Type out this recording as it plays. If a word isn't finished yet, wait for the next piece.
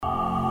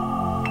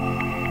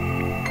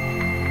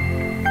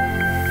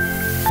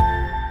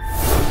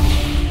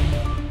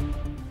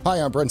Hi,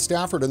 I'm Brent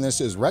Stafford, and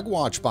this is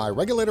RegWatch by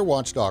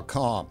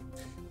RegulatorWatch.com.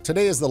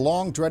 Today is the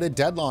long-dreaded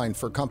deadline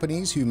for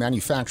companies who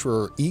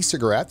manufacture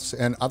e-cigarettes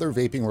and other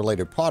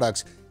vaping-related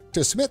products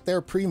to submit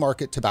their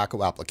pre-market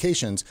tobacco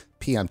applications,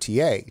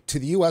 PMTA, to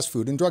the U.S.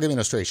 Food and Drug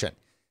Administration.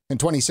 In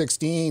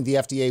 2016, the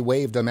FDA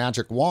waved a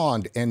magic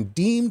wand and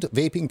deemed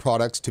vaping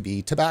products to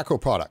be tobacco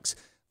products,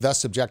 thus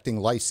subjecting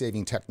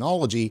life-saving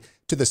technology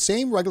to the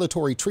same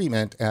regulatory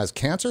treatment as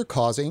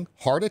cancer-causing,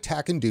 heart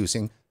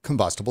attack-inducing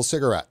combustible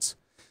cigarettes.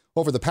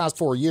 Over the past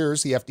 4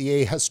 years, the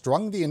FDA has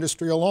strung the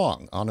industry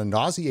along on a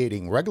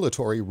nauseating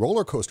regulatory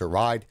roller coaster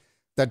ride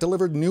that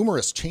delivered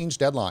numerous change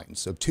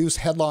deadlines, obtuse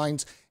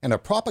headlines, and a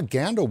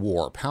propaganda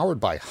war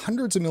powered by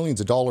hundreds of millions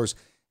of dollars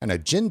and a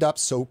ginned-up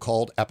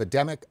so-called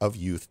epidemic of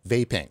youth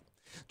vaping.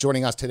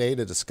 Joining us today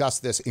to discuss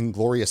this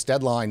inglorious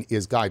deadline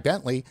is Guy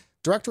Bentley,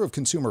 Director of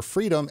Consumer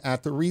Freedom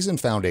at the Reason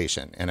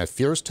Foundation and a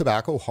fierce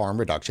tobacco harm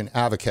reduction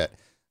advocate.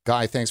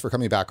 Guy, thanks for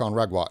coming back on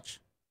RegWatch.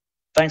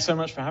 Thanks so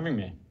much for having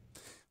me.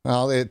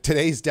 Well,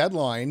 today's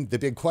deadline, the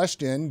big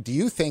question, do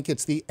you think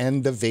it's the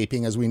end of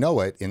vaping as we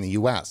know it in the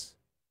U.S.?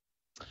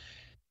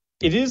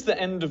 It is the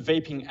end of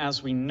vaping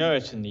as we know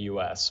it in the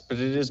US, but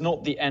it is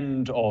not the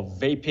end of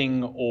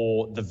vaping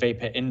or the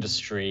vapor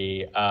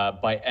industry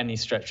by any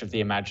stretch of the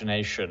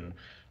imagination.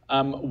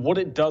 What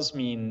it does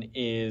mean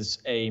is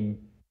a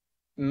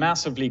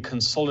massively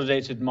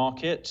consolidated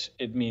market.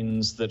 It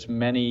means that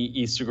many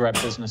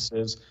e-cigarette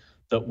businesses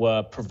that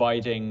were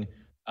providing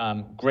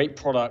great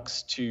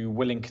products to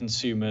willing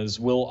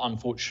consumers will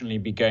unfortunately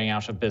be going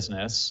out of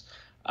business.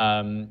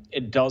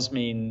 It does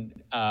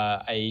mean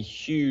a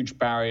huge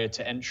barrier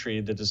to entry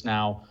that has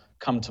now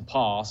come to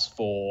pass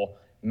for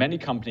many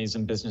companies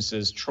and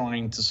businesses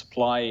trying to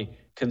supply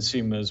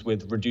consumers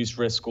with reduced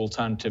risk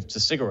alternative to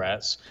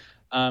cigarettes.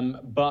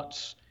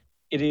 But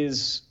it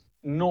is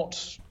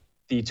not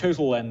the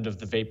total end of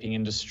the vaping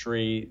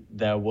industry.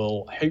 There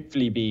will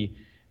hopefully be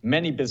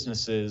many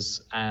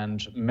businesses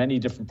and many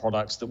different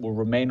products that will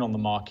remain on the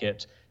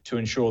market to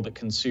ensure that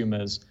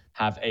consumers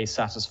have a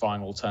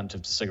satisfying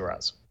alternative to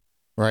cigarettes.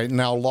 Right.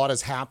 Now, a lot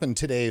has happened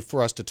today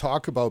for us to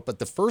talk about, but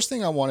the first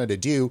thing I wanted to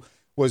do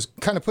was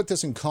kind of put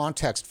this in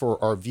context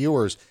for our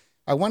viewers.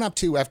 I went up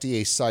to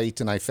FDA's site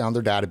and I found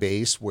their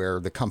database where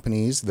the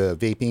companies, the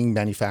vaping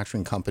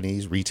manufacturing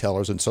companies,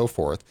 retailers, and so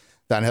forth,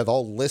 that have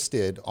all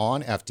listed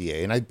on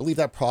FDA. And I believe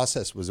that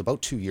process was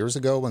about 2 years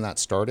ago when that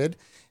started.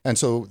 And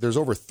so there's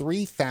over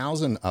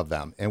 3,000 of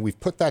them. And we've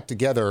put that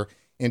together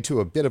into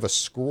a bit of a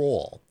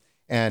scroll.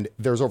 And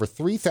there's over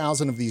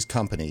 3,000 of these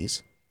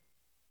companies.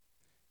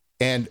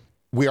 And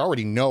we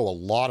already know a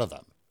lot of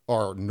them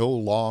are no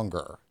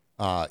longer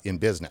in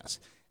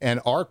business. And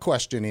our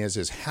question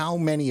is how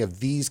many of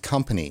these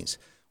companies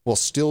will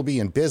still be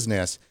in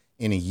business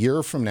in a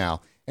year from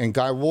now? And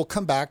Guy, we'll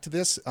come back to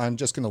this. I'm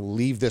just going to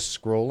leave this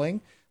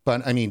scrolling.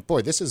 But I mean,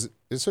 boy, this is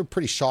a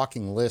pretty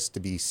shocking list to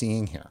be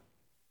seeing here.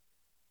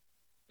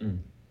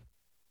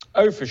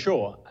 Oh, for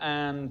sure.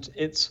 And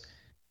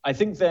I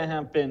think there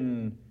have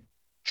been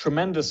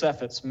tremendous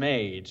efforts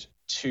made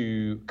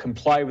to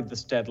comply with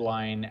this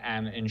deadline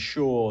and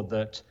ensure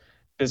that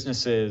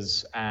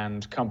businesses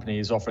and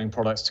companies offering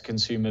products to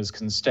consumers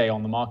can stay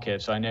on the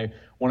market. I know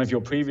one of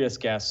your previous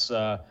guests,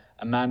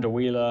 Amanda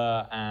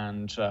Wheeler,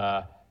 and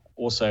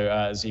also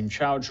Azim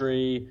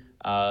Chowdhury,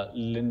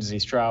 Lindsay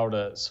Stroud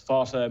at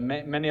Safata,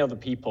 many other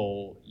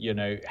people,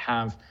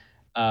 have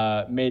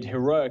made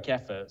heroic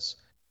efforts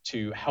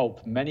to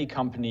help many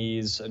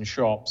companies and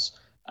shops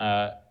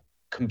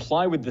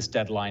comply with this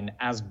deadline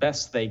as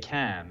best they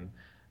can.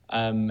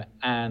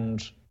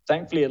 And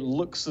thankfully, it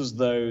looks as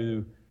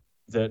though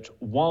that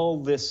while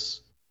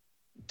this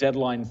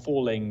deadline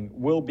falling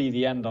will be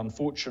the end,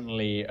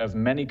 unfortunately, of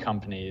many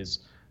companies,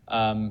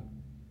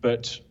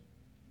 but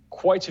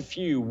quite a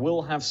few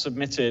will have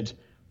submitted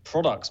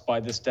products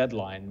by this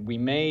deadline. We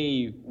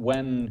may,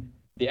 when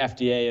the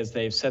FDA, as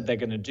they've said they're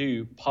going to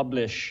do,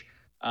 publish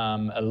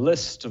a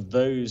list of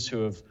those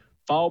who have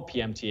filed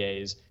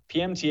PMTAs.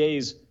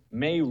 PMTAs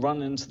may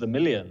run into the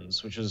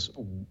millions, which is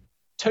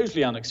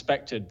totally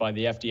unexpected by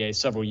the FDA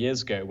several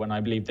years ago, when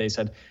I believe they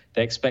said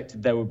they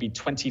expected there would be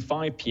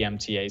 25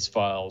 PMTAs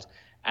filed,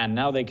 and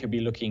now they could be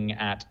looking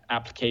at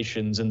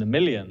applications in the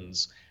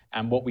millions.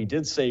 And what we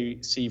did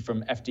see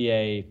from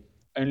FDA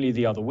only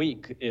the other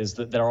week is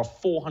that there are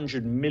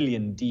 400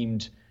 million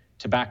deemed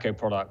tobacco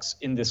products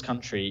in this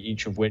country,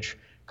 each of which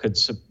could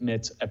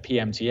submit a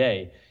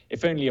PMTA.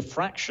 If only a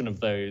fraction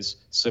of those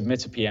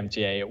submit a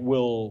PMTA, it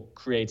will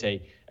create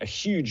a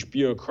huge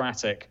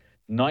bureaucratic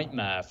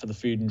nightmare for the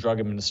Food and Drug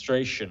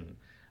Administration.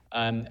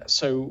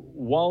 So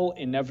while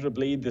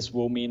inevitably this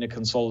will mean a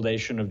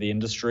consolidation of the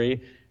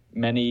industry,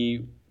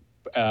 many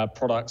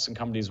products and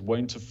companies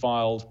won't have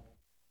filed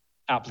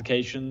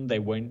application. They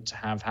won't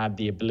have had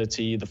the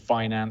ability, the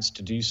finance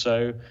to do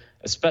so,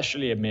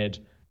 especially amid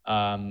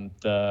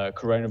the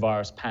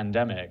coronavirus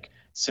pandemic,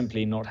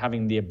 simply not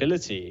having the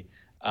ability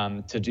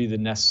to do the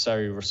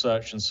necessary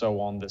research and so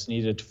on that's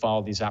needed to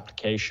file these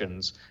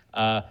applications.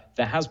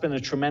 There has been a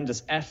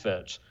tremendous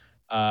effort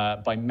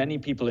by many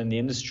people in the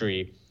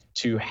industry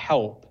to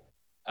help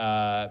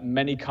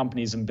many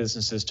companies and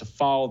businesses to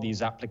file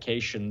these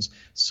applications,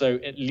 so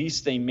at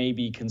least they may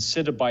be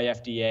considered by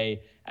FDA,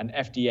 and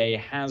FDA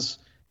has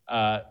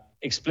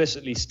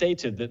explicitly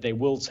stated that they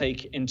will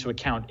take into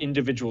account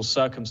individual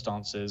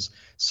circumstances,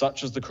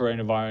 such as the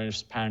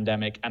coronavirus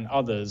pandemic and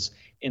others,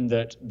 in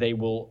that they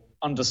will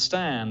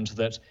understand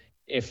that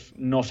if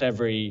not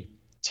every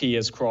T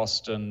is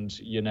crossed and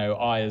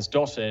I is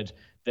dotted,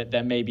 that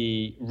there may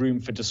be room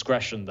for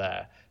discretion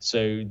there.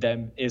 So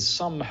there is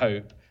some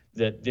hope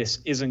that this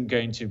isn't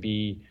going to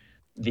be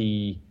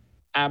the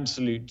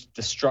absolute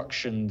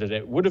destruction that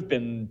it would have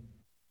been,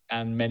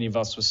 and many of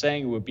us were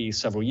saying it would be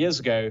several years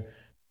ago.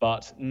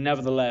 But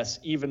nevertheless,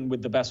 even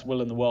with the best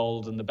will in the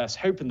world and the best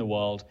hope in the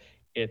world,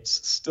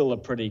 it's still a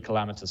pretty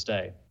calamitous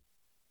day.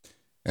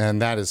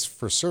 And that is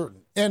for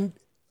certain. And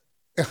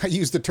I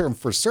use the term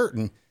for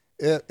certain.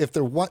 If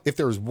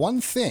there's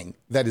one thing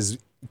that is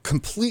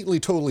completely,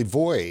 totally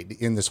void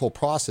in this whole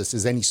process,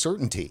 is any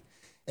certainty.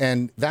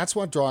 And that's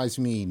what drives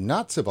me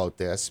nuts about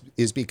this,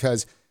 is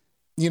because,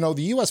 the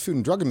U.S. Food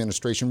and Drug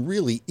Administration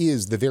really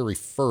is the very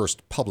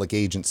first public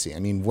agency. I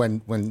mean,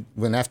 when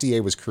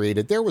FDA was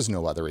created, there was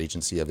no other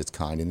agency of its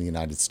kind in the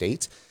United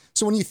States.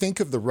 So when you think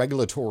of the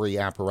regulatory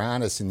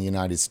apparatus in the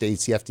United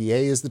States, the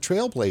FDA is the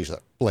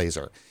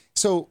trailblazer.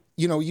 So,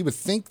 you would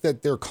think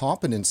that their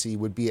competency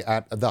would be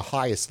at the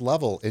highest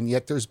level, and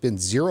yet there's been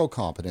zero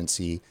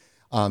competency,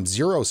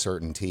 zero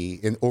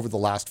certainty over the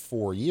last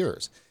 4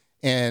 years.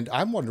 And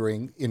I'm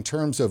wondering, in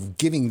terms of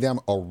giving them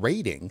a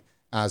rating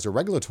as a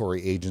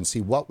regulatory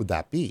agency, what would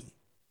that be?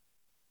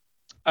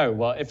 Oh,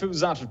 well, if it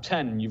was out of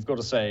 10, you've got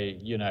to say,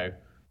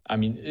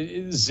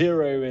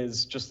 0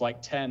 is just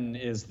like 10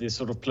 is the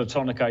sort of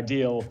platonic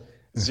ideal.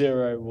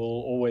 0 will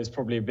always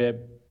probably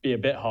be a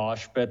bit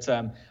harsh. But,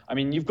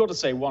 you've got to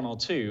say 1 or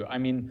 2.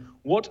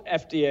 What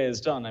FDA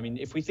has done,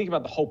 if we think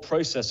about the whole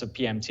process of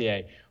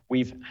PMTA,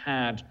 we've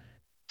had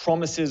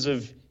promises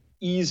of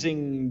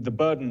easing the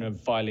burden of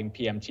filing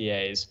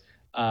PMTAs.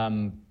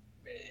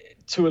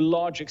 To a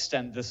large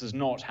extent, this has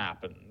not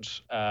happened.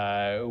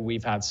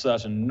 We've had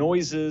certain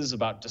noises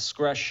about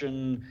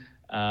discretion,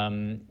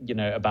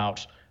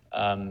 about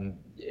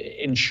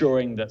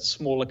ensuring that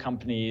smaller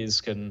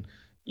companies can,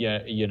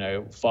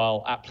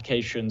 file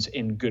applications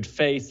in good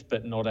faith,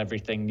 but not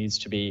everything needs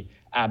to be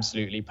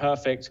absolutely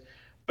perfect.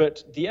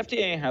 But the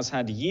FDA has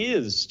had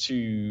years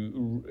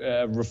to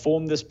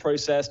reform this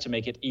process, to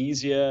make it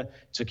easier,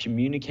 to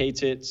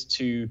communicate it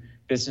to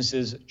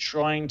businesses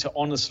trying to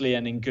honestly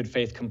and in good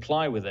faith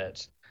comply with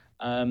it.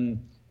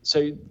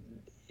 So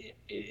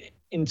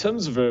in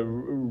terms of a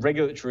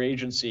regulatory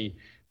agency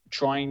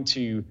trying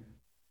to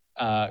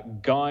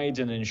guide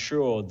and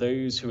ensure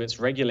those who it's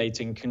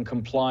regulating can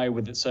comply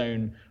with its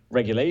own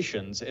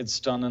regulations, it's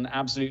done an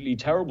absolutely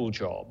terrible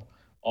job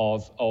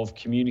of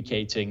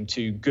communicating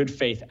to good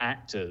faith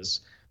actors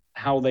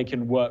how they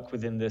can work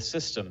within this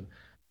system.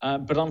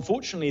 But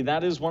unfortunately,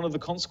 that is one of the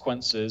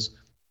consequences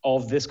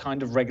of this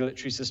kind of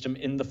regulatory system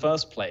in the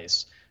first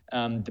place.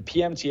 The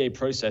PMTA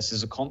process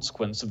is a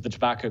consequence of the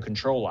Tobacco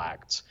Control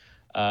Act,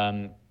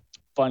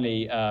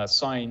 finally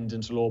signed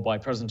into law by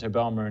President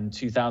Obama in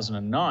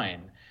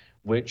 2009,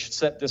 which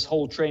set this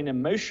whole train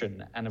in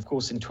motion. And of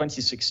course, in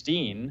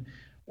 2016,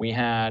 we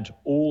had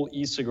all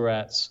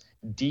e-cigarettes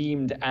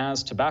deemed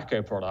as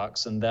tobacco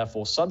products and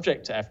therefore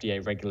subject to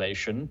FDA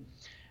regulation.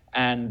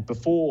 And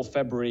before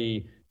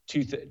February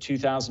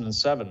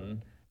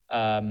 2007,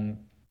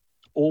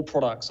 all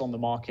products on the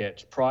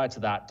market prior to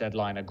that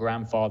deadline are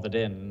grandfathered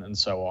in and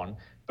so on.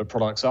 But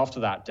products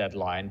after that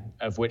deadline,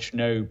 of which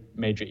no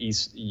major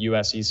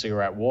US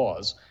e-cigarette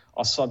was,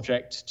 are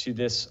subject to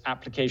this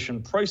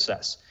application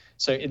process.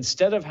 So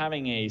instead of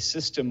having a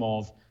system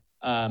of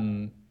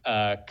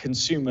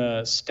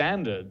consumer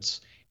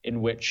standards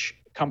in which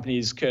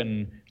companies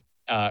can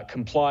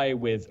comply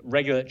with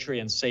regulatory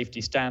and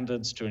safety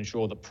standards to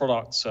ensure that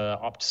products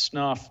are up to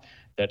snuff,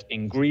 that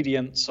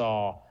ingredients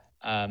are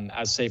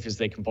as safe as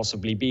they can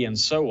possibly be, and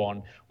so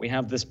on, we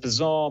have this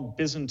bizarre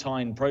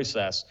Byzantine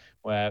process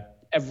where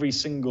every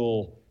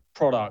single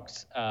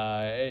product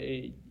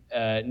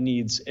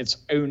needs its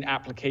own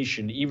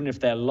application, even if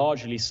they're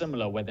largely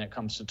similar when it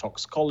comes to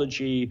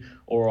toxicology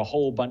or a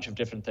whole bunch of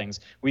different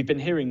things. We've been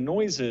hearing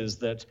noises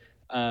that,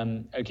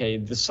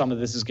 some of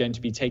this is going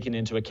to be taken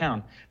into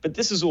account, but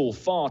this is all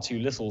far too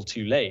little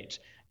too late.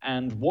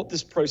 And what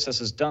this process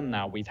has done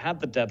now, we've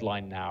had the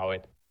deadline now,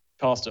 it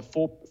passed at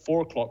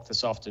 4 o'clock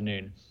this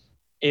afternoon,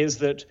 is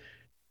that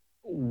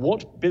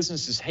what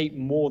businesses hate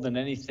more than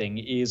anything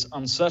is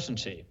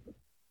uncertainty.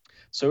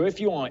 So if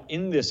you are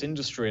in this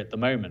industry at the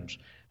moment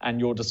and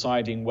you're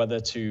deciding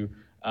whether to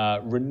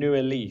renew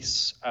a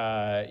lease,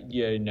 to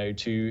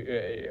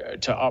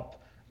up,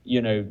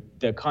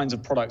 the kinds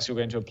of products you're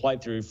going to apply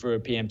through for a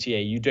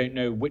PMTA, you don't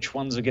know which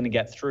ones are going to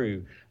get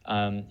through,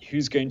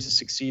 who's going to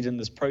succeed in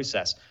this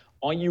process.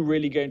 Are you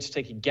really going to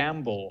take a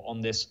gamble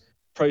on this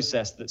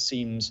process that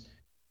seems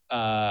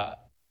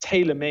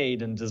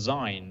tailor-made and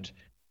designed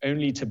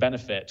only to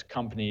benefit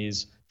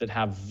companies that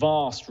have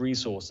vast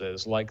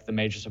resources, like the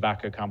major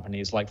tobacco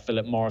companies like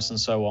Philip Morris and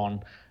so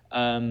on,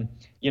 A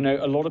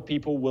lot of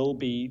people will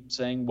be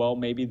saying, well,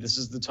 maybe this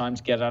is the time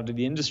to get out of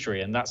the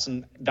industry. And that's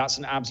an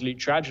absolute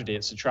tragedy.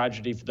 It's a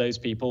tragedy for those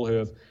people who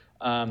have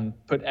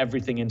put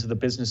everything into the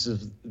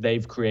businesses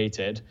they've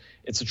created.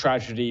 It's a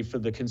tragedy for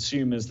the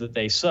consumers that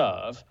they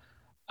serve.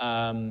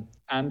 And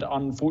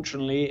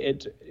unfortunately,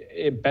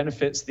 it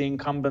benefits the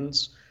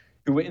incumbents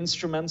who were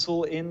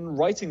instrumental in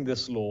writing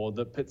this law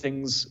that put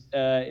things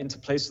into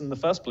place in the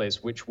first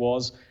place, which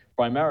was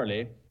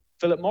primarily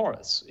Philip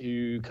Morris,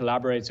 who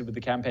collaborated with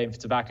the Campaign for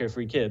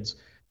Tobacco-Free Kids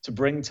to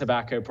bring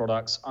tobacco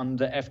products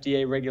under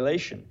FDA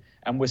regulation.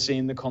 And we're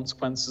seeing the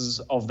consequences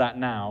of that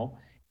now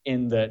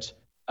in that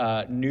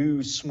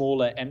new,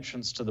 smaller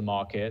entrants to the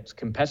market,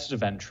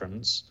 competitive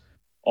entrants,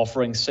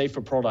 offering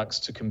safer products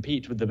to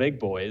compete with the big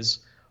boys,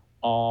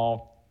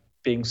 are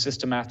being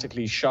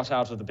systematically shut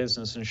out of the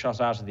business and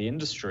shut out of the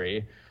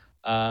industry.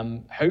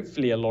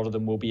 Hopefully, a lot of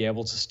them will be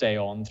able to stay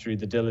on through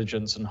the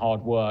diligence and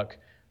hard work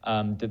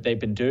that they've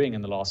been doing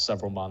in the last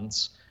several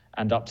months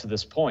and up to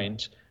this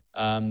point.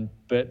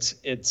 But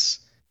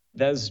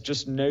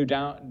there's no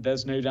doubt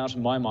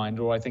in my mind,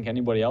 or I think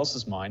anybody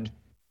else's mind,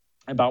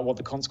 about what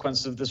the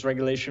consequences of this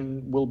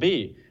regulation will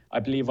be. I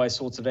believe I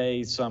saw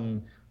today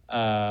some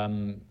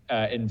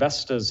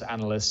investors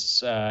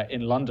analysts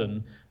in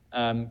London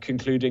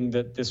concluding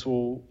that this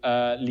will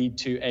lead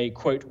to a,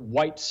 quote,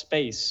 white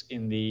space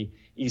in the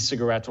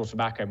e-cigarette or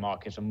tobacco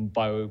market. And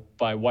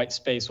by white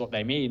space, what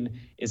they mean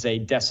is a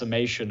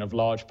decimation of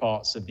large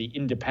parts of the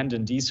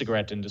independent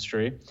e-cigarette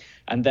industry,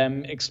 and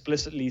them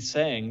explicitly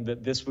saying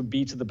that this would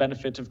be to the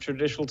benefit of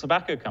traditional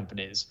tobacco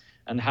companies.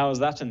 And how is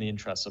that in the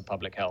interests of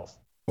public health?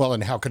 Well,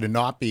 and how could it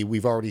not be?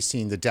 We've already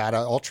seen the data.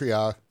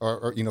 Altria,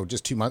 or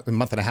just a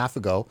month and a half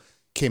ago,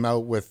 came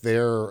out with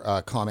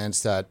their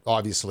comments that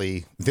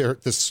obviously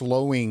the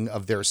slowing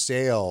of their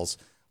sales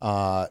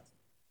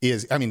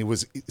it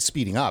was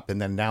speeding up,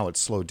 and then now it's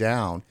slowed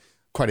down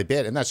quite a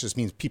bit. And that just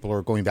means people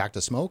are going back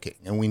to smoking.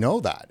 And we know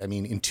that. I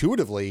mean,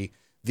 intuitively,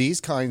 these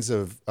kinds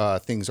of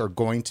things are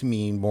going to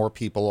mean more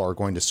people are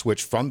going to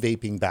switch from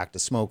vaping back to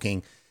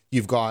smoking.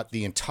 You've got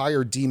the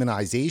entire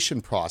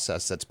demonization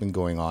process that's been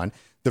going on.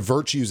 The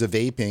virtues of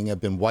vaping have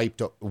been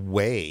wiped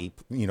away,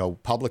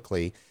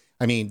 publicly.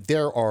 I mean,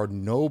 there's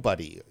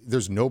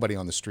nobody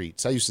on the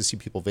streets. I used to see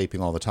people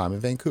vaping all the time in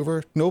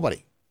Vancouver.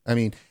 Nobody. I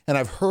mean, and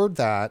I've heard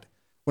that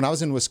when I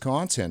was in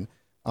Wisconsin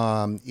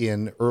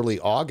in early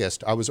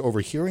August, I was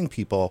overhearing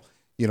people,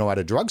 at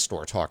a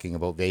drugstore talking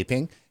about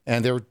vaping,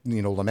 and they're,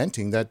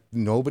 lamenting that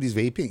nobody's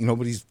vaping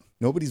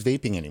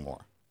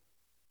anymore.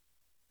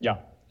 Yeah.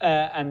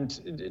 And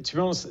to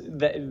be honest,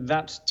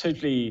 that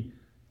totally,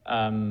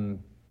 my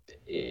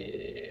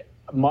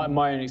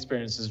own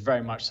experience is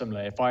very much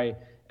similar. If I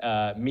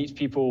meet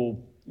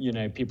people,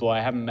 people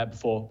I haven't met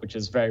before, which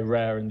is very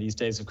rare in these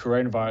days of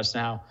coronavirus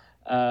now.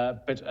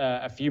 But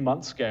a few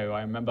months ago,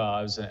 I remember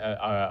I was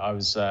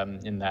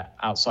in the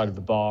outside of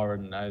the bar,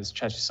 and I was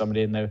chatting to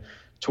somebody, and they were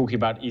talking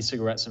about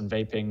e-cigarettes and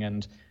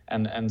vaping,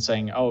 and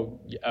saying, oh,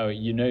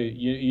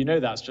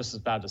 that's just as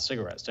bad as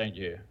cigarettes, don't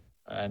you?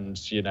 And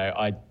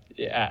I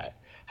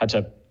had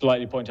to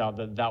politely point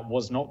out that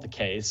was not the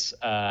case,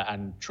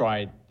 and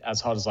tried as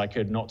hard as I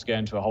could not to go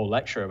into a whole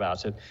lecture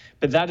about it.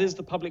 But that is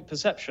the public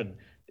perception.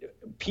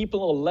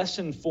 People are less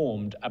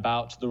informed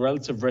about the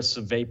relative risks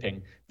of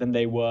vaping than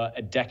they were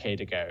a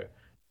decade ago.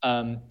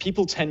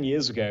 People 10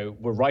 years ago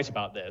were right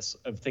about this,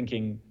 of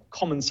thinking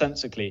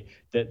commonsensically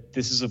that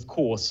this is, of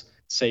course,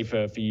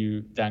 safer for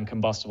you than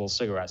combustible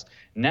cigarettes.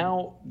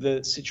 Now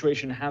the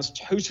situation has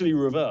totally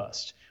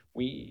reversed.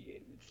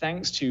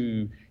 Thanks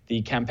to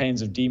the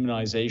campaigns of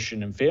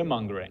demonization and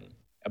fear-mongering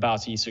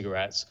about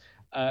e-cigarettes,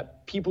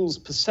 people's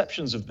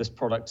perceptions of this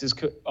product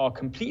are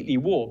completely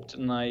warped.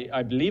 And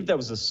I believe there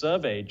was a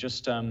survey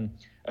just a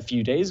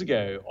few days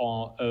ago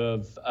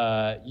of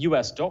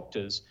US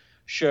doctors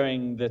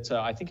showing that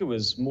I think it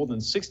was more than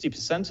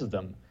 60% of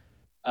them.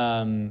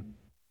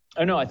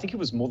 I think it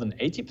was more than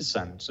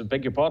 80%. So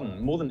beg your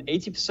pardon. More than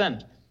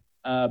 80%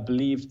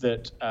 believed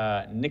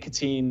that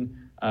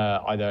nicotine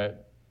either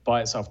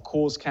by itself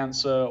caused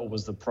cancer or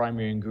was the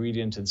primary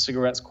ingredient in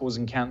cigarettes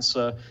causing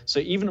cancer. So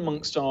even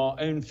amongst our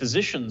own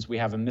physicians, we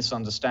have a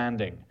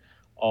misunderstanding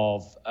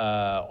of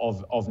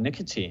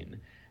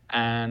nicotine.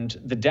 And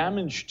the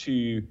damage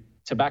to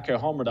tobacco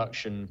harm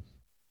reduction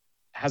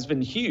has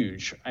been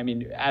huge. I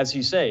mean, as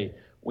you say,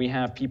 we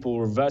have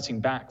people reverting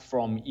back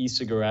from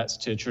e-cigarettes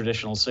to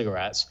traditional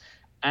cigarettes.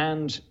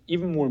 And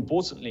even more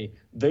importantly,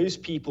 those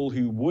people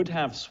who would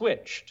have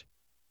switched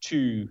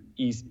to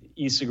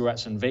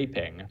e-cigarettes and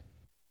vaping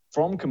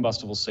from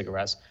combustible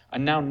cigarettes are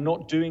now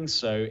not doing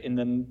so in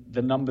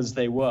the numbers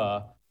they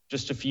were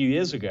just a few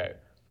years ago.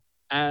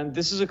 And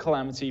this is a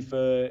calamity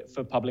for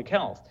public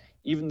health.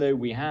 Even though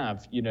we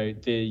have,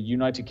 the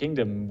United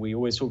Kingdom, we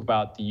always talk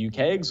about the UK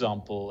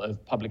example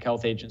of public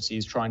health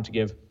agencies trying to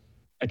give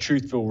a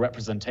truthful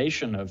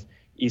representation of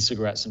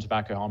e-cigarettes and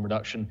tobacco harm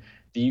reduction.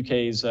 The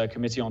UK's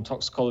Committee on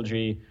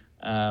Toxicology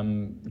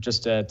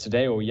just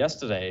today or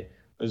yesterday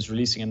was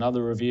releasing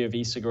another review of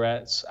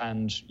e-cigarettes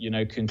and,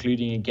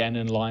 concluding again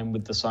in line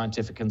with the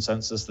scientific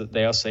consensus that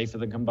they are safer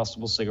than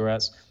combustible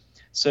cigarettes.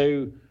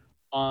 So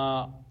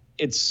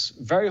it's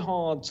very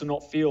hard to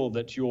not feel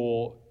that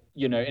you're,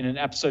 in an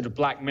episode of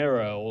Black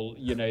Mirror or,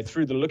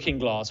 through the looking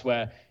glass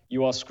where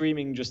you are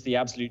screaming just the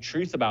absolute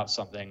truth about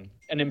something,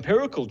 an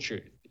empirical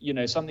truth,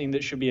 something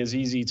that should be as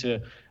easy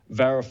to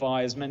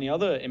verify as many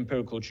other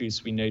empirical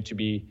truths we know to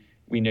be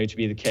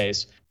the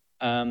case.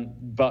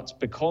 But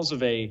because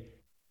of a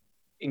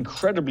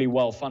incredibly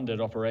well-funded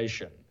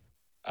operation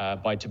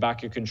by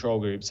tobacco control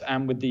groups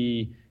and with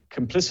the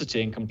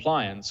complicity and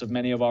compliance of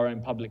many of our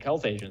own public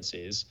health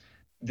agencies,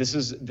 this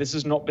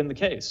has not been the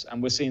case,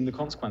 and we're seeing the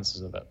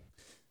consequences of it.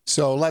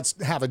 So let's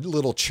have a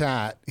little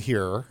chat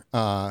here.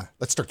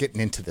 Let's start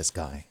getting into this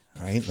guy.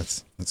 All right,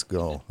 let's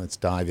go. Let's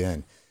dive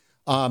in.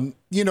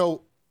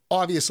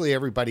 Obviously,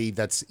 everybody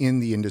that's in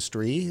the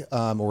industry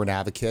or an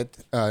advocate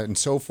and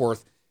so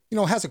forth,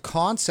 has a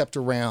concept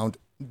around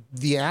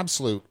the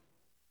absolute,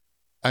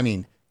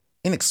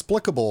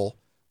 inexplicable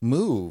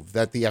move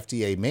that the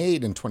FDA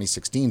made in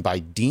 2016 by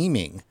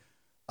deeming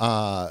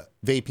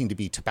vaping to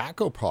be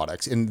tobacco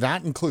products. And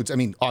that includes,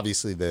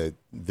 obviously the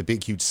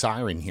big, huge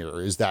siren here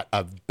is that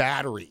a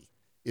battery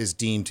is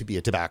deemed to be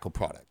a tobacco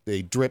product.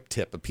 A drip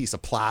tip, a piece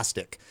of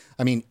plastic.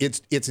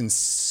 It's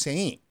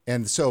insane.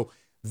 And so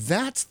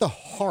that's the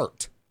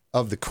heart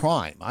of the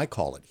crime, I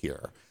call it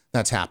here,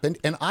 that's happened.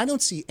 And I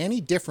don't see any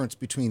difference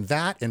between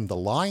that and the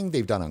lying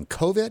they've done on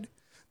COVID,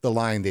 the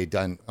lying they've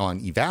done on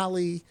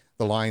EVALI,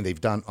 the lying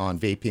they've done on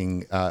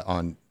vaping,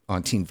 on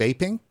teen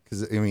vaping,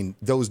 because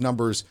those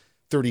numbers,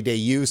 30-day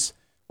use,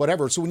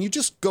 whatever. So when you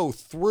just go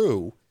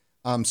through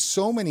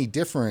so many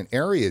different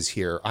areas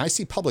here, I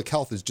see public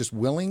health is just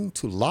willing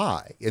to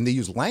lie, and they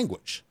use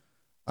language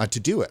to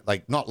do it.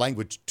 Like, not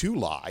language to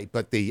lie,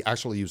 but they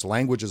actually use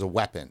language as a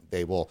weapon.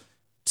 They will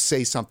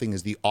say something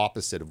is the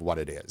opposite of what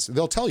it is.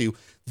 They'll tell you,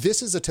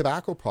 this is a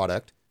tobacco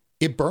product,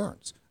 it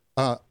burns.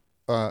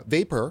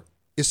 Vapor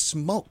is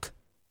smoke.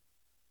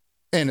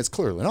 And it's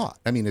clearly not.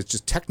 It's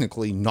just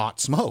technically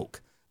not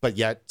smoke, but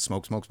yet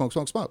smoke.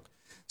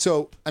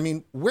 So,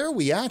 where are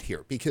we at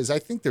here? Because I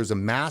think there's a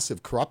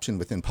massive corruption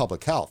within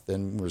public health,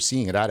 and we're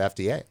seeing it at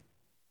FDA.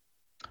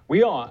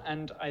 We are,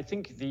 and I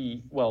think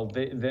the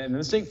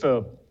mistake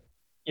for,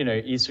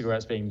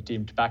 e-cigarettes being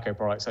deemed tobacco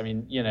products,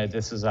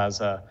 this is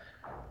as a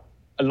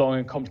long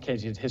and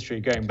complicated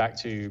history going back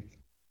to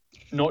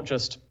not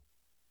just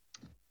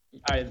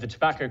the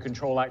Tobacco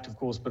Control Act, of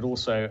course, but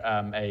also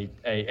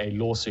a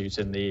lawsuit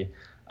in the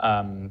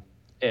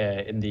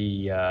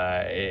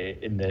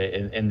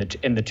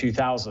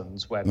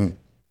 2000s when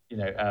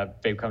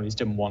vape companies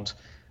didn't want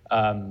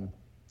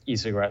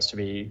e-cigarettes to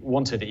be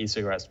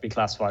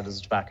classified as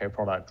a tobacco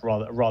product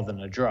rather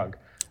than a drug.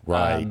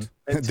 Right.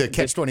 The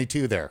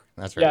catch-22 there.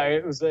 That's right. Yeah,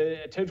 it was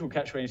a total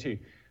catch-22.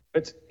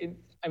 But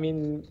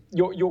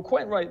you're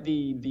quite right.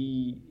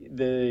 The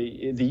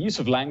use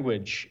of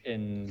language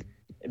in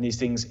these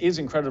things is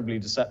incredibly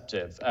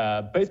deceptive,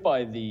 both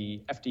by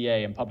the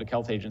FDA and public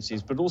health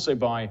agencies, but also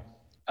by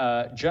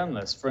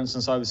journalists. For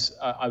instance, I was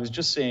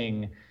just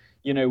seeing,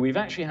 we've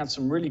actually had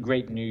some really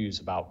great news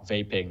about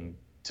vaping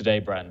today,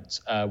 Brent.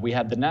 We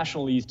had the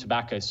National Youth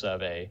Tobacco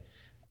Survey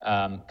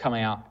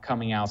coming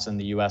out in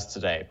the US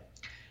today,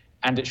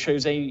 and it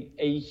shows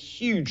a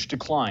huge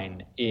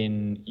decline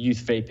in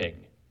youth vaping.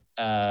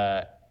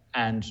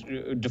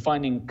 And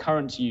defining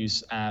current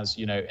use as,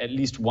 at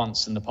least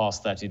once in the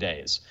past 30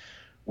 days,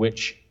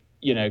 which,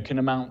 can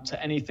amount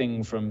to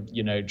anything from,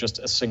 just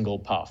a single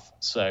puff.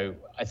 So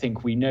I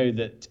think we know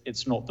that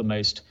it's not the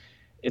most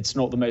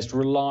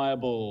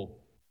reliable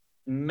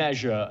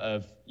measure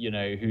of,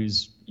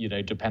 who's,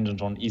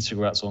 dependent on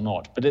e-cigarettes or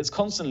not. But it's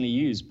constantly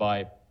used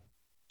by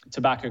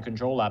tobacco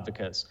control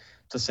advocates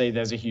to say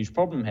there's a huge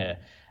problem here.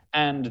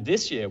 And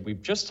this year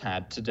we've just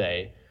had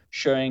today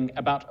showing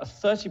about a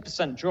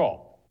 30%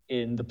 drop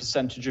in the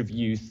percentage of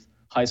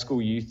high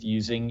school youth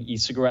using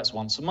e-cigarettes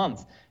once a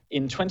month.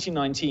 In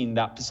 2019,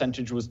 that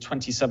percentage was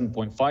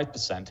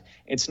 27.5%.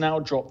 It's now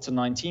dropped to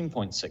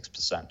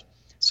 19.6%.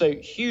 So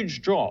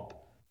huge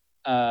drop.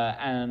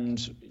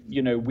 And,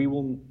 we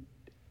will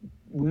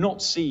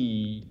not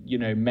see,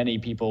 many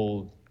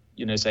people,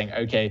 saying,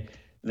 okay,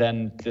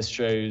 then this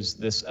shows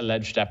this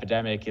alleged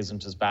epidemic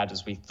isn't as bad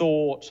as we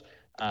thought.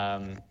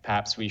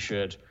 Perhaps we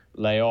should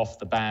lay off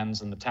the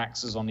bans and the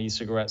taxes on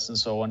e-cigarettes and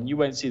so on. You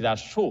won't see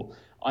that at all.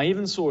 I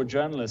even saw a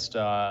journalist,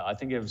 I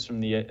think it was from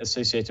the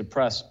Associated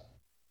Press,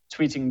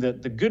 tweeting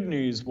that the good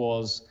news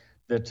was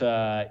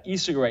that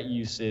e-cigarette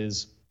use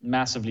is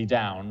massively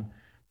down,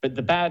 but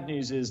the bad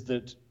news is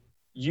that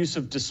use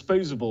of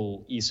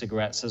disposable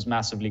e-cigarettes has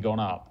massively gone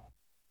up.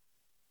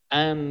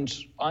 And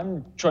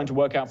I'm trying to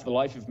work out for the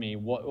life of me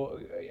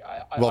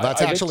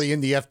that's actually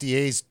in the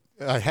FDA's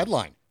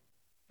headline.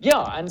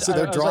 Yeah, and so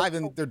they're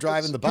driving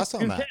the bus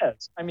on that. Who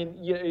cares?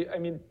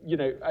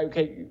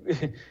 Okay,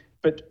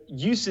 but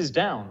use is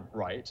down,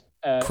 right?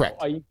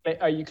 Correct.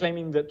 Are you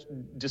claiming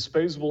that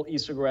disposable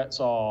e-cigarettes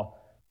are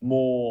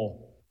more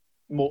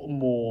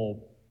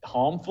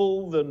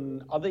harmful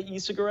than other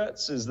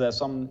e-cigarettes? Is there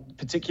some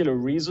particular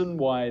reason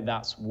why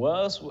that's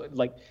worse?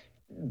 Like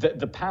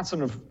the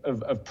pattern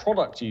of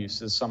product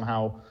use is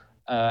somehow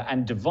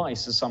and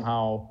device is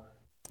somehow,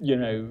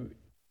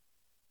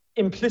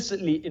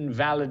 implicitly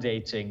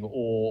invalidating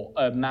or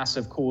a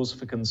massive cause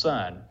for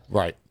concern.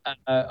 Right.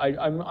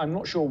 I'm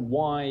not sure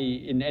why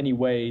in any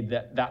way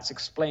that's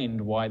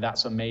explained why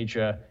that's a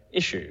major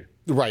issue.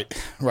 Right.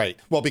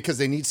 Well, because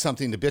they need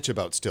something to bitch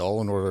about still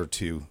in order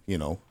to,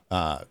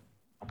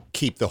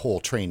 keep the whole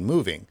train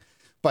moving.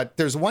 But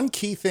there's one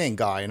key thing,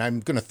 Guy, and I'm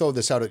going to throw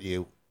this out at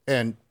you.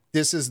 And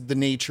this is the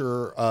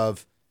nature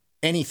of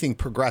anything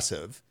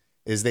progressive,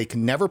 is they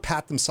can never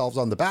pat themselves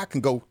on the back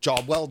and go,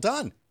 job well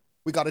done.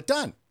 We got it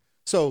done.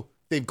 So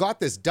they've got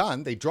this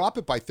done. They drop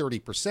it by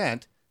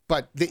 30%,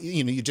 but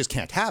you just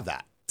can't have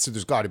that. So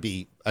there's got to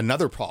be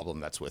another problem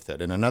that's with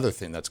it and another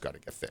thing that's got to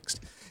get fixed.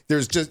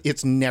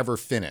 It's never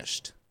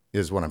finished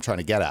is what I'm trying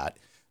to get at.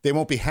 They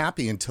won't be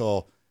happy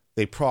until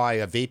they pry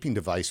a vaping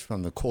device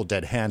from the cold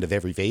dead hand of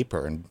every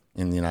vapor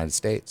in the United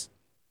States.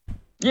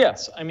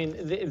 Yes. I mean,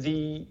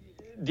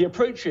 the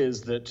approach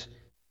is that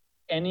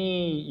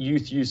any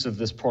youth use of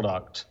this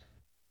product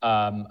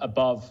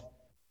above,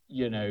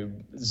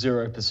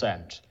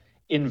 0%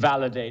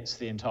 invalidates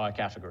the entire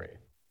category.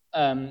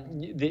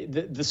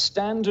 The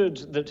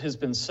standard that has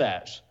been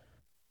set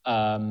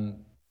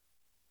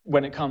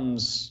when it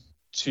comes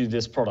to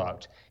this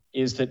product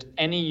is that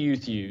any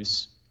youth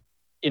use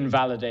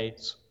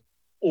invalidates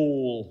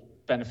all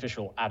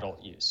beneficial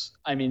adult use.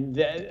 I mean,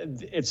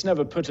 it's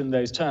never put in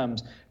those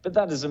terms, but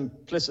that is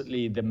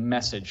implicitly the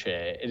message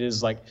here. It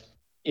is like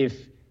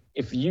if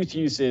youth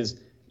use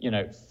is,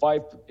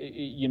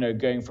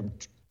 going from,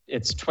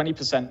 it's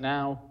 20%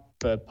 now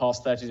for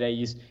past 30-day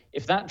use.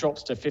 If that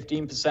drops to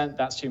 15%,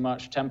 that's too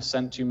much,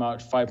 10% too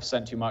much,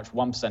 5% too much,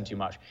 1% too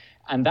much.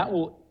 And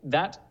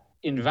that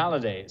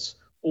invalidates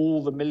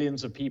all the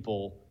millions of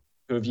people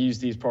who have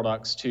used these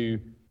products to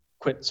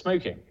quit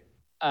smoking,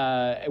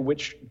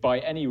 which by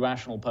any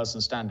rational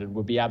person's standard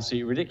would be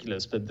absolutely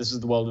ridiculous. But this is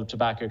the world of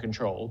tobacco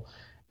control.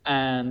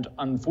 And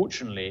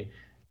unfortunately,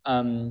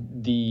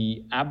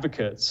 the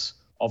advocates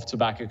of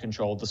tobacco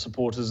control, the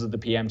supporters of the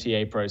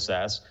PMTA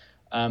process,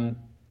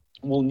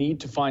 will need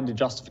to find a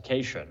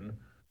justification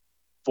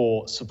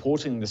for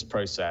supporting this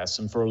process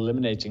and for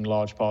eliminating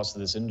large parts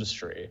of this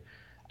industry.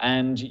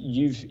 And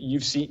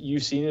you've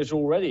seen it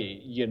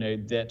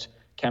already, that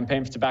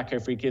Campaign for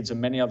Tobacco-Free Kids and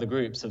many other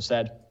groups have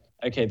said,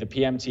 okay, the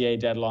PMTA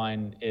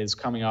deadline is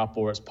coming up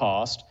or it's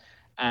passed,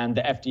 and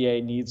the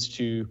FDA needs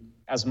to,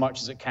 as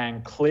much as it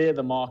can, clear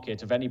the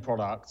market of any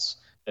products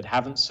that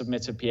haven't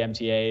submitted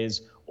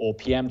PMTAs or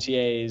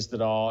PMTAs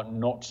that are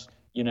not,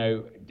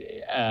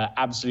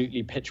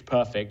 absolutely pitch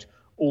perfect,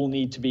 all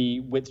need to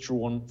be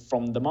withdrawn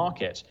from the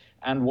market.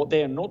 And what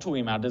they are not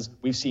talking about is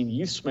we've seen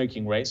youth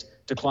smoking rates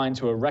decline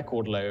to a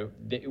record low.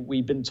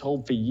 We've been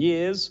told for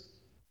years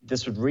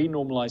this would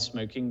renormalize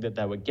smoking, that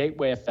there were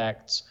gateway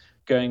effects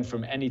going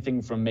from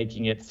anything from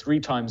making it 3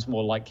 times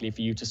more likely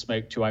for you to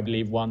smoke to, I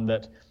believe, one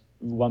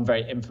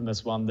very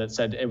infamous one that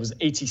said it was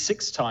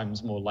 86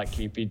 times more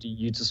likely for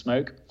you to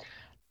smoke.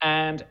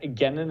 And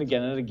again and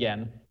again and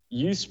again,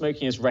 youth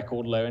smoking is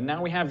record low, and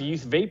now we have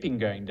youth vaping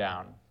going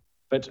down.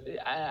 But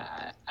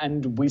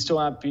and we still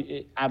have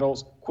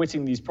adults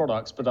quitting these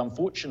products. But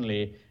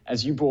unfortunately,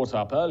 as you brought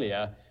up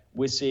earlier,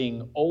 we're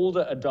seeing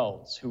older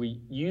adults who are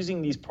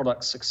using these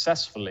products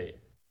successfully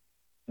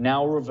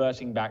now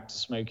reverting back to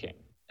smoking.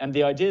 And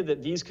the idea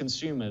that these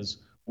consumers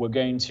were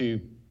going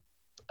to,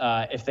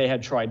 if they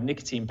had tried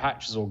nicotine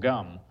patches or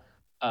gum,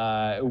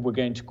 were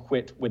going to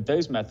quit with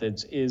those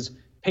methods is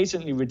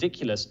patently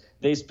ridiculous.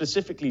 They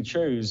specifically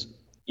chose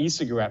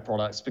e-cigarette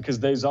products because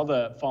those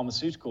other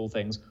pharmaceutical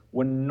things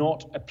were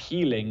not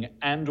appealing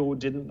and or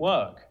didn't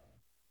work.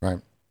 Right.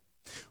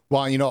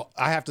 Well,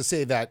 I have to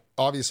say that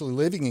obviously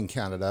living in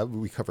Canada,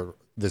 we cover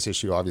this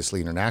issue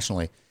obviously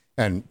internationally,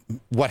 and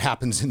what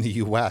happens in the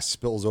US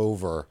spills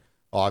over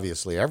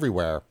obviously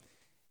everywhere.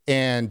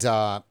 And,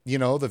 the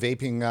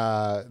vaping,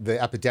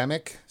 the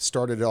epidemic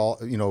started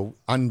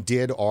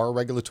undid our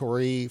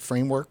regulatory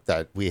framework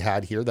that we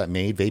had here that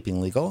made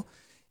vaping legal.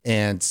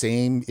 And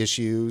same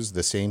issues,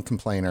 the same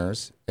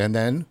complainers. And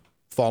then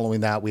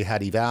following that, we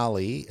had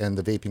EVALI and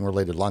the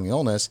vaping-related lung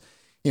illness.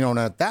 And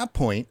at that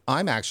point,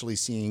 I'm actually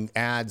seeing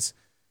ads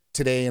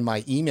today in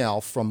my email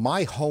from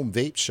my home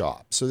vape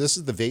shop. So this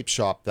is the vape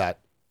shop that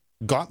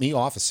got me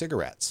off of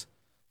cigarettes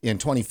in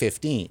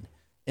 2015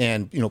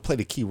 and, played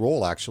a key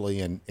role actually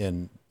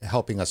in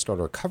helping us start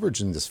our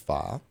coverage in this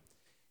file.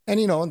 And,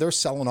 they're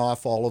selling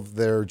off all of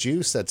their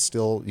juice that's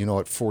still,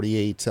 at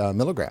 48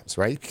 milligrams,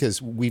 right?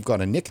 Because we've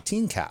got a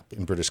nicotine cap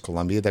in British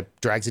Columbia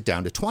that drags it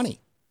down to 20.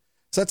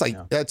 So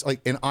that's like,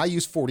 and I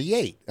use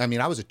 48. I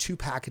mean, I was a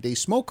 2-pack a day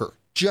smoker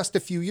just a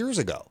few years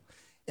ago.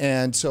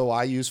 And so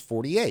I use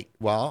 48.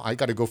 Well, I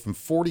got to go from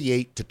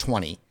 48 to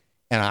 20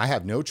 and I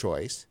have no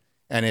choice.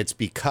 And it's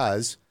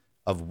because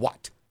of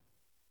what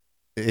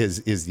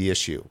is the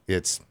issue.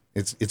 It's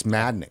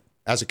maddening.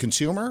 As a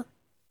consumer,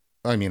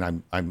 I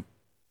mean, I'm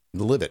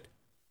livid.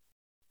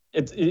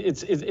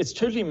 It's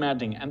totally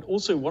maddening. And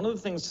also, one of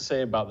the things to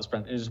say about this,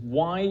 Brent, is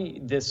why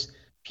this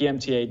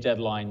PMTA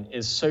deadline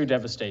is so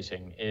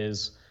devastating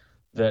is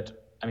that,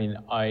 I mean,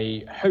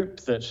 I hope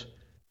that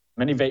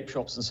many vape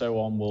shops and so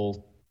on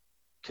will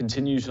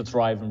continue to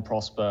thrive and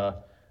prosper,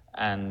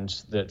 and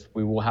that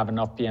we will have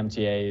enough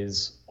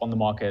PMTAs on the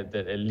market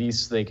that at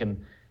least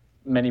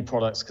many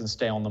products can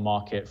stay on the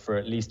market for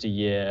at least a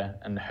year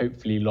and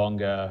hopefully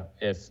longer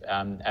if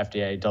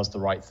FDA does the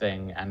right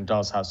thing and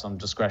does have some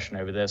discretion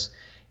over this.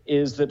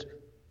 Is that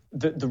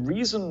the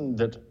reason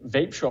that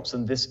vape shops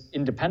and this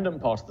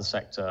independent part of the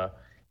sector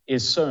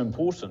is so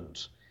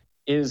important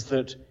is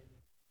that,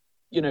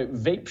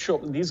 vape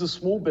shop, these are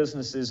small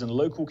businesses in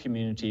local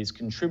communities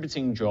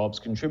contributing jobs,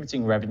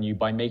 contributing revenue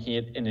by making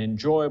it an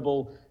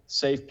enjoyable,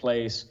 safe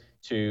place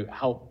to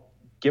help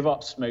give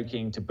up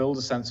smoking, to build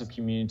a sense of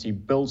community,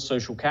 build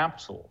social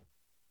capital.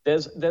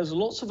 There's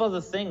lots of other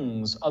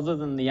things other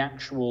than the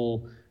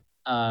actual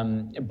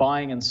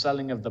buying and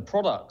selling of the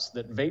products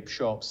that vape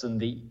shops and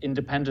the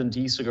independent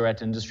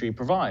e-cigarette industry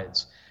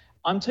provides.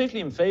 I'm totally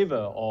in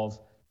favor of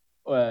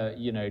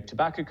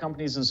tobacco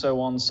companies and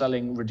so on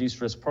selling reduced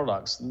risk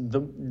products.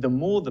 The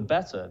more the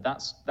better.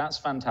 That's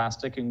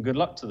fantastic, and good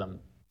luck to them.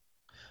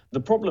 The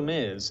problem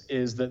is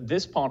that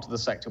this part of the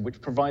sector, which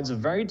provides a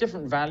very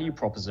different value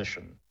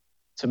proposition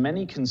to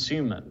many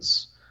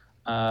consumers,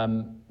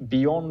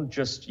 beyond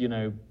just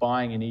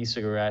buying an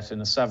e-cigarette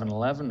in a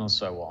 7-Eleven or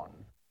so on.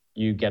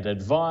 You get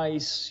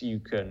advice, you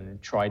can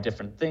try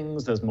different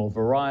things, there's more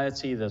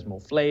variety, there's more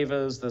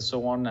flavors, there's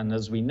so on. And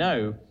as we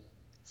know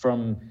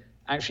from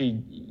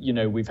actually,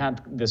 we've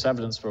had this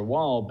evidence for a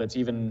while, but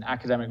even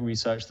academic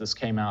research this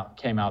came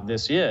out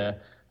this year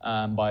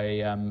by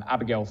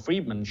Abigail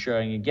Friedman,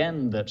 showing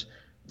again that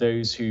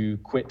those who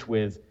quit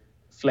with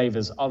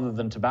flavors other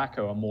than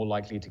tobacco are more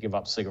likely to give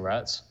up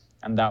cigarettes.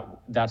 And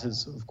that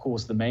is, of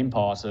course, the main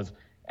part of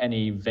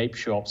any vape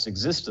shop's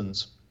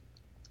existence.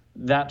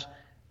 That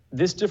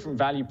this different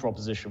value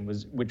proposition,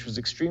 which was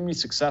extremely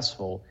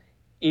successful,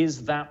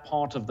 is that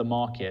part of the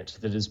market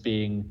that is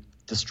being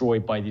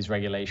destroyed by these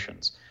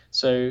regulations.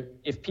 So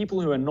if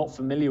people who are not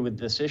familiar with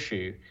this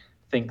issue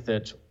think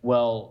that,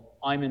 well,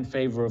 I'm in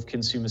favor of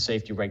consumer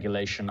safety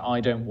regulation,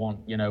 I don't want,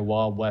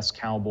 Wild West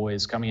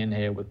cowboys coming in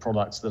here with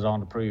products that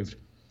aren't approved.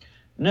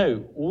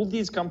 No, all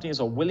these companies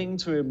are willing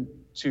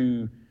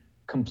to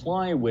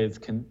comply with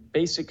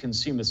basic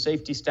consumer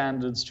safety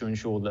standards to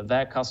ensure that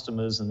their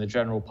customers and the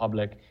general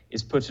public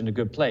is put in a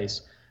good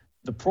place.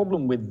 The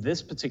problem with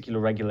this particular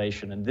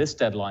regulation and this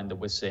deadline that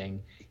we're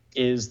seeing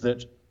is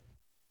that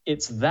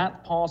it's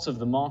that part of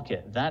the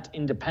market, that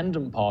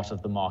independent part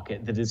of the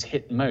market, that is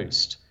hit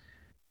most.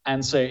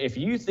 And so if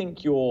you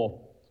think you're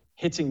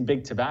hitting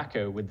big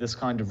tobacco with this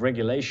kind of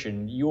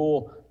regulation,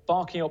 you're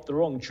barking up the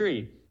wrong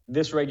tree.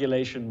 This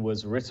regulation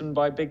was written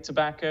by big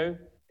tobacco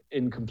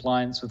in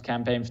compliance with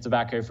Campaign for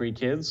Tobacco-Free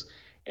Kids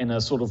in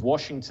a sort of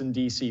Washington,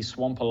 D.C.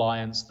 swamp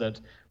alliance that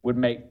would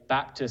make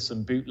Baptists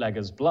and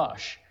bootleggers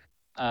blush.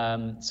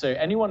 So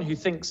anyone who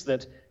thinks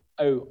that,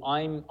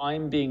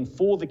 I'm being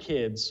for the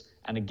kids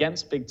and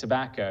against big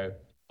tobacco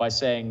by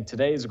saying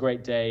today is a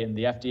great day and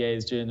the FDA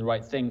is doing the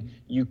right thing,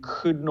 you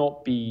could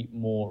not be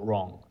more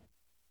wrong.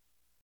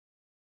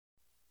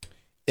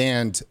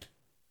 And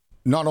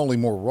not only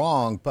more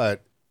wrong,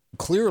 but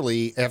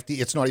clearly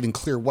it's not even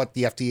clear what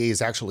the FDA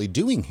is actually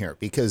doing here,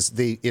 because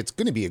it's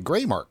going to be a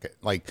gray market.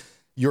 Like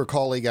your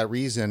colleague at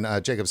Reason,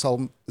 Jacob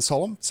Sullivan?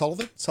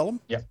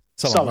 Yeah.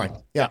 Sullivan, right.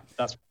 Yeah.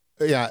 That's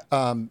yeah.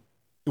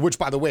 Which,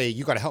 by the way,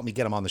 you got to help me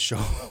get him on the show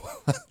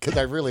because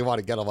I really want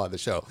to get him on the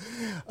show.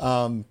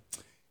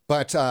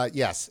 But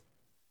yes,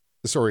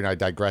 sorry, I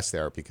digress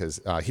there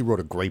because he wrote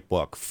a great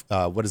book.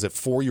 What is it?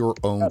 For Your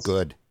Own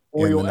Good.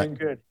 For Your Own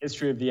Good.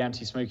 History of the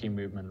Anti-Smoking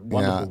Movement.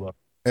 Wonderful book.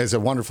 It's a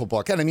wonderful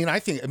book. And I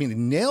think it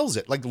nails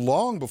it. Like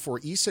long before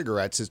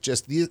e-cigarettes is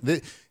just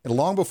and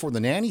long before the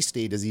nanny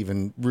state is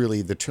even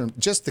really the term,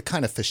 just the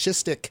kind of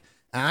fascistic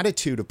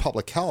attitude of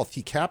public health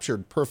he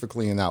captured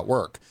perfectly in that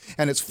work.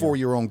 And it's for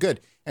your own good.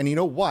 And you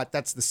know what?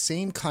 That's the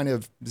same kind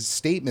of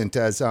statement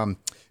as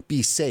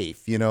be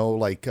safe,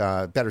 like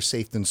better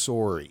safe than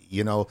sorry,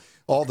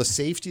 all the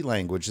safety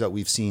language that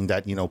we've seen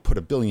that, put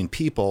 1 billion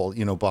people,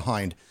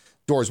 behind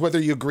doors,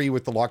 whether you agree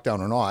with the lockdown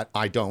or not.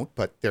 I don't,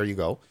 but there you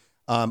go.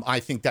 I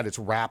think that it's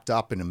wrapped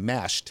up and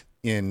enmeshed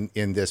in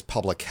this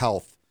public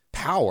health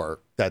power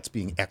that's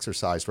being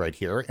exercised right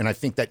here. And I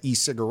think that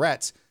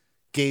e-cigarettes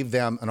gave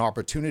them an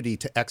opportunity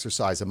to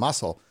exercise a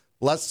muscle.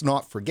 Let's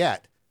not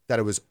forget that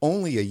it was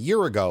only a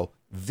year ago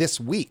this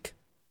week,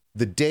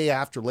 the day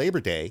after Labor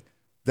Day,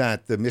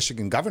 that the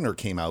Michigan governor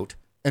came out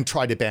and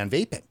tried to ban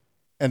vaping.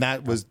 And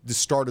that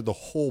started the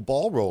whole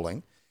ball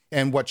rolling.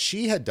 And what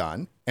she had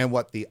done and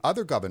what the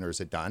other governors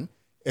had done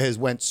is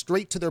went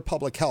straight to their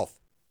public health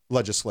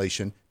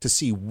legislation to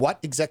see what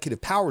executive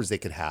powers they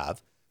could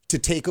have to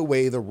take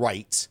away the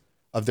rights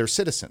of their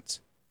citizens.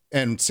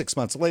 And 6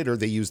 months later,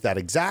 they used that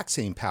exact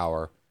same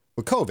power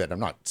with COVID. I'm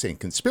not saying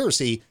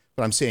conspiracy,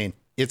 but I'm saying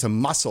it's a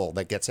muscle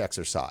that gets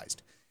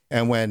exercised.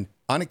 And when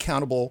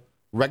unaccountable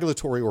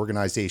regulatory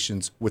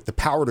organizations with the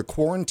power to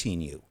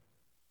quarantine you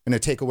and to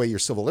take away your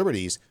civil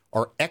liberties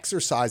are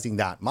exercising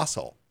that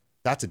muscle.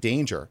 That's a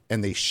danger.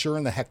 And they sure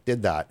in the heck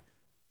did that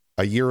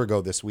a year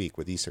ago this week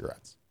with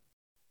e-cigarettes.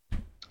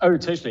 Oh,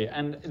 totally.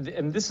 And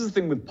this is the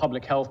thing with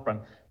public health,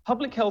 Brent.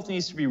 Public health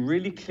needs to be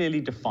really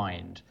clearly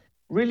defined.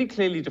 Really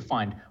clearly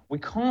defined. We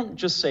can't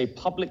just say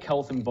public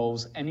health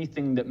involves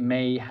anything that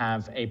may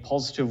have a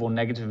positive or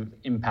negative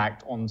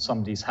impact on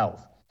somebody's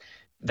health.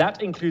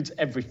 That includes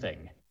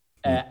everything.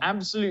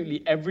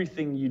 Absolutely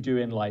everything you do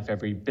in life,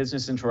 every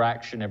business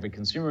interaction, every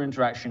consumer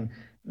interaction,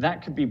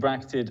 that could be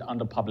bracketed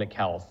under public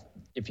health,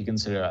 if you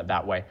consider it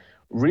that way.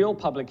 Real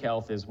public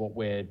health is what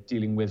we're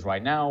dealing with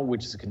right now,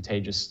 which is a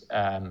contagious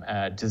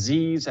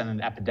disease and an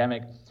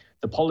epidemic.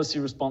 The policy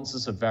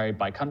responses have varied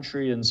by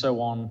country and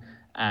so on.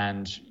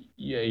 And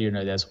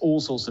there's all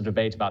sorts of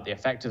debate about the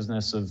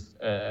effectiveness of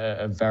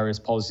various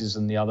policies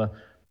and the other.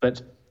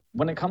 But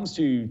when it comes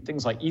to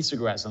things like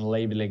e-cigarettes and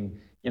labeling,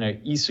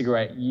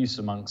 e-cigarette use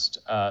amongst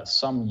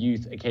some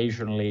youth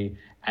occasionally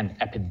an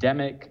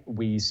epidemic,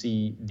 we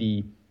see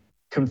the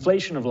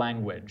conflation of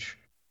language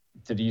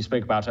that you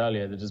spoke about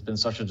earlier that has been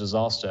such a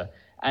disaster.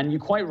 And you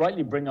quite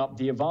rightly bring up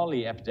the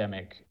EVALI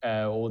epidemic,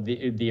 or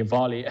the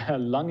EVALI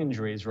lung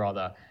injuries,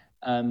 rather,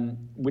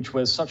 which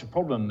was such a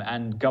problem,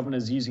 and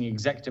governors using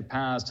executive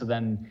powers to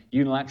then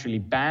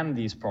unilaterally ban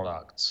these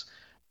products.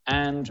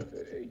 And,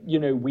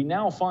 we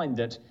now find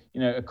that,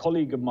 a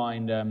colleague of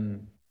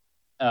mine,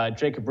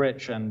 Jacob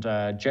Rich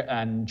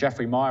and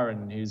Jeffrey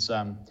Myron, who's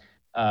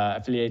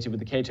affiliated with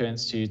the Cato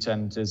Institute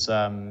and is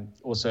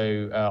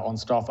also on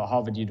staff at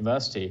Harvard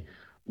University,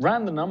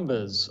 ran the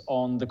numbers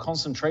on the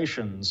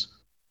concentrations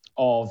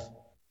of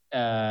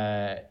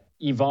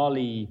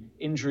EVALI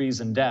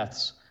injuries and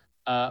deaths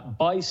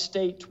by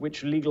state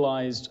which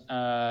legalized,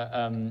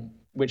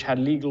 which had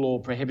legal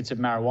or prohibited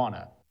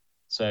marijuana.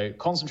 So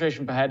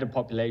concentration per head of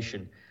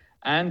population.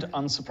 And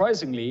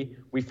unsurprisingly,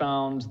 we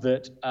found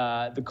that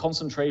the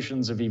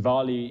concentrations of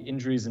EVALI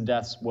injuries and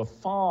deaths were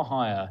far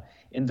higher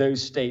in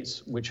those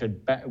states which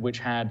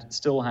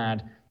still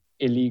had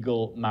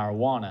illegal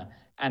marijuana.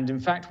 And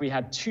in fact, we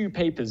had 2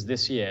 papers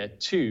this year,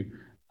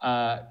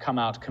 come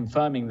out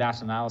confirming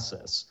that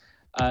analysis.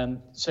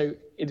 So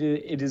it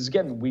is,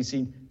 again, we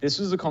see this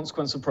was a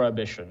consequence of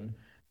prohibition,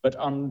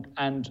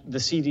 and the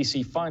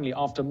CDC finally,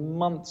 after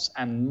months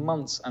and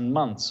months and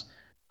months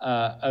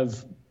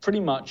of pretty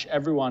much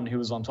everyone who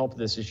was on top of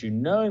this issue,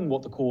 knowing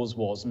what the cause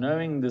was,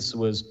 knowing this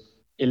was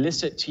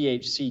illicit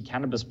THC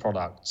cannabis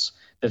products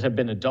that had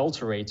been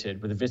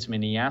adulterated with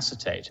vitamin E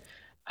acetate.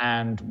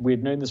 And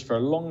we'd known this for a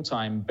long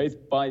time,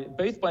 both by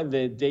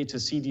the data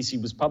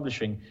CDC was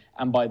publishing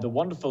and by the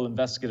wonderful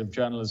investigative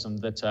journalism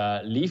that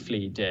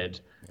Leafly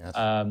did,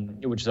 yes.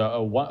 Which is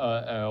a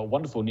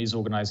wonderful news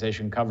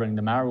organization covering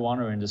the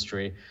marijuana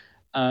industry.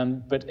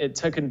 But it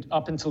took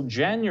up until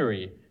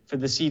January for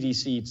the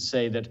CDC to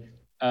say that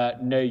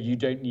no, you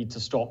don't need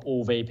to stop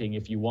all vaping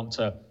if you want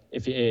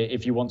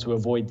to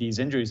avoid these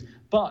injuries.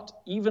 But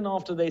even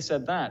after they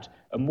said that,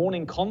 a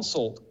Morning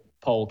Consult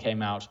poll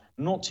came out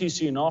not too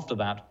soon after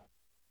that,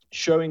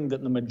 showing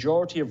that the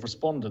majority of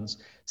respondents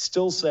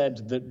still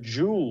said that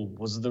Juul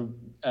was the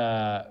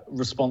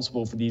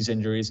responsible for these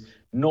injuries,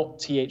 not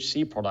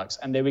THC products.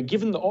 And they were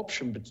given the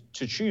option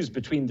to choose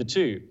between the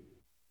two,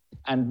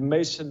 and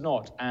most had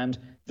not. And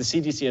the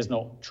CDC has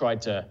not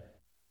tried to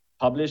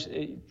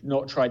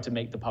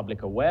make the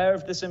public aware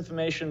of this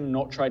information,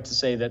 not tried to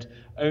say that,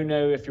 oh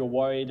no, if you're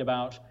worried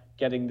about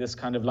getting this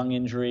kind of lung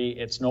injury,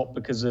 it's not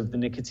because of the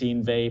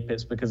nicotine vape,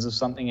 it's because of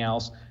something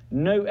else.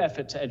 No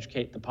effort to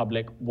educate the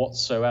public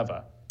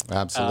whatsoever.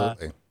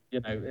 Absolutely.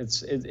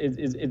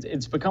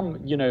 It's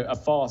become, a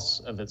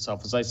farce of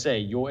itself. As I say,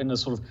 you're in a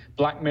sort of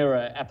Black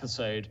Mirror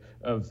episode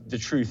of the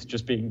truth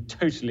just being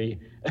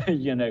totally,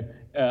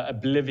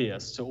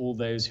 oblivious to all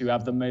those who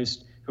have the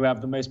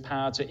most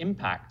power to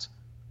impact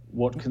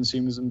what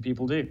consumers and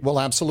people do. Well,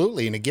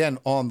 absolutely. And again,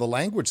 on the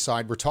language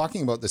side, we're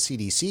talking about the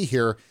CDC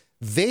here.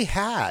 They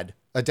had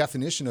a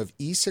definition of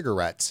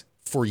e-cigarettes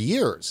for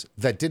years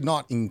that did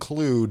not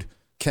include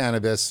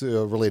cannabis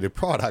related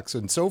products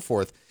and so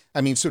forth. I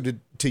mean, so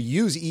to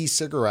use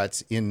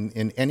e-cigarettes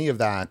in any of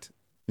that,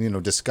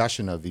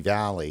 discussion of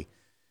EVALI,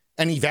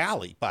 and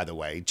EVALI, by the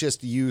way,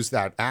 just to use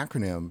that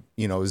acronym,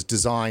 is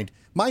designed.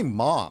 My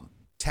mom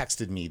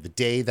texted me the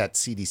day that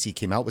CDC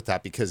came out with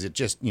that because it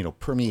just,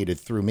 permeated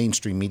through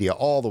mainstream media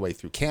all the way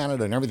through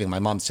Canada and everything. My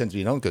mom sends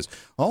me a note and goes,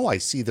 oh, I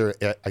see that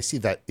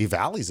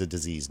EVALI is a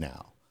disease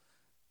now.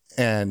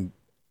 And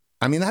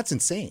I mean, that's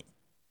insane.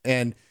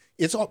 And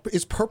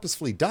it's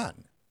purposefully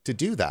done to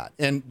do that.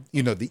 And,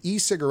 the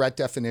e-cigarette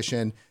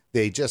definition,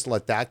 they just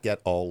let that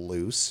get all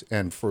loose.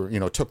 And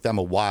took them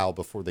a while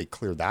before they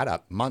cleared that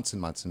up, months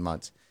and months and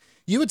months.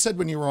 You had said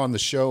when you were on the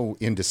show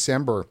in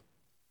December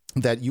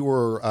that you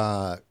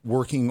were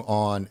working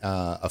on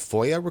a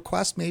FOIA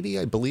request, maybe,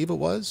 I believe it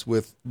was,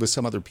 with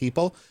some other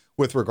people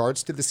with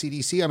regards to the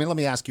CDC. I mean, let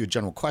me ask you a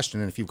general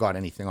question, and if you've got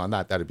anything on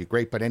that, that'd be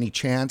great. But any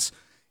chance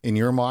in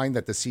your mind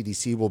that the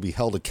CDC will be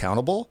held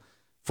accountable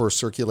for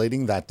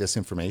circulating that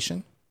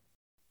disinformation?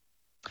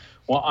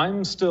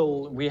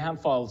 Well, we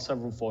have filed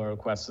several FOIA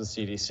requests to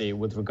the CDC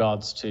with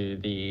regards to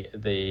the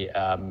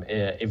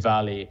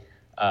EVALI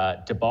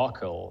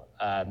debacle.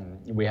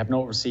 We have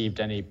not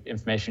received any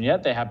information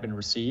yet. They have been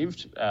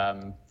received.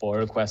 FOIA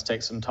requests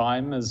take some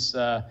time, as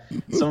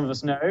some of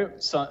us know,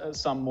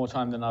 some more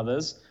time than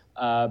others.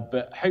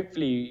 But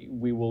hopefully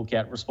we will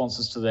get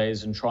responses to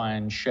those and try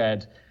and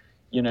shed,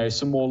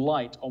 some more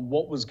light on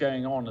what was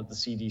going on at the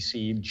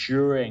CDC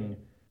during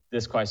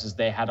this crisis.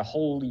 They had a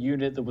whole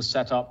unit that was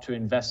set up to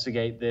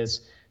investigate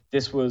this.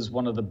 This was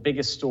one of the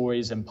biggest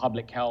stories in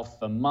public health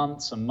for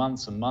months and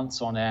months and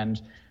months on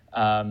end.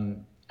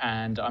 And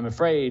I'm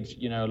afraid,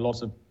 a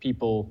lot of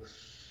people,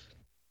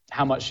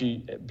 how much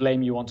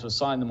blame you want to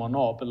assign them or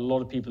not, but a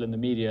lot of people in the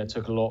media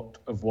took a lot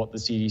of what the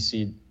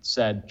CDC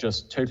said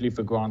just totally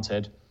for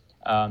granted,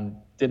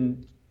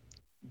 didn't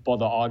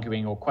bother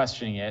arguing or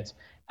questioning it.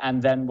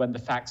 And then when the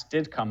facts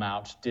did come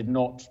out, did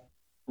not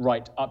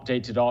write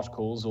updated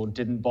articles or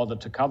didn't bother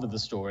to cover the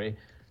story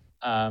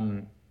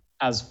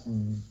as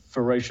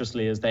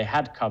ferociously as they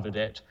had covered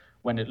it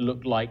when it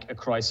looked like a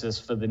crisis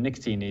for the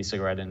nicotine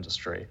e-cigarette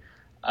industry.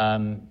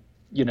 So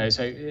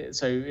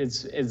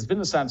it's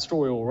been a sad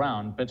story all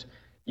around. But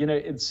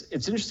it's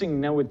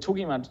interesting now we're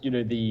talking about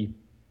the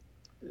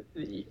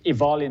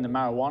EVALI and the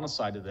marijuana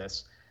side of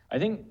this. I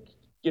think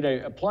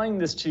applying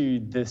this to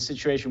the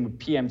situation with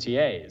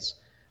PMTAs,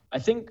 I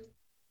think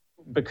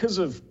because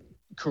of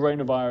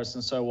coronavirus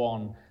and so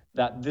on,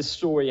 that this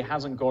story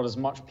hasn't got as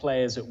much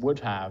play as it would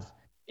have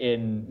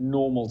in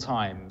normal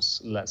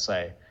times, let's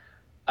say.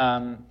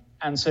 And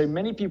so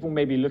many people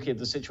may be looking at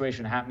the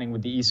situation happening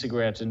with the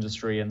e-cigarette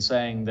industry and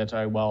saying that,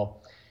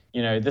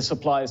 this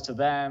applies to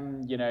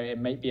them. It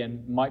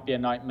might be a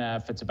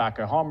nightmare for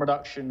tobacco harm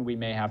reduction. We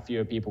may have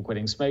fewer people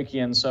quitting smoking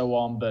and so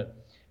on,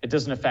 but it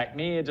doesn't affect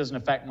me. It doesn't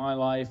affect my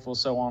life or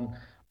so on.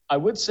 I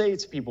would say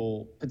to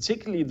people,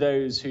 particularly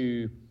those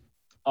who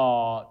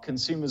are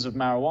consumers of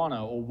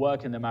marijuana or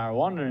work in the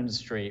marijuana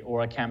industry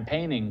or are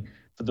campaigning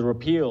for the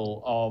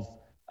repeal of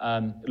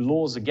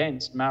laws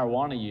against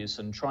marijuana use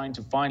and trying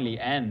to finally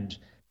end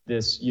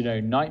this,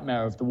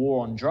 nightmare of the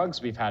war on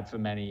drugs we've had for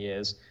many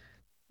years.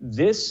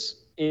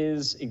 This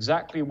is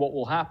exactly what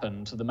will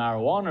happen to the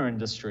marijuana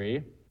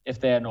industry if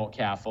they are not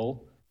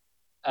careful,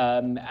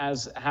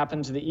 as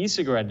happened to the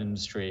e-cigarette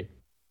industry.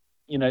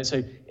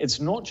 So it's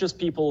not just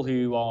people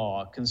who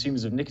are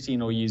consumers of nicotine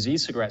or use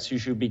e-cigarettes who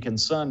should be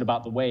concerned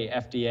about the way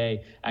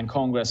FDA and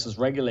Congress has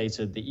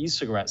regulated the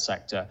e-cigarette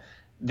sector.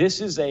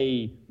 This is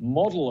a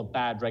model of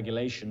bad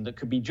regulation that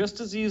could be just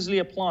as easily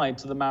applied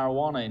to the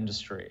marijuana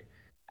industry.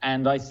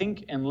 And I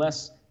think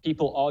unless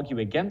people argue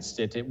against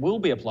it, it will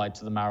be applied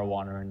to the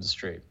marijuana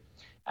industry.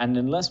 And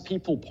unless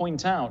people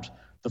point out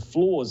the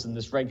flaws in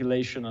this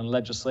regulation and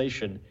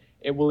legislation,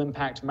 it will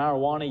impact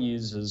marijuana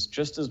users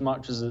just as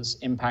much as it's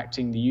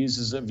impacting the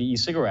users of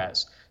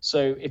e-cigarettes.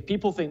 So if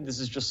people think this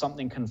is just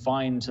something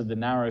confined to the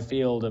narrow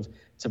field of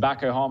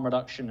tobacco harm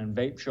reduction and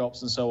vape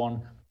shops and so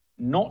on,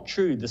 not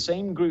true. The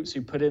same groups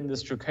who put in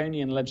this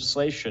draconian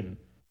legislation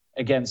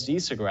against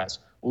e-cigarettes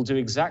will do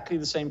exactly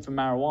the same for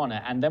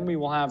marijuana. And then we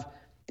will have,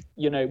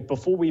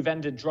 before we've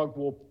ended drug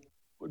war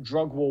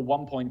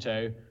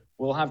 1.0,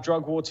 we'll have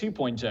drug war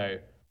 2.0,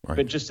 right,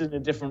 but just in a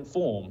different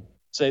form.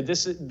 So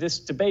this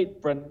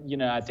debate, Brent,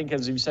 I think,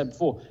 as you said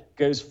before,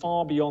 goes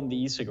far beyond the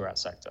e-cigarette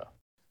sector.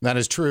 That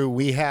is true.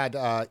 We had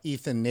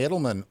Ethan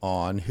Nadelmann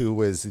on,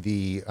 who is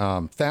the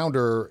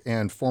founder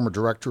and former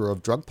director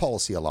of Drug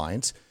Policy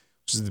Alliance,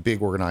 which is the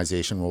big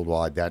organization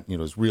worldwide that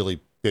has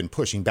really been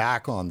pushing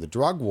back on the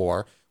drug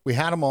war. We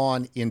had him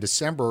on in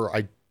December.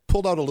 I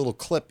pulled out a little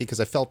clip because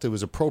I felt it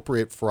was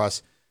appropriate for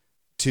us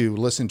to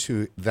listen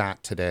to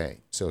that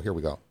today. So here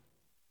we go.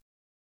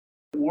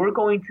 We're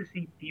going to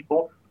see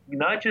people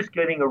not just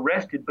getting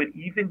arrested, but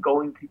even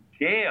going to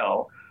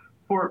jail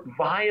for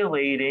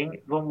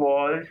violating the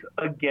laws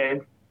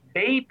against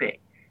vaping.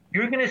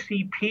 You're going to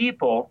see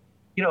people,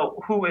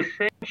 who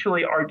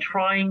essentially are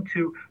trying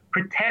to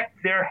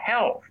protect their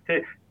health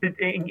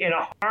in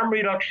a harm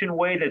reduction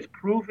way that's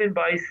proven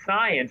by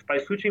science, by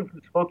switching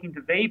from smoking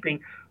to vaping.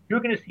 You're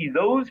going to see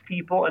those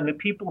people and the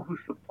people who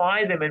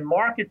supply them and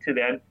market to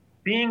them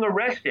being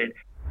arrested.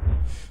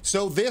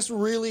 So this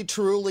really,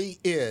 truly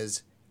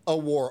is a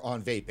war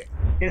on vaping.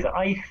 Is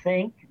I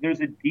think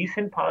there's a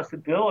decent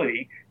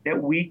possibility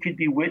that we could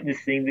be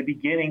witnessing the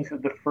beginnings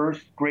of the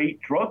first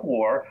great drug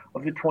war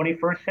of the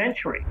 21st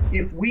century.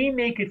 If we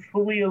make it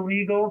fully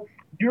illegal,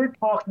 you're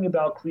talking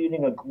about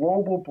creating a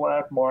global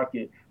black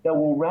market that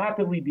will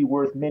rapidly be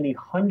worth many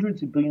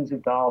hundreds of billions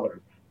of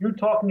dollars. You're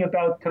talking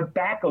about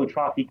tobacco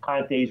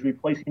traficantes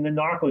replacing the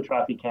narco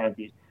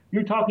traficantes.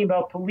 You're talking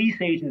about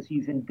police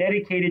agencies and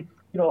dedicated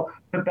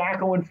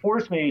tobacco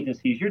enforcement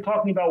agencies. You're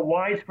talking about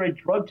widespread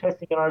drug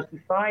testing in our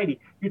society.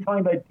 You're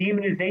talking about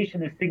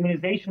demonization and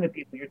stigmatization of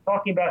people. You're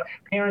talking about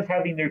parents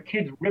having their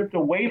kids ripped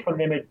away from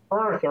them at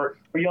birth, or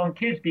young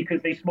kids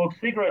because they smoke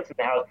cigarettes in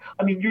the house.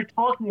 I mean, you're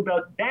talking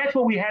about, that's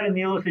what we had in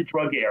the illicit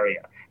drug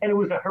area. And it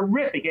was a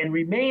horrific and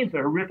remains a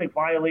horrific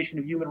violation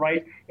of human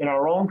rights in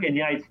the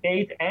United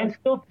States, and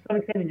still to some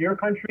extent in your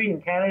country,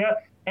 in Canada,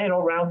 and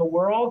around the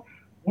world.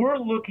 We're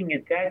looking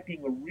at that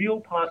being a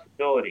real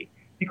possibility,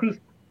 because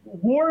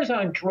wars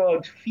on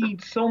drugs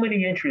feed so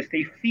many interests.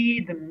 They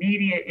feed the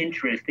media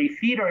interest. They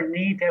feed our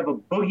need to have a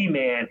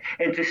boogeyman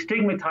and to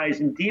stigmatize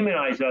and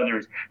demonize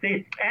others.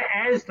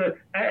 As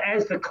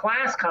the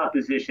class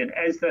composition,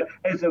 as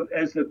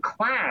the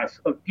class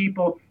of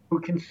people who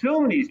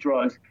consume these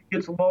drugs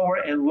gets lower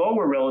and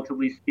lower,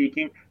 relatively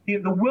speaking, the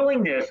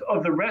willingness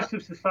of the rest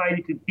of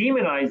society to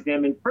demonize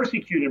them and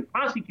persecute and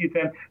prosecute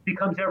them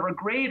becomes ever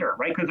greater,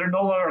 right? Because they're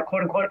no longer,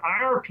 quote unquote,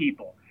 our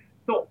people.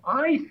 So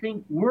I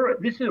think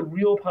this is a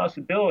real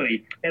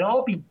possibility, and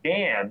I'll be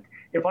damned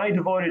if I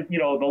devoted,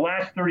 the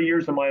last 30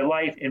 years of my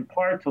life in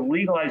part to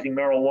legalizing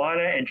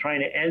marijuana and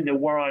trying to end the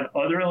war on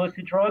other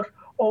illicit drugs,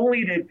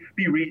 only to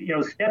be,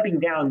 stepping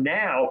down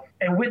now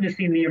and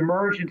witnessing the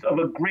emergence of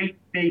a great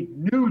big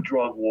new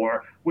drug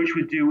war, which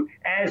would do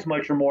as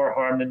much or more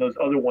harm than those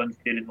other ones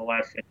did in the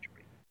last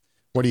century.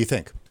 What do you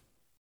think?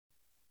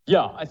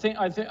 Yeah, I think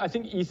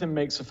Ethan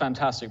makes a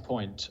fantastic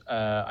point.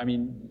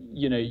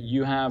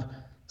 You have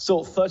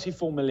still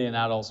 34 million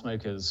adult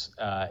smokers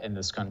in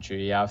this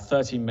country. You have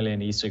 13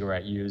 million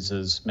e-cigarette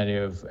users, many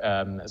of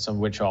some of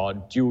which are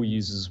dual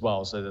users as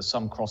well. So there's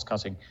some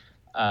cross-cutting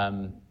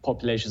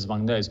populations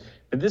among those.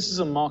 But this is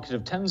a market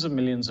of tens of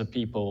millions of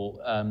people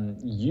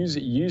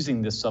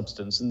using this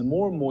substance. And the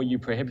more and more you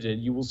prohibit it,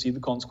 you will see the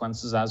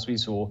consequences, as we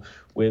saw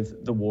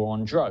with the war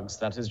on drugs.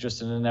 That is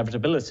just an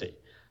inevitability.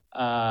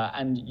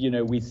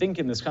 We think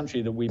in this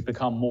country that we've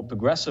become more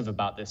progressive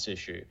about this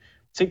issue,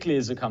 particularly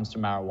as it comes to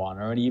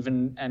marijuana,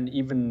 and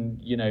even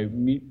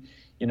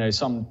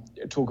some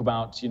talk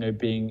about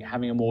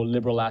having a more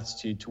liberal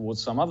attitude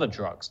towards some other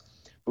drugs.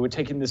 But we're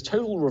taking this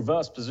total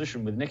reverse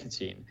position with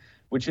nicotine,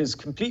 which is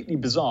completely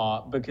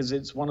bizarre because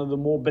it's one of the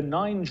more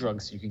benign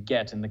drugs you could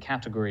get in the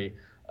category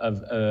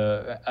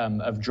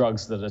of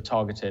drugs that are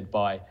targeted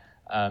by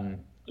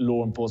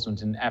law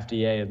enforcement and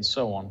FDA and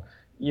so on.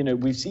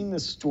 We've seen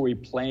this story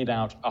played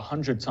out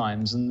 100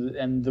 times,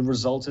 and the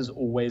result is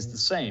always the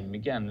same.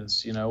 Again,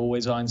 it's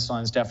always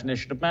Einstein's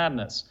definition of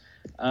madness.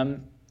 But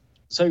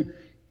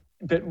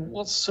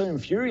what's so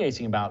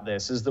infuriating about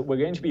this is that we're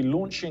going to be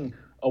launching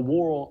a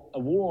war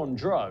on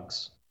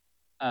drugs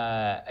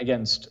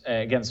against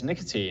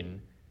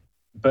nicotine,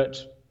 but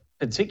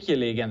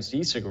particularly against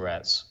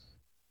e-cigarettes,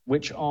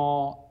 which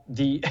are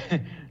the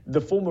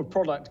form of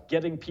product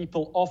getting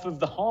people off of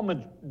the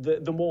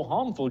more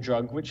harmful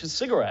drug, which is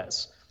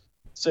cigarettes.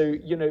 So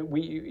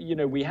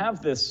we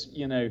have this.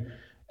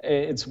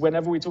 It's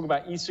whenever we talk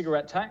about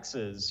e-cigarette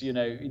taxes,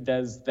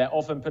 they're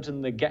often put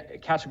in the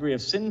category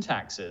of sin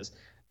taxes.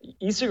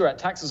 E-cigarette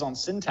taxes aren't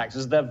sin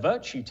taxes; they're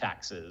virtue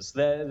taxes.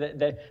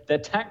 They're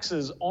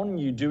taxes on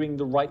you doing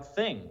the right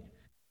thing.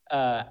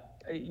 In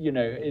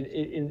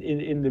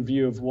the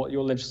view of what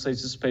your legislature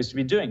is supposed to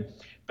be doing.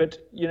 But,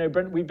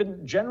 Brent, we've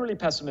been generally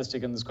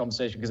pessimistic in this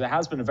conversation because it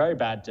has been a very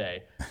bad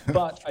day.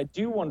 But I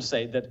do want to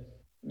say that,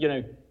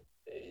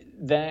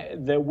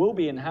 there will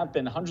be and have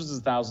been hundreds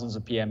of thousands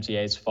of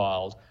PMTAs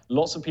filed.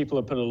 Lots of people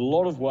have put a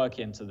lot of work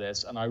into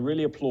this, and I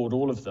really applaud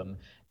all of them.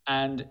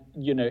 And,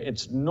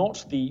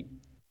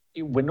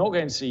 we're not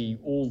going to see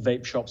all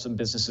vape shops and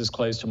businesses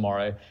close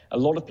tomorrow. A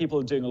lot of people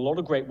are doing a lot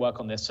of great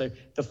work on this. So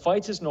the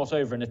fight is not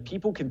over. And if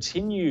people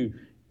continue,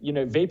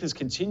 vapers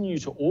continue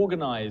to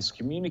organize,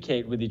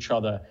 communicate with each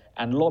other,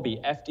 and lobby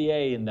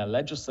FDA and their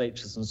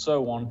legislatures and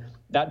so on,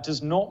 that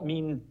does not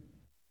mean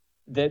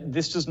that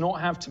this does not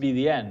have to be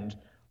the end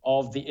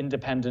of the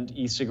independent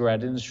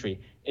e-cigarette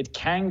industry. It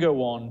can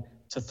go on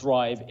to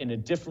thrive in a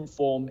different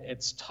form.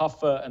 It's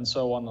tougher and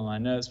so on. And I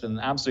know it's been an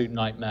absolute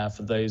nightmare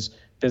for those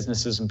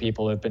businesses and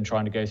people who have been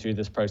trying to go through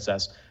this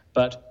process.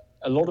 But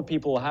a lot of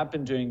people have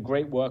been doing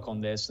great work on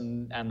this,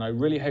 and I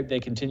really hope they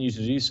continue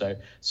to do so.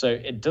 So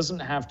it doesn't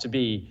have to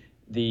be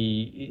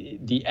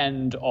the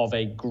end of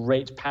a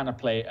great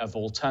panoply of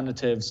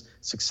alternatives,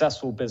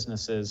 successful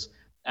businesses,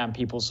 and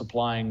people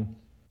supplying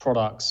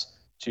products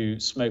to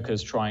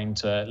smokers trying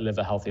to live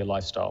a healthier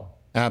lifestyle.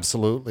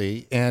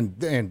 Absolutely.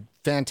 And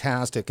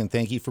fantastic. And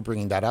thank you for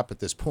bringing that up at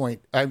this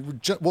point.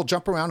 We'll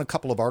jump around a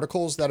couple of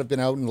articles that have been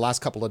out in the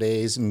last couple of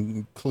days,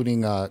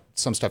 including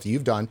some stuff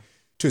you've done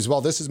too as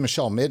well. This is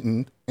Michelle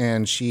Mitten,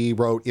 and she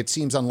wrote, "It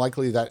seems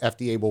unlikely that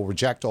FDA will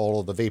reject all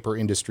of the vapor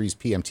industry's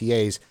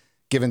PMTAs,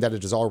 given that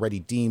it has already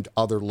deemed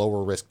other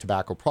lower risk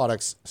tobacco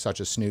products,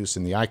 such as snus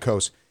and the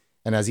IQOS,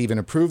 and has even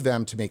approved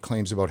them to make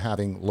claims about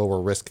having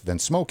lower risk than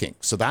smoking."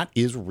 So that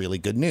is really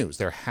good news.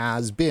 There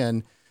has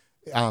been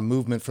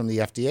movement from the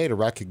FDA to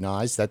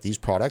recognize that these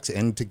products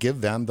and to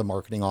give them the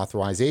marketing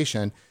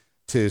authorization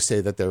to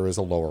say that there is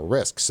a lower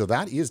risk. So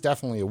that is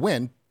definitely a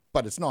win.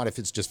 but it's not if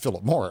it's just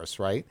Philip Morris,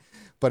 right?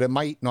 But it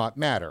might not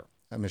matter.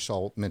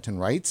 Michelle Minton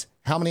writes,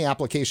 how many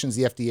applications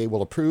the FDA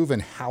will approve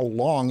and how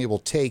long it will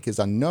take is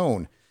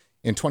unknown.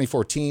 In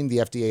 2014, the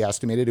FDA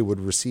estimated it would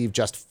receive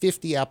just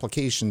 50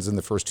 applications in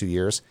the first 2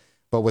 years,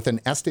 but with an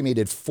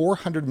estimated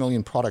 400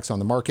 million products on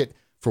the market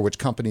for which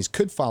companies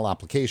could file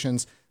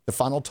applications, the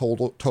final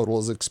total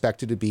is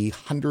expected to be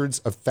hundreds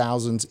of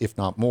thousands, if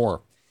not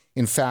more.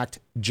 In fact,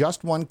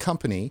 just one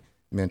company,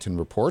 Minton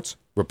reports,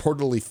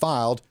 reportedly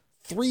filed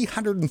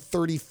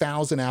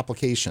 330,000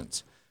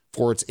 applications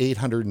for its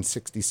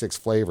 866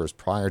 flavors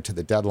prior to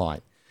the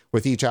deadline,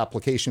 with each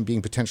application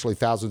being potentially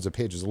thousands of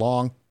pages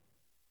long.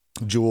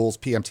 Juul's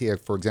PMTA,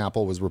 for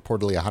example, was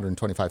reportedly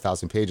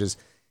 125,000 pages.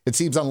 It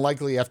seems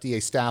unlikely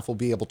FDA staff will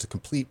be able to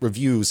complete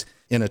reviews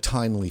in a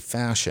timely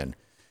fashion.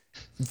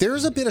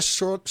 There's a bit of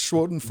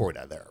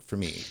Schadenfreude there for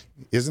me,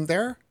 isn't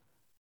there?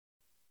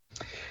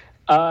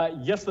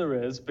 Yes, there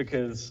is,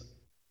 because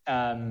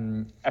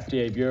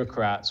FDA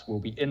bureaucrats will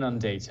be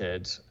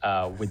inundated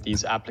with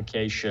these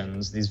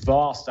applications, these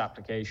vast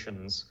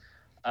applications.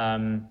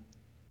 But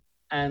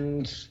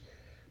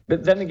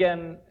then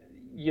again,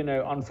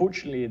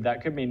 unfortunately,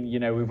 that could mean,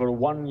 we've got a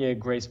 1 year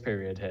grace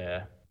period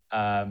here.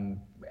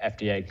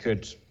 FDA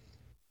could,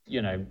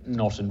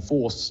 not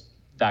enforce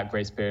that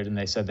grace period, and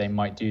they said they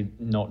might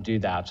not do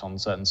that on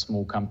certain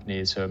small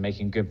companies who are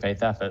making good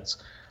faith efforts.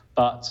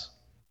 But,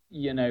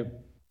 there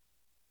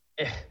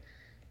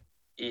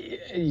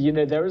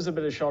is a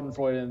bit of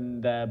Schadenfreude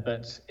in there,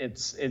 but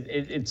it's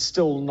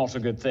still not a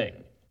good thing.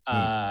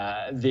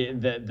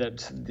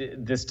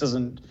 This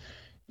doesn't,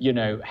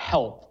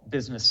 help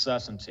business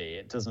certainty.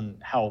 It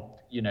doesn't help,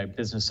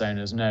 business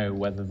owners know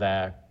whether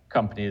their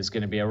company is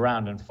going to be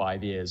around in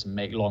 5 years and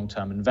make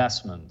long-term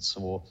investments,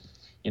 or,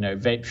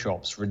 vape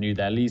shops renew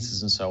their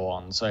leases and so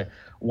on. So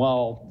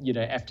while,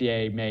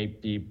 FDA may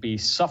be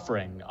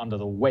suffering under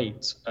the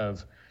weight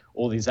of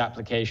all these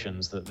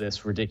applications that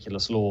this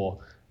ridiculous law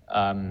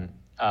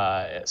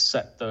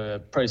set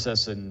the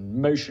process in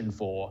motion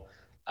for,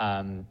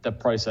 the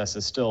process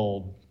is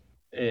still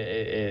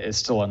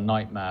a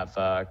nightmare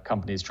for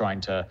companies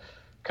trying to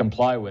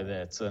comply with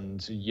it.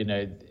 And,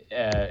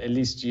 at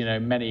least,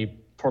 many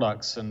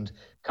products and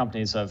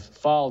companies have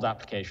filed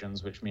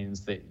applications, which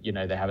means that,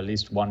 they have at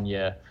least 1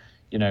 year,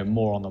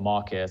 more on the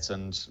market,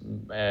 and,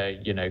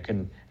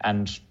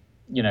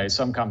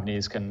 some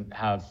companies can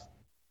have,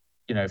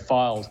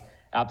 filed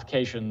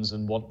applications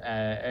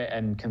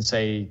and can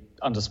say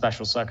under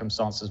special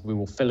circumstances we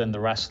will fill in the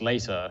rest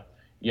later,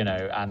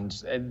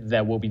 and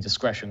there will be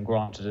discretion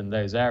granted in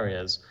those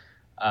areas.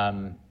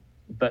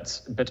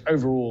 But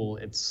overall,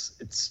 it's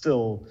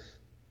still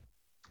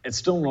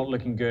not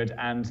looking good.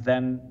 And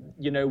then,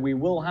 we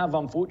will have,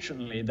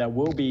 unfortunately, there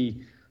will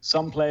be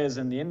some players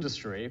in the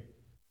industry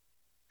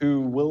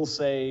who will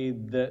say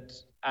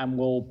that, and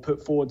will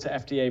put forward to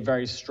FDA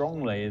very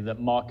strongly, that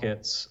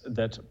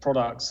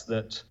products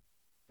that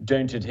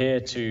don't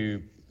adhere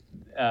to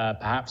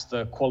perhaps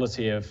the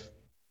quality of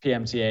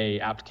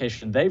PMTA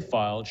application they've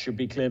filed should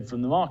be cleared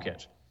from the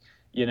market.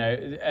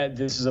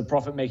 This is a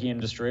profit-making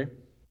industry.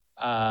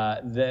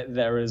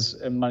 There is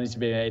money to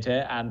be made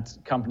here, and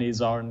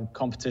companies are in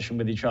competition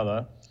with each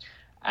other.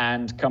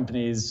 And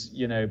companies,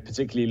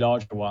 particularly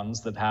larger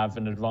ones that have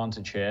an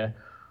advantage here,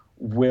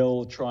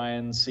 will try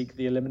and seek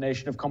the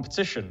elimination of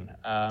competition.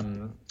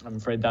 I'm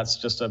afraid that's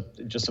just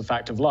a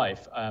fact of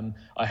life.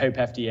 I hope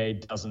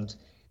FDA doesn't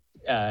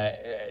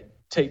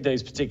take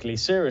those particularly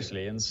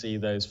seriously and see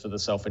those for the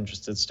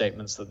self-interested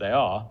statements that they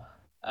are.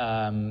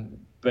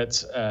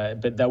 But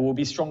there will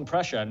be strong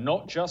pressure,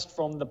 not just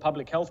from the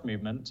public health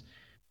movement,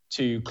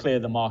 to clear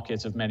the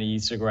market of many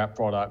e-cigarette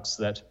products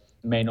that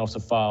may not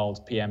have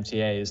filed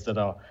PMTAs that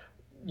are,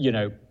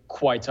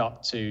 quite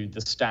up to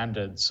the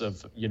standards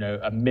of, a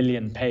 1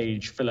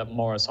 million-page Philip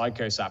Morris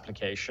IQOS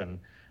application.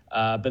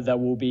 But there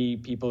will be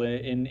people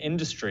in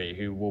industry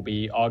who will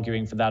be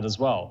arguing for that as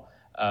well,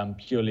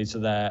 purely to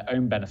their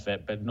own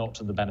benefit, but not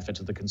to the benefit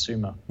of the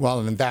consumer.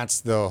 Well, and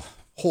that's the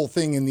whole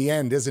thing in the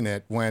end, isn't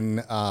it?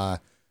 When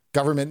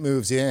government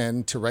moves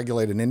in to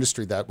regulate an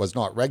industry that was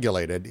not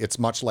regulated, it's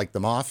much like the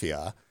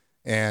mafia,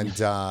 and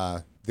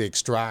they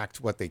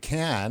extract what they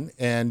can,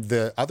 and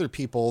the other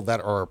people that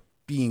are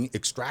being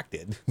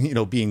extracted,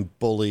 being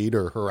bullied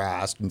or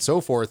harassed and so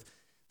forth,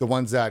 the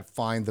ones that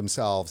find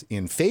themselves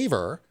in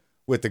favor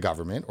with the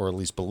government, or at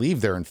least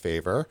believe they're in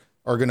favor,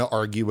 are going to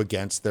argue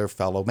against their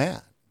fellow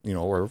man,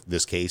 or in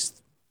this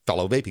case,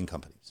 fellow vaping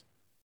companies.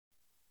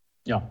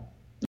 Yeah.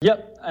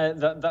 Yep,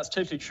 that's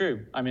totally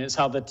true. I mean, it's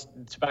how the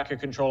Tobacco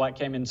Control Act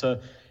came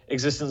into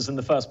existence in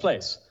the first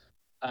place.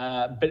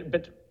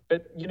 But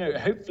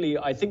hopefully,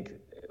 I think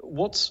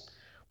what's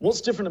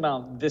different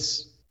about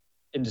this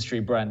industry,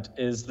 Brent,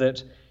 is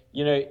that,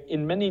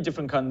 in many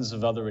different kinds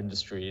of other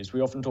industries,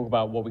 we often talk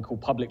about what we call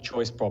public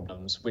choice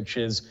problems, which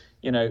is,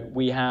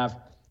 we have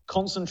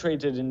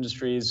concentrated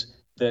industries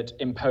that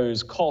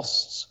impose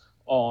costs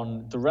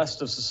on the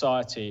rest of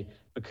society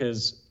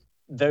because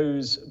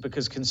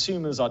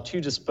consumers are too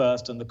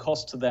dispersed and the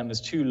cost to them is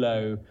too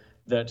low,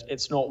 that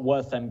it's not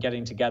worth them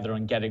getting together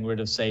and getting rid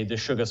of, say, the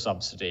sugar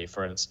subsidy,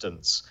 for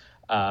instance,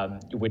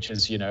 which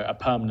is, a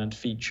permanent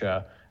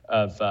feature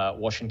of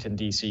Washington,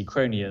 D.C.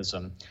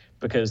 cronyism,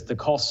 because the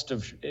cost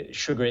of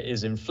sugar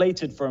is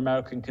inflated for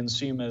American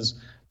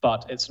consumers,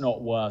 but it's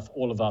not worth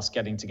all of us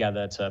getting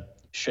together to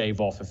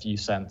shave off a few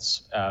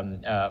cents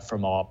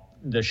from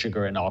the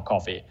sugar in our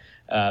coffee.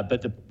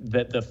 But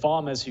the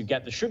farmers who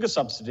get the sugar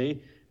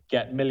subsidy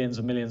get millions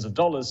and millions of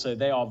dollars, so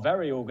they are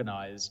very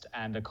organized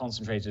and a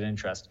concentrated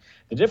interest.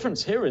 The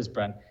difference here is,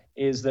 Brent,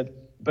 is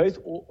that both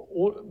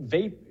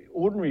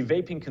ordinary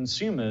vaping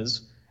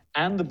consumers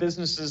and the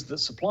businesses that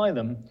supply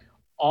them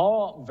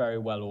are very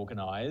well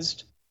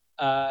organized,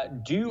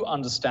 do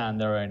understand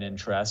their own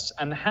interests,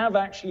 and have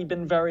actually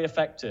been very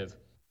effective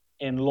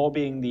in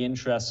lobbying the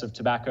interests of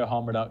tobacco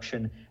harm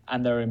reduction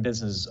and their own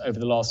businesses over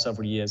the last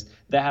several years.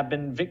 There have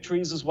been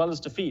victories as well as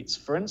defeats.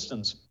 For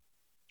instance,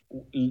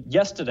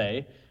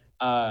 yesterday,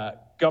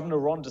 Governor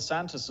Ron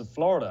DeSantis of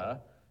Florida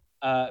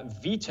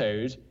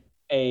vetoed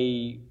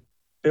a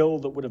bill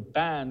that would have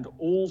banned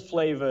all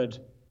flavored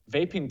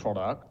vaping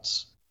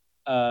products,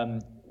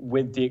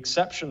 with the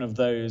exception of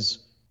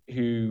those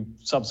who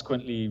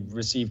subsequently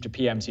received a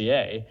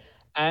PMTA.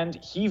 And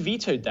he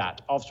vetoed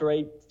that after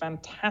a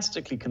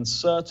fantastically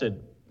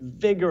concerted,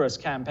 vigorous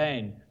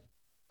campaign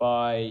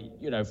by,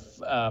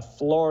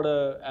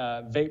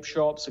 Florida vape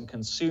shops and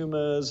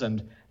consumers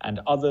and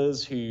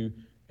others who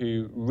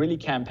really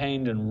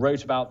campaigned and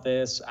wrote about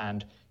this.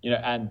 And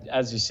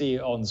as you see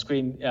on the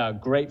screen,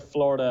 great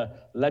Florida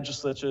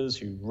legislators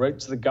who wrote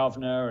to the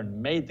governor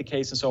and made the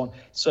case and so on.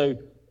 So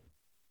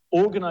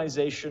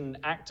organization,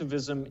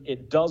 activism,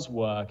 it does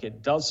work.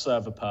 It does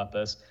serve a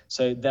purpose.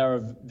 So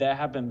there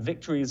have been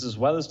victories as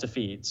well as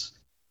defeats.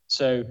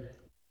 So,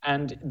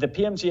 and the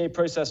PMTA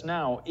process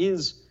now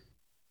is,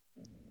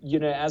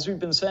 as we've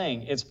been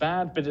saying, it's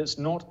bad, but it's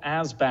not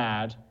as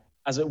bad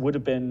as it would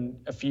have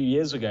been a few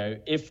years ago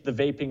if the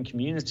vaping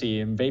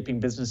community and vaping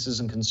businesses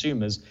and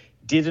consumers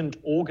didn't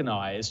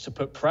organize to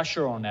put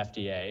pressure on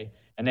FDA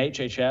and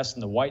HHS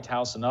and the White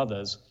House and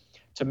others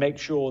to make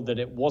sure that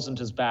it wasn't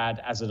as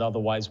bad as it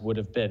otherwise would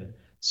have been.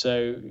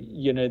 So,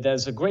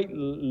 there's a great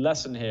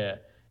lesson here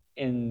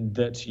in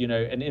that,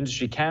 an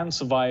industry can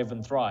survive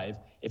and thrive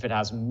if it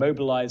has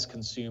mobilized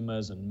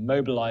consumers and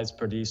mobilized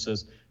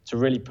producers to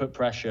really put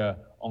pressure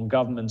on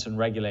government and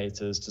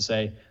regulators to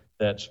say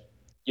that,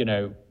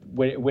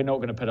 we're not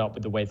going to put up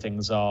with the way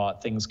things are.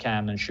 Things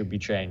can and should be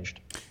changed.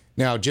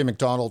 Now, Jim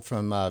McDonald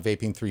from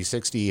Vaping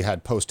 360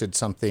 had posted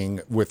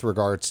something with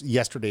regards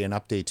yesterday, an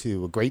update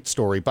to a great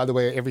story. By the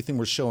way, everything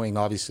we're showing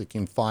obviously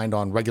can find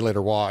on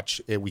Regulator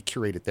Watch. We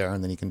curate it there,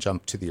 and then you can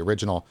jump to the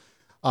original.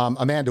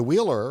 Amanda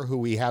Wheeler, who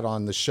we had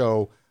on the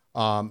show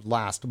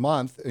last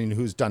month, and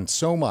who's done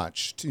so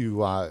much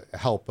to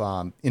help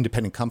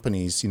independent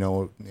companies,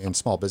 and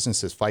small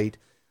businesses fight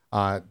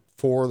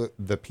for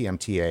the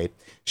PMTA.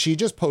 She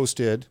just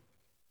posted,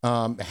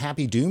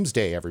 happy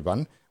doomsday,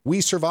 everyone.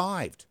 We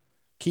survived.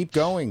 Keep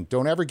going.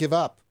 Don't ever give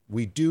up.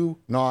 We do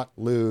not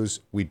lose.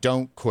 We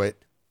don't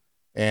quit.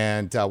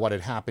 And what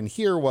had happened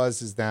here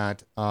is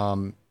that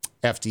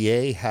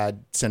FDA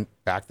had sent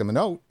back them a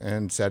note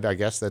and said, I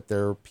guess, that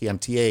their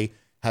PMTA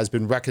has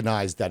been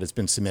recognized, that it's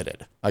been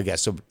submitted. I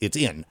guess, so it's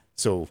in.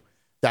 So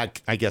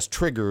that, I guess,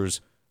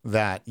 triggers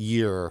that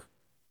year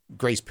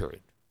grace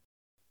period.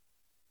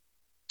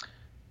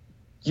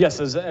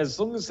 Yes, as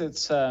long as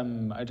it's, as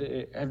long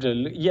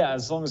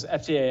as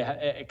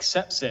FDA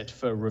accepts it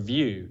for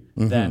review,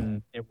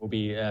 then it will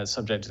be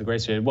subject to the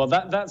grace period. Well,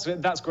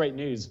 that's great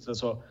news.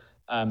 That's what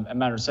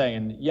Amanda was saying.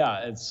 And yeah,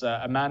 it's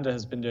Amanda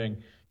has been doing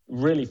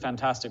really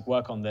fantastic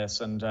work on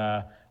this. And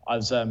I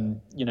was,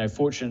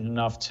 fortunate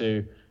enough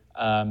to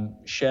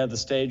share the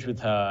stage with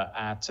her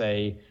at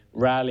a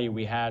rally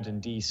we had in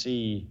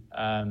DC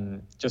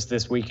just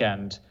this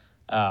weekend,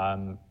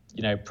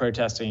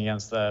 protesting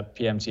against the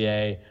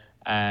PMTA.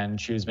 And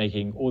she was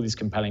making all these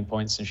compelling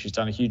points, and she's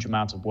done a huge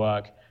amount of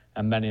work,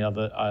 and many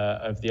other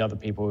of the other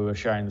people who are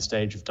sharing the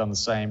stage have done the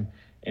same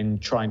in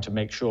trying to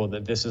make sure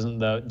that this isn't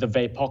the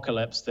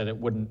vapocalypse that it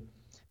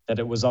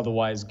was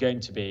otherwise going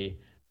to be,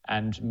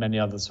 and many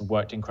others have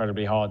worked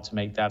incredibly hard to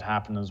make that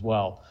happen as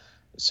well.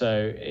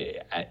 So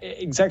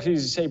exactly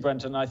as you say,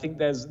 Brenton, I think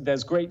there is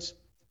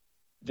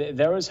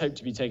hope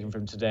to be taken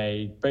from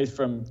today, both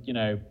from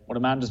what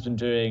Amanda's been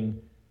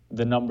doing,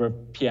 the number of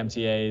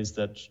PMTAs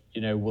that,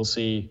 we'll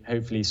see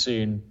hopefully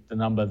soon, the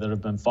number that have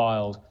been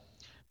filed.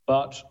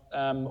 But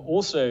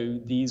also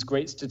these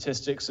great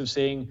statistics of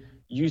seeing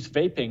youth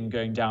vaping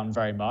going down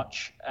very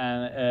much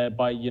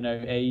by,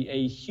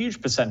 a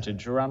huge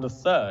percentage, around a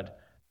third,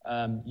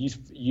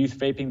 youth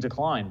vaping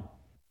decline.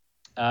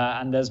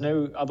 And there's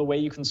no other way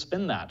you can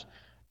spin that.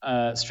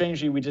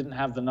 Strangely, we didn't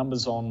have the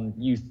numbers on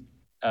youth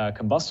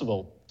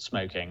combustible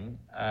smoking,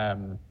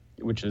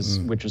 which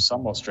is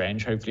somewhat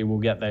strange. Hopefully we'll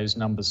get those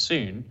numbers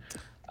soon.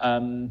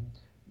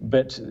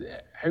 But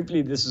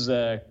hopefully this is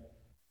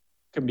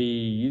can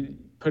be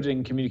put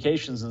in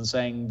communications and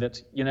saying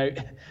that,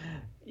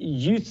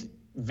 youth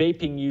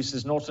vaping use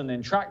is not an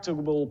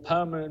intractable,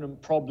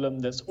 permanent problem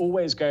that's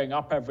always going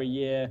up every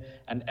year,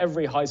 and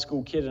every high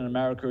school kid in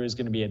America is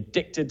going to be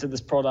addicted to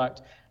this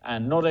product.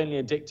 And not only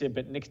addicted,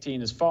 but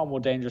nicotine is far more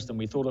dangerous than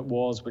we thought it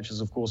was, which is,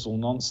 of course, all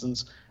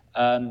nonsense.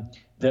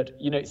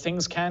 That,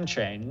 things can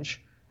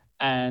change,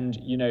 and,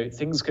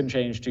 things can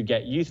change to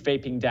get youth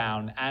vaping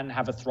down and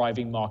have a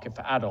thriving market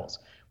for adults,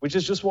 which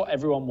is just what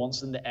everyone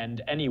wants in the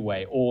end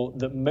anyway, or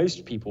that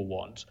most people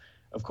want.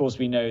 Of course,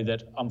 we know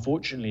that,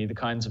 unfortunately, the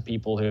kinds of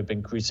people who have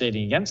been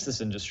crusading against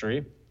this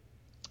industry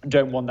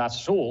don't want that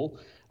at all.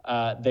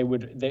 They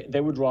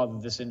would rather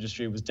this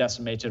industry was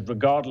decimated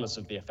regardless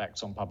of the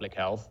effects on public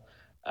health.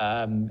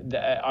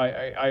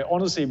 I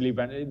honestly believe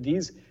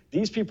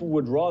these people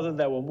would rather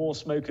there were more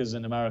smokers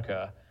in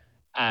America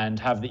and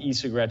have the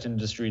e-cigarette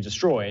industry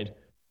destroyed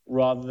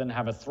rather than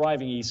have a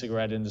thriving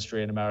e-cigarette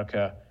industry in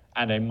America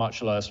and a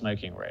much lower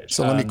smoking rate.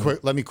 So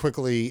let me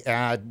quickly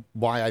add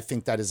why I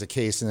think that is the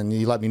case, and then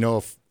you let me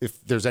know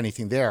if there's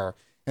anything there.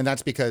 And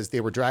that's because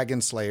they were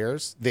dragon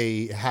slayers.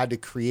 They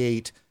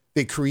created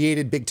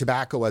big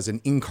tobacco as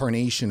an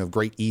incarnation of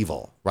great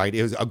evil, right?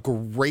 It was a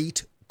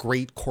great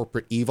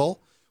corporate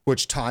evil,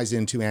 which ties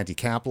into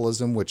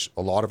anti-capitalism, which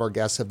a lot of our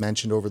guests have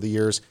mentioned over the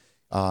years.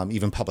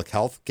 Even public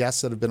health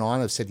guests that have been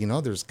on have said,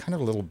 there's kind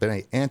of a little bit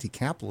of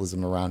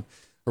anti-capitalism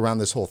around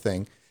this whole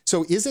thing.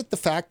 So is it the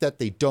fact that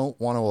they don't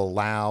want to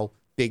allow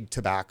big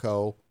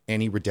tobacco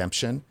any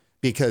redemption?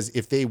 Because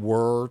if they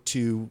were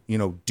to,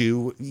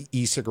 do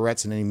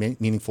e-cigarettes in any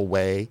meaningful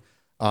way,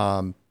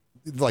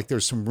 like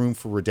there's some room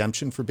for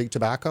redemption for big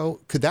tobacco,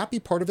 could that be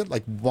part of it?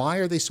 Like, why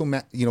are they so,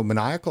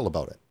 maniacal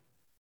about it?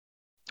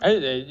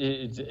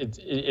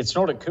 It's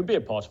not. It could be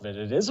a part of it.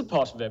 It is a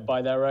part of it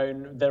by their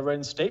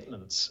own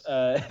statements.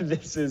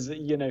 This is,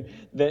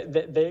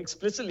 they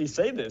explicitly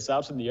say this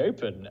out in the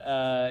open.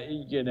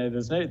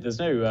 There's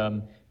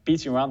no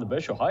beating around the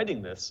bush or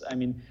hiding this. I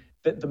mean,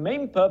 the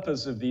main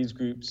purpose of these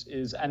groups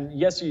is, and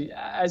yes,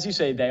 as you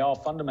say, they are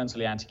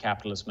fundamentally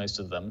anti-capitalist, most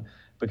of them,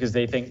 because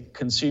they think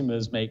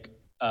consumers make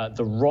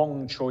the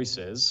wrong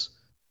choices.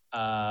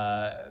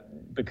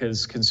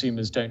 Because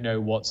consumers don't know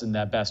what's in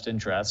their best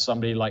interest.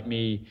 Somebody like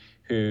me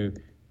who,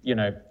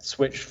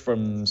 switched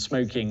from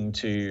smoking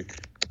to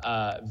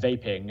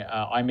vaping,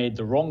 I made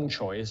the wrong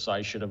choice.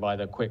 I should have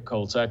either quit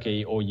cold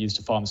turkey or used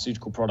a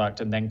pharmaceutical product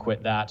and then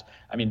quit that.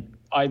 I mean,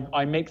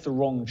 I make the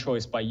wrong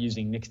choice by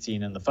using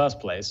nicotine in the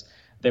first place.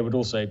 They would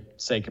also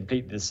say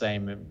completely the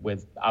same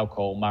with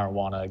alcohol,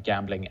 marijuana,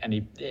 gambling,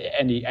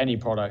 any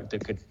product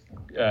that could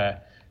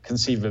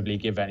conceivably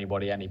give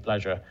anybody any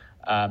pleasure.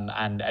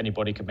 And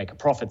anybody could make a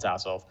profit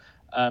out of.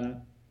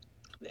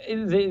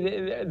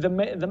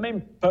 The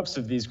main purpose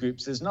of these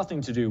groups is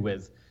nothing to do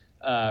with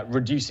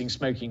reducing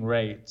smoking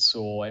rates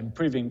or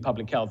improving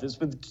public health.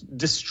 It's with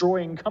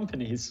destroying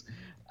companies.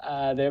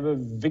 They have a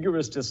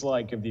vigorous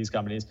dislike of these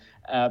companies.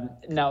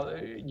 Now,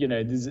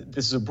 this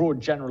is a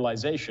broad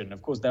generalization.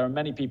 Of course, there are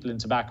many people in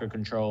tobacco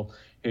control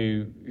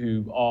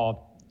who are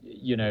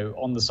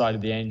on the side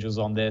of the angels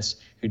on this,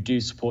 who do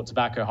support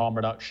tobacco harm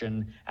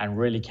reduction and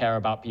really care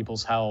about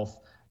people's health,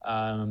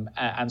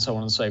 and so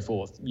on and so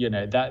forth.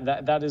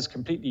 That is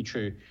completely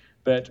true.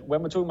 But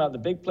when we're talking about the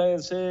big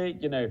players here,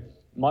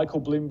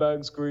 Michael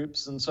Bloomberg's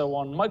groups and so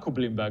on, Michael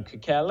Bloomberg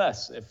could care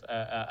less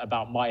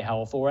about my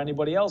health or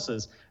anybody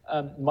else's.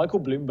 Michael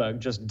Bloomberg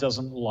just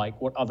doesn't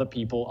like what other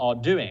people are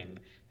doing.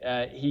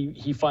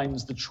 He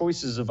finds the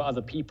choices of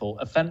other people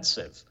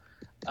offensive.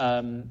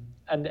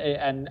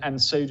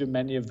 And so do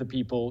many of the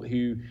people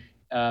who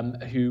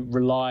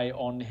rely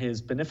on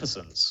his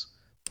beneficence,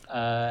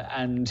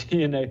 and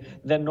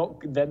they're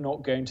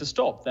not going to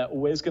stop. They're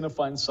always going to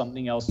find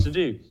something else to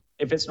do.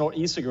 If it's not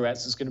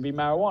e-cigarettes, it's going to be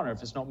marijuana.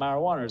 If it's not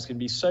marijuana, it's going to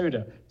be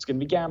soda. It's going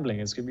to be gambling.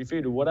 It's going to be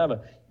food or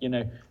whatever.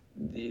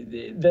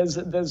 There's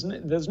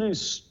no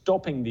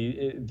stopping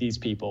these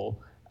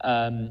people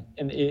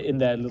in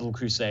their little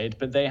crusade,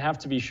 but they have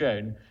to be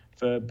shown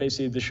for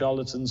basically the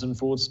charlatans and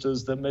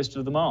fraudsters that most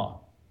of them are.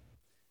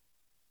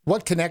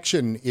 What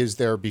connection is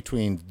there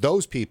between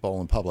those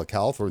people in public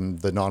health or in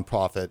the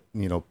nonprofit,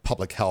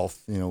 public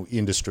health,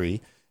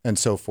 industry and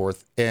so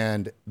forth,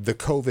 and the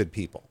COVID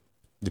people,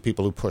 the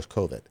people who push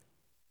COVID?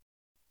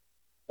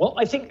 Well,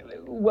 I think,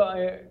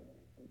 I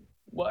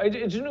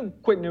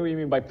don't quite know what you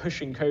mean by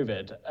pushing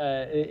COVID.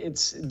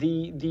 It's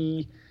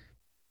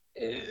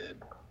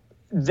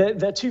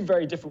they're two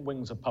very different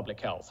wings of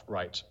public health,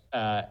 right?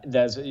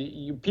 There's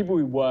people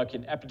who work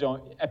in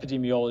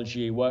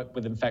epidemiology, work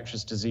with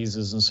infectious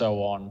diseases and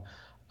so on.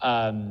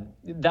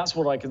 That's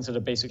what I consider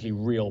basically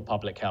real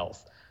public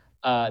health.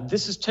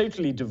 This is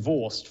totally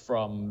divorced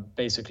from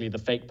basically the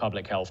fake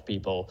public health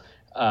people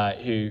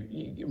who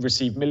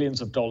receive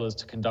millions of dollars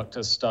to conduct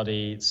a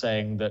study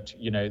saying that,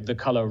 the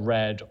color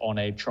red on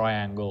a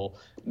triangle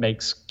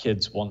makes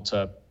kids want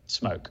to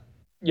smoke.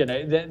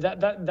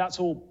 That's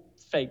all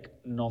fake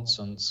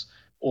nonsense,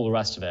 all the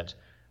rest of it.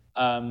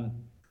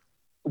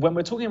 When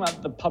we're talking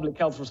about the public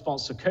health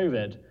response to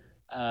COVID,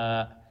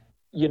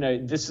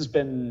 this has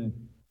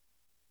been,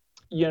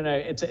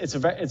 it's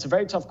a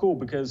very tough call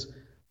because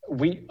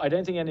I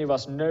don't think any of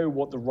us know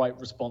what the right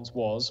response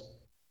was.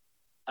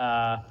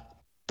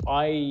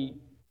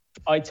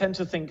 I tend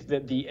to think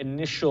that the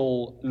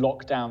initial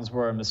lockdowns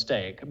were a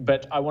mistake,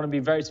 but I want to be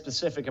very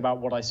specific about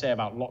what I say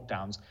about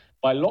lockdowns.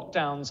 By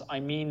lockdowns, I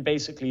mean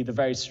basically the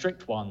very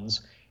strict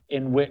ones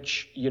in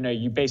which,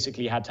 you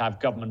basically had to have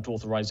government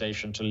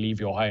authorization to leave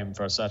your home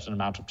for a certain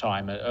amount of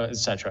time,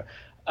 etc.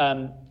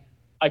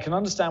 I can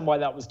understand why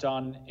that was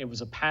done. It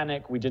was a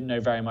panic. We didn't know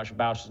very much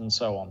about it and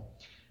so on.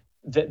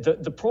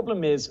 The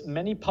problem is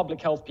many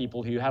public health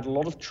people who had a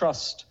lot of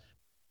trust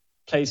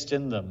placed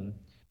in them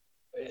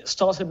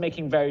started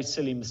making very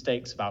silly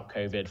mistakes about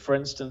COVID. For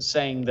instance,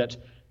 saying that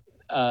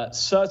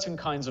certain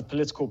kinds of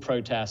political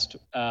protest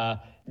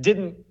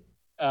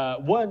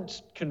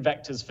weren't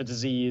convectors for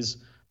disease,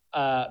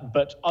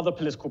 but other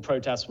political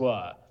protests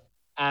were,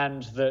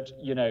 and that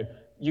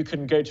you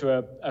can go to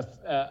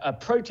a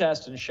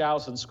protest and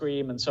shout and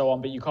scream and so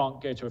on, but you can't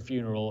go to a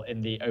funeral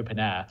in the open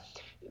air.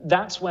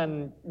 That's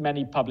when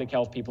many public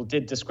health people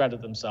did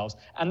discredit themselves,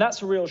 and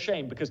that's a real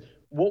shame, because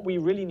what we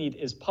really need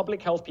is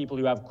public health people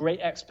who have great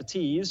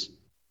expertise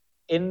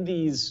in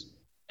these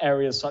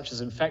areas such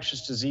as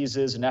infectious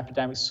diseases and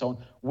epidemics and so on.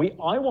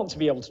 I want to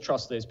be able to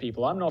trust those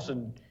people. I'm not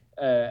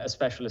a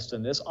specialist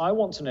in this. I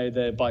want to know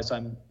the advice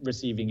I'm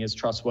receiving is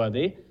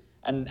trustworthy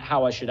and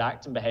how I should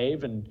act and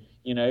behave, and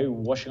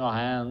washing our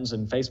hands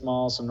and face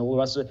masks and all the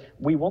rest of it.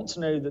 We want to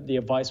know that the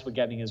advice we're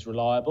getting is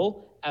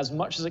reliable as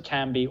much as it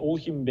can be. All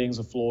human beings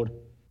are flawed.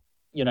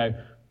 We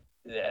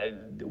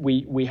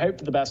hope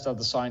for the best of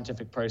the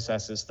scientific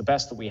process. It's the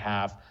best that we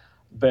have.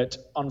 But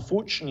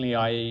unfortunately,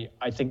 I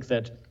think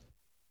that,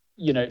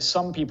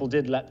 some people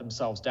did let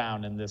themselves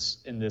down in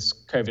this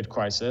COVID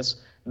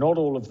crisis. Not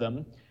all of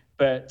them.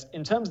 But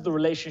in terms of the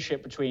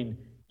relationship between,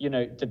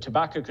 the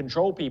tobacco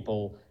control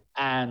people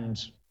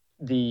and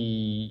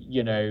the,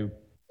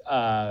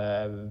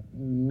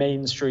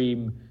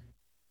 mainstream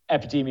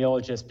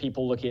epidemiologists,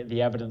 people looking at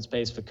the evidence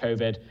base for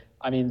COVID,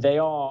 I mean,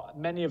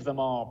 many of them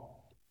are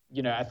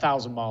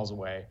 1,000 miles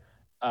away.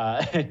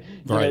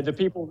 Right.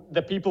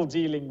 The people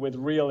dealing with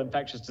real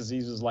infectious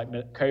diseases like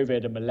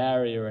COVID and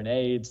malaria and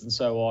AIDS and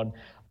so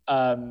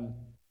on,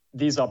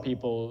 these are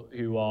people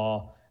who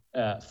are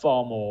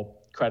far more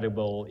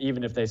credible,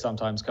 even if they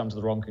sometimes come to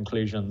the wrong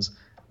conclusions,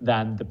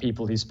 than the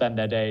people who spend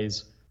their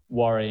days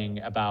worrying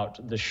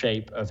about the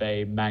shape of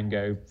a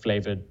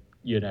mango-flavored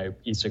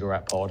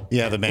e-cigarette pod.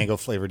 Yeah, the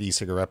mango-flavored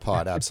e-cigarette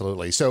pod,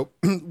 absolutely. So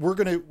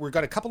we've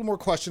got a couple more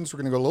questions. We're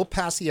going to go a little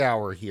past the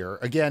hour here.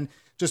 Again,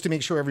 just to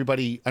make sure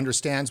everybody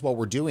understands what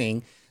we're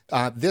doing,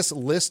 this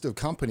list of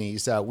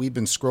companies that we've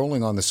been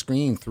scrolling on the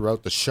screen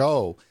throughout the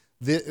show,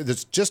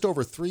 there's just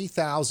over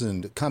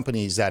 3,000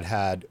 companies that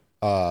had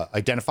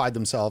identified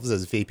themselves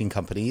as vaping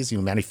companies,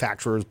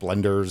 manufacturers,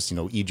 blenders,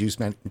 e-juice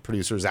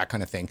producers, that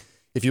kind of thing.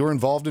 If you were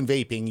involved in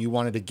vaping, you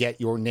wanted to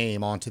get your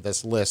name onto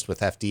this list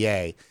with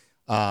FDA.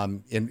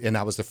 And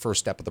that was the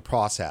first step of the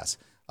process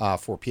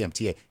for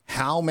PMTA.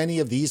 How many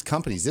of these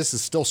companies, this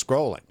is still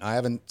scrolling. I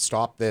haven't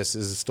stopped this.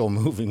 This is still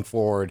moving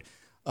forward.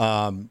 It's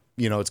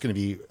going to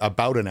be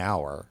about an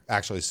hour,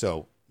 actually.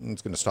 So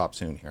it's going to stop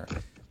soon here.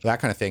 That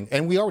kind of thing.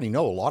 And we already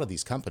know a lot of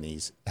these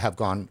companies have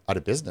gone out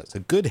of business. A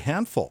good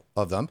handful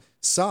of them.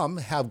 Some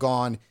have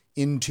gone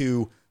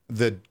into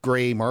the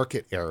gray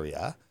market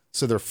area.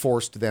 So they're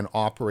forced to then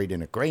operate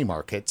in a gray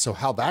market. So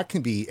how that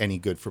can be any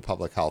good for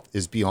public health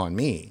is beyond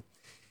me.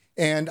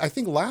 And I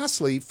think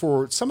lastly,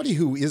 for somebody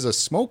who is a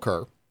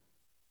smoker,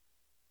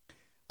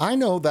 I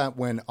know that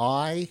when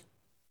I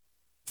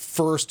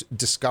first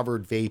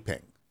discovered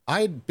vaping,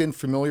 I had been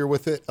familiar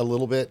with it a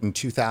little bit in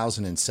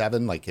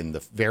 2007, like in the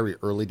very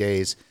early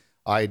days.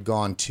 I had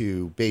gone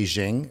to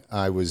Beijing.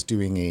 I was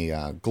doing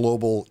a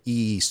global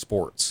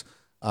e-sports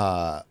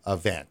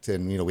event.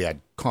 And, we had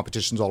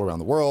competitions all around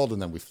the world.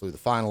 And then we flew the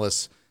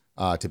finalists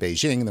to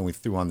Beijing. And then we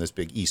threw on this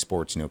big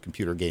esports,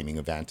 computer gaming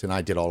event. And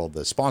I did all of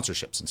the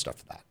sponsorships and stuff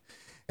for that.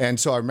 And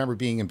so I remember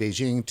being in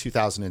Beijing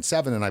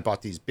 2007, and I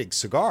bought these big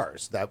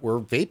cigars that were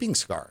vaping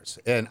cigars.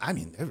 And I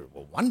mean, they were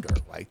a wonder.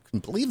 I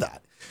couldn't believe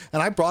that.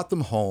 And I brought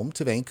them home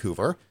to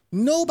Vancouver.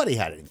 Nobody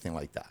had anything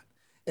like that.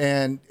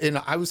 And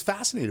I was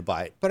fascinated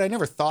by it, but I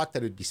never thought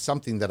that it'd be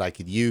something that I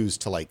could use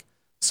to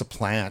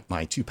supplant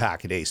my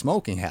 2-pack-a-day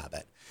smoking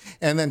habit.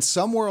 And then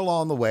somewhere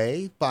along the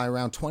way, by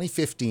around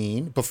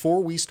 2015,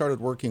 before we started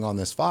working on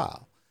this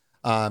file,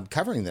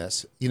 covering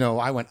this,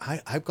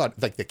 I've got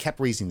they kept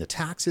raising the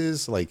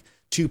taxes,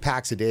 2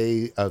 packs a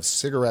day of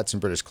cigarettes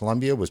in British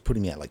Columbia was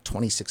putting me at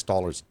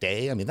 $26 a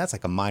day. I mean, that's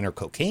like a minor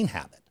cocaine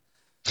habit.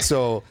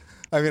 So,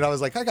 I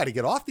was like, I got to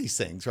get off these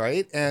things,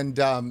 right? And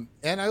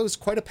I was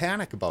quite a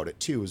panic about it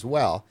too, as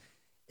well.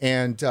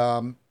 And,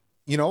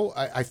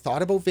 I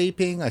thought about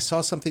vaping. I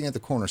saw something at the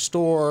corner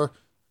store,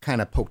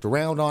 kind of poked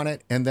around on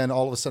it. And then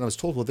all of a sudden I was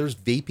told, well, there's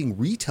vaping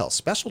retail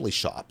specialty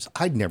shops.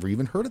 I'd never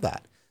even heard of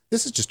that.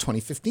 This is just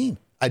 2015.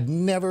 I'd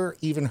never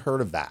even heard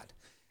of that.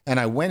 And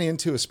I went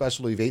into a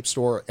specialty vape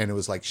store, and it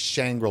was like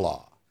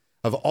Shangri-La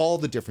of all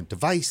the different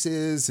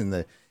devices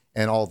and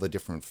and all the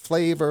different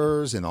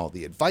flavors and all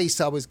the advice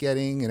I was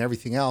getting and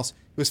everything else.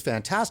 It was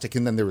fantastic.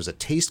 And then there was a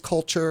taste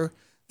culture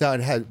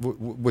that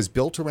was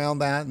built around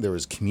that, and there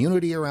was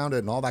community around it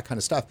and all that kind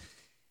of stuff.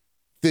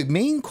 The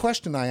main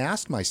question I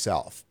asked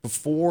myself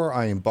before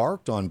I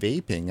embarked on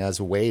vaping as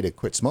a way to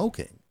quit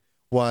smoking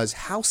was,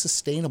 how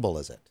sustainable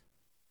is it?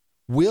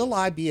 Will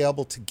I be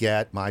able to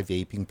get my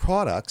vaping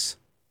products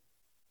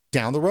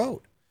down the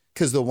road?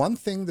 Because the one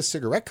thing the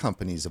cigarette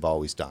companies have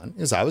always done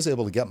is I was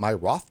able to get my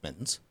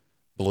Rothmans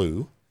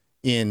Blue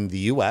in the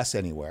US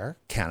anywhere,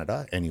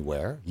 Canada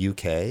anywhere,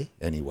 UK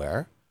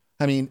anywhere.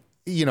 I mean,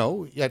 you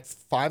know, at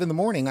 5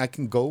 a.m, I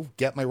can go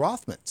get my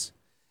Rothmans.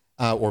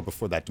 Or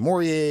before that, Du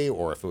Maurier,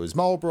 or if it was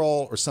Marlboro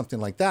or something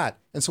like that.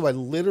 And so I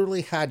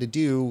literally had to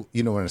do,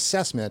 you know, an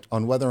assessment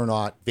on whether or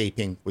not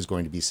vaping was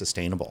going to be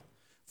sustainable.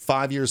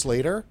 5 years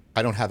later,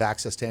 I don't have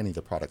access to any of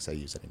the products I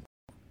use anymore.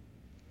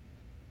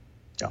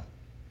 Yeah.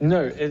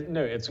 No,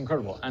 it's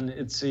incredible. And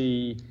it's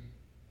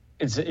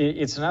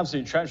an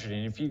absolute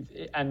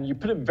tragedy. And you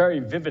put it very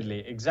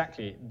vividly,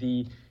 exactly.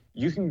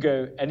 You can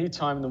go any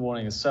time in the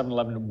morning at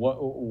 7-Eleven,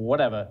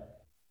 whatever.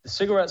 The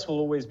cigarettes will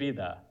always be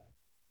there.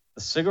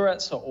 The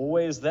cigarettes are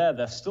always there.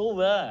 They're still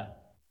there,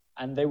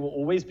 and they will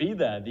always be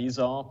there. These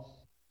are,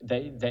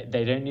 they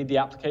don't need the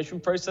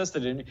application process. They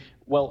don't.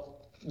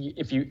 Well,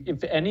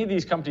 if any of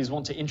these companies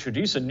want to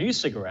introduce a new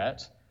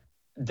cigarette,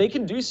 they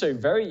can do so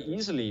very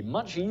easily,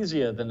 much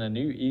easier than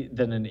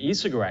an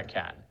e-cigarette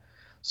can.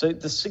 So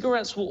the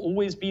cigarettes will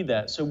always be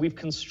there. So we've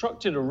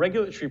constructed a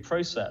regulatory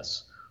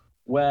process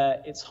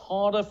where it's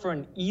harder for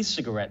an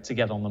e-cigarette to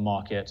get on the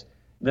market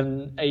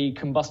than a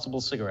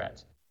combustible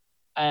cigarette.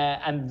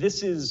 And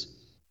this is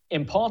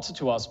imparted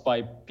to us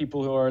by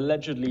people who are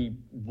allegedly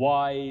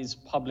wise,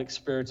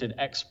 public-spirited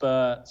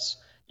experts,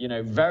 you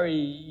know,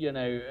 very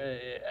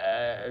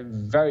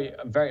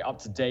up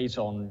to date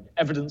on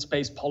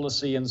evidence-based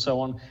policy and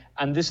so on.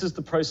 And this is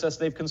the process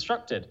they've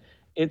constructed.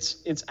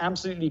 It's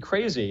absolutely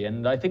crazy.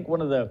 And I think one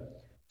of the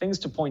things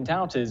to point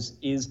out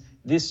is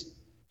this.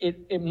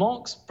 It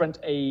marks, Brent,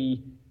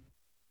 an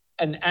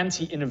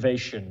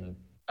anti-innovation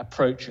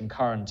approach and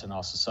current in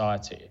our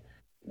society,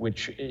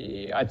 which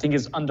I think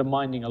is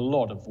undermining a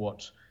lot of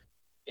what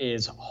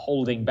is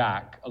holding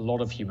back a lot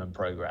of human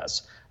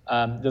progress.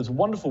 There's a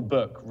wonderful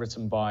book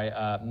written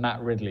by Matt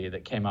Ridley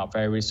that came out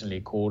very recently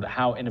called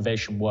How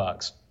Innovation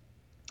Works.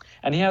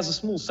 And he has a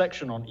small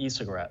section on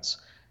e-cigarettes.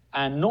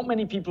 And not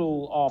many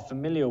people are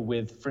familiar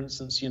with, for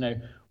instance, you know,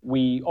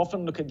 we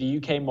often look at the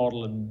UK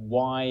model and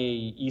why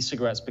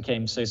e-cigarettes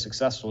became so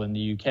successful in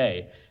the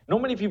UK.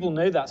 Not many people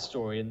know that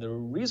story. And the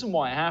reason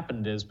why it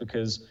happened is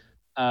because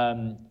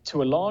to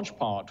a large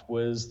part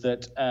was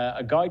that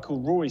a guy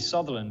called Rory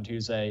Sutherland,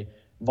 who's a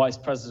vice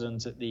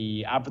president at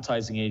the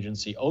advertising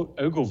agency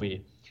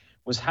Ogilvy,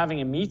 was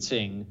having a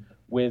meeting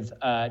with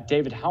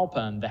David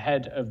Halpern, the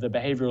head of the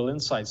Behavioral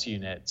Insights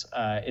Unit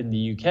in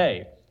the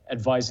UK,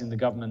 advising the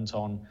government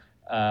on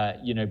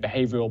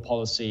behavioral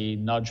policy,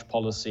 nudge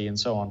policy, and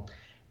so on.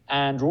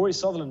 And Rory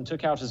Sutherland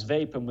took out his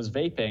vape and was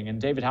vaping,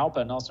 and David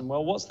Halpern asked him,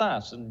 well, what's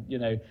that? And, you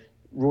know,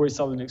 Rory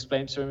Sutherland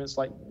explained to him, it's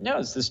like, no,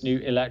 it's this new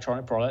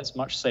electronic product. It's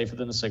much safer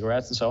than a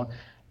cigarette and so on.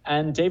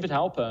 And David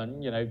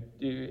Halpern, you know,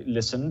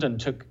 listened and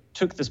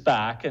took this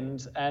back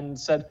and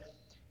said,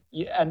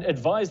 and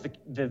advised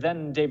the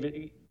then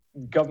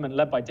government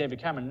led by David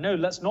Cameron, no,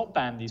 let's not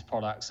ban these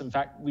products. In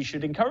fact, we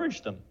should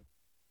encourage them.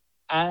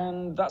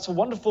 And that's a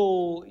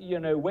wonderful, you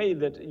know, way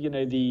that, you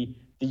know, the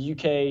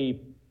UK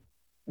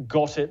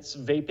got its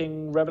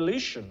vaping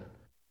revolution,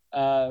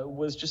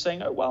 was just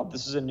saying, oh, well,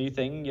 this is a new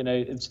thing, you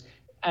know, it's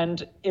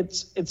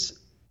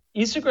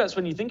e-cigarettes,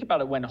 when you think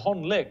about it, when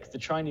Hon Lik, the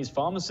Chinese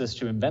pharmacist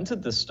who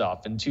invented this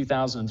stuff in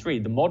 2003,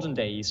 the modern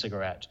day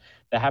e-cigarette,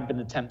 there have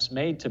been attempts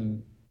made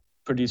to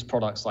produce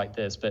products like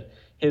this, but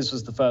his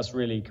was the first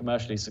really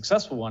commercially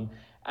successful one.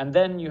 And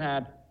then you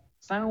had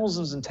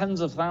thousands and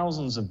tens of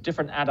thousands of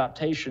different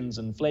adaptations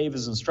and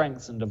flavors and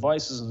strengths and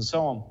devices and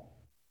so on.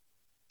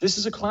 This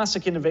is a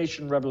classic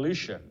innovation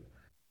revolution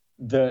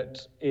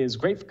that is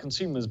great for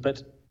consumers,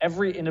 but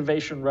every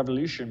innovation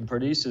revolution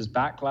produces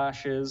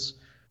backlashes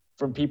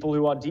from people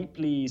who are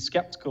deeply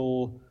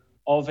skeptical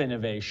of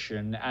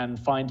innovation and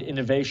find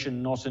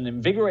innovation not an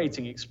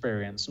invigorating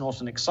experience,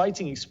 not an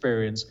exciting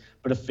experience,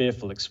 but a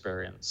fearful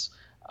experience.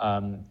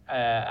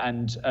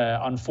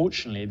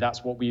 Unfortunately,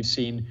 that's what we've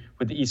seen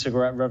with the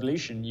e-cigarette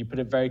revolution. You put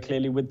it very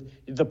clearly with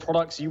the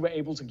products you were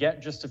able to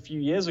get just a few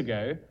years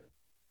ago,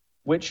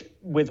 which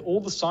with all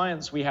the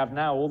science we have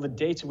now, all the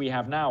data we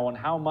have now on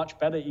how much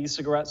better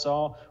e-cigarettes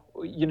are,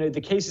 you know,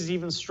 the case is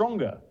even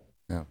stronger.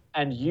 Yeah.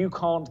 And you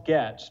can't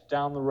get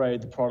down the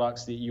road the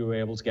products that you were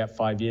able to get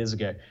 5 years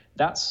ago.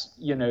 That's,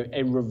 you know,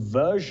 a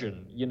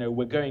reversion. You know,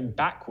 we're going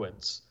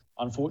backwards,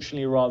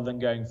 unfortunately, rather than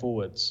going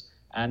forwards.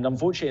 And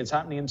unfortunately, it's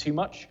happening in too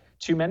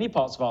many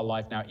parts of our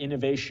life now.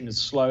 Innovation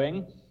is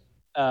slowing.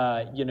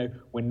 You know,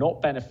 we're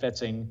not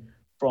benefiting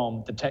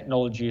from the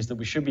technologies that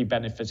we should be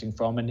benefiting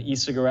from, and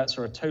e-cigarettes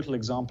are a total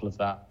example of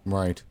that.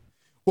 Right.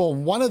 Well,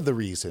 one of the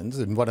reasons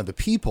and one of the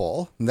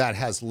people that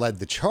has led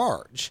the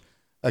charge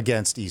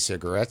against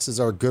e-cigarettes is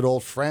our good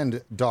old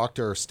friend,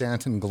 Dr.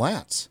 Stanton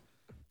Glantz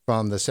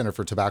from the Center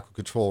for Tobacco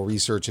Control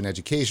Research and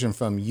Education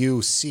from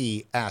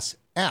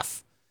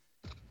UCSF.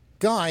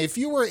 Guy, if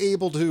you were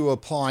able to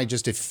apply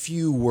just a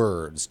few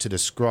words to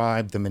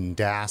describe the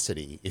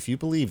mendacity, if you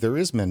believe there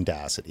is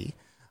mendacity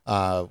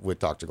with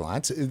Dr.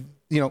 Glantz,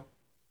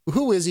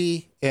 who is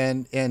he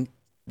and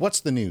what's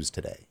the news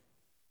today?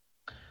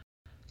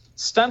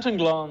 Stanton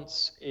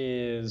Glantz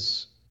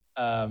is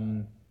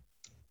an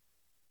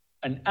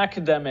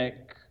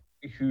academic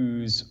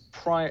whose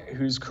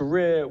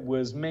career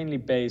was mainly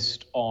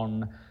based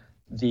on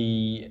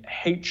the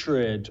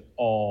hatred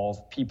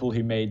of people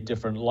who made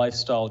different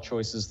lifestyle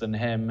choices than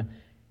him,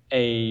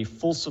 a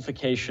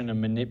falsification and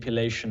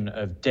manipulation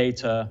of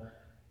data,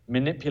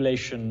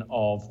 manipulation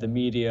of the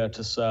media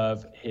to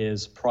serve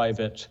his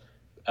private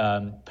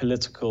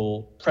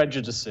political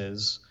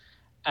prejudices,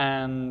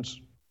 and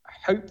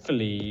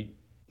hopefully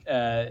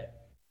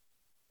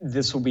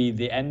this will be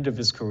the end of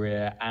his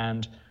career,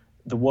 and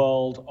the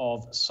world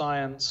of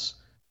science,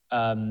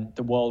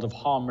 the world of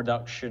harm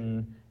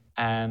reduction,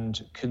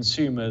 and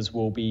consumers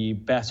will be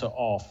better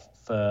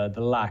off for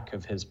the lack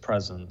of his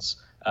presence,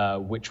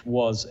 which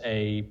was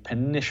a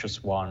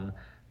pernicious one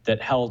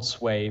that held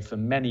sway for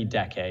many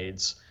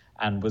decades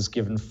and was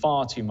given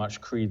far too much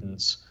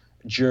credence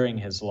during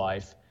his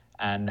life.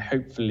 And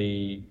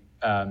hopefully,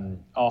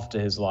 after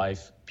his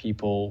life,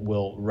 people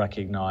will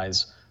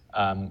recognize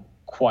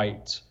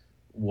quite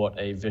what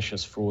a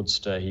vicious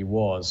fraudster he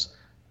was.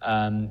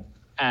 And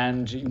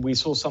we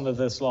saw some of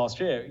this last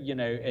year,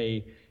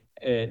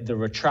 the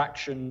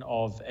retraction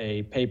of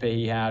a paper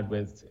he had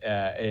with,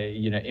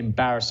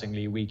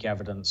 embarrassingly weak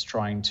evidence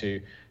trying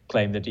to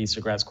claim that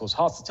e-cigarettes cause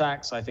heart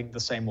attacks. I think the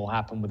same will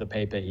happen with a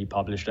paper he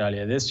published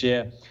earlier this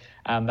year.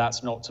 And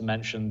that's not to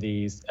mention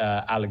these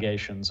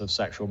allegations of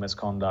sexual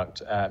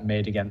misconduct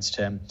made against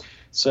him.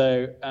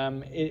 So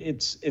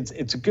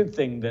it's a good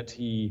thing that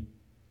he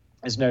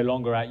is no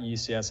longer at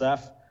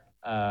UCSF.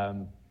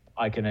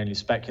 I can only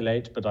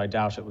speculate, but I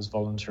doubt it was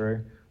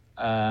voluntary.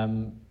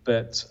 So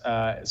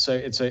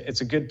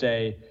it's a good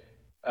day.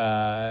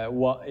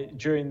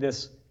 During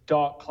this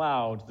dark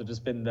cloud that has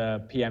been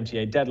the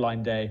PMTA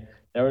deadline day,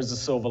 there is a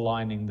silver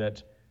lining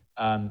that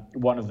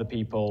one of the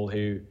people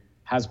who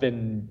has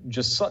been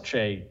just such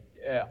a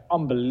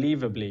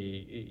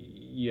unbelievably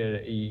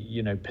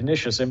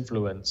pernicious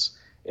influence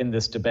in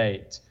this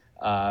debate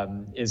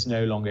is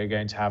no longer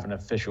going to have an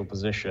official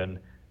position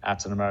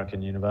at an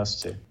American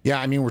university. Yeah,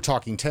 I mean, we're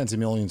talking tens of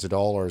millions of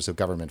dollars of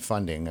government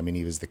funding. I mean,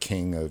 he was the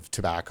king of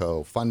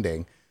tobacco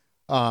funding.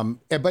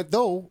 But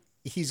though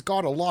he's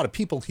got a lot of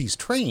people he's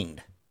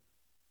trained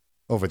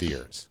over the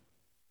years.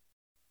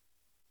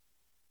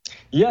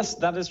 Yes,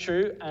 that is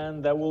true.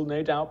 And there will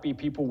no doubt be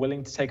people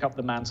willing to take up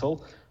the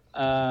mantle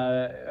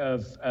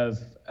of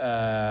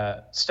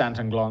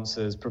Stanton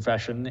Glantz's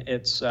profession.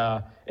 It's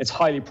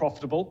highly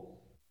profitable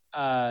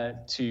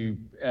to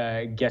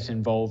get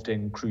involved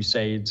in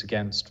crusades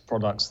against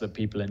products that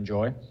people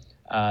enjoy.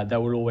 There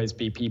will always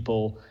be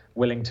people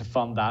willing to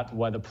fund that,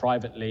 whether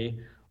privately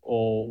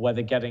or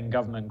whether getting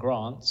government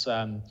grants.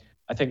 I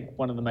think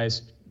one of the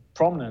most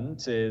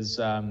prominent is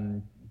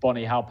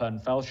Bonnie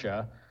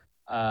Halpern-Felscher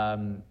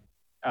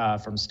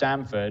from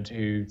Stanford,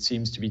 who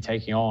seems to be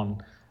taking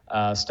on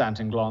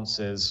Stanton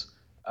Glantz's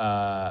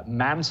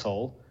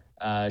mantle.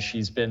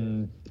 She's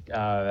been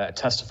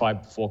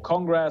testified before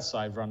Congress.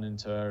 I've run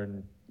into her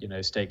in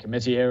state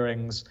committee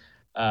hearings.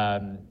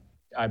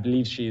 I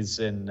believe she's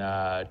in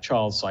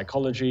child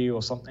psychology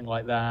or something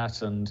like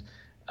that, and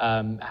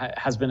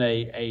has been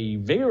a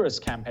vigorous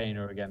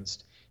campaigner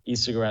against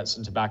e-cigarettes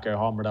and tobacco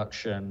harm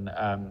reduction.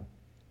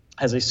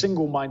 Has a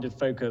single-minded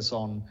focus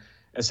on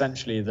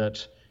essentially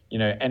that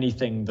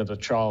anything that a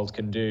child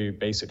can do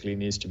basically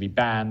needs to be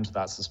banned.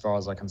 That's as far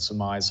as I can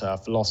surmise her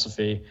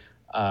philosophy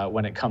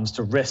when it comes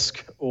to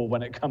risk, or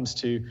when it comes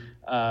to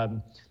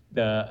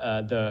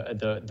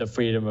the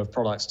freedom of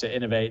products to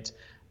innovate.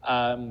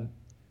 And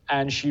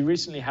she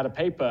recently had a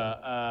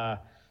paper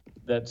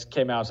that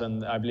came out,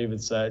 and I believe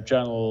it's a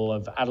Journal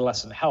of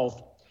Adolescent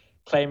Health,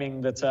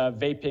 claiming that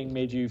vaping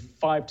made you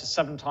 5 to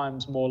 7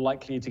 times more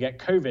likely to get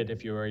COVID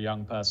if you were a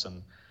young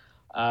person.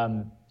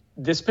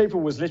 This paper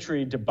was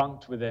literally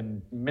debunked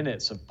within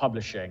minutes of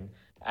publishing,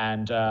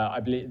 and I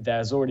believe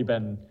there's already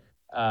been,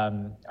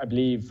 a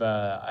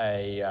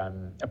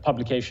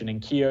publication in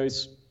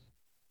Kios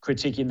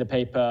critiquing the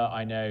paper.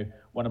 I know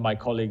one of my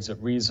colleagues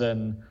at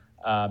Reason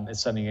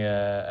is sending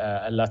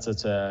a letter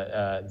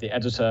to the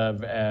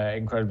editor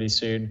incredibly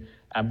soon,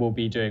 and we'll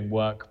be doing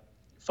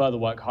further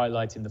work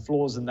highlighting the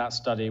flaws in that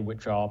study,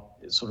 which are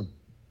sort of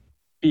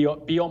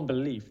beyond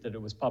belief that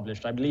it was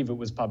published. I believe it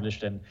was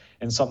published in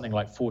something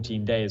like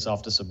 14 days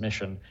after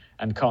submission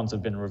and can't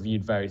have been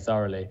reviewed very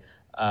thoroughly.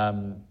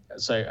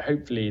 So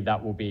hopefully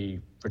that will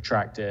be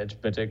retracted,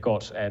 but it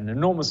got an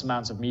enormous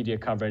amount of media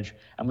coverage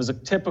and was a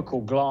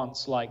typical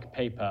Glantz-like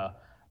paper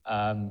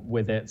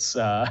with its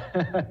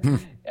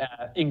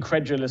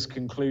incredulous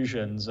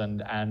conclusions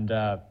and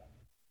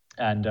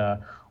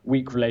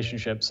weak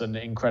relationships and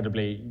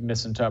incredibly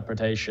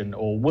misinterpretation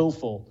or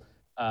willful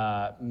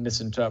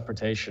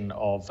misinterpretation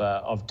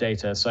of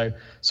data. So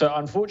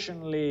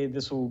unfortunately,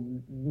 this will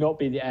not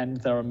be the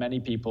end. There are many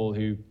people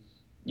who,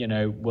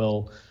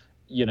 will,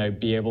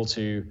 be able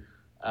to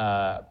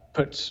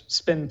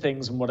spin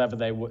things in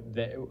whatever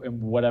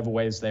in whatever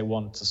ways they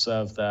want to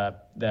serve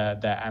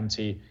their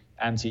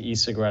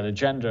anti-e-cigarette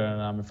agenda.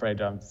 And I'm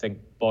afraid I think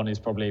Bonnie's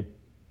probably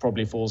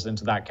falls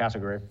into that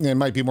category. It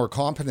might be more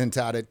competent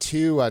at it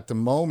too at the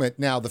moment.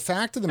 Now, the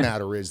fact of the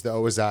matter is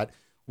that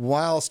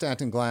while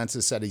Stanton Glantz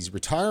has said he's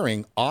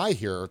retiring, I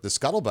hear the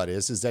scuttlebutt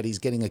is that he's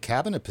getting a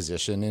cabinet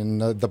position in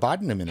the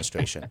Biden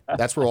administration.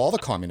 That's where all the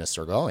communists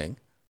are going.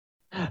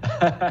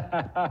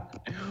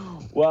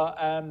 Well,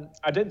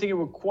 I don't think it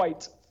would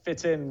quite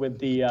fit in with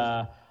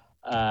the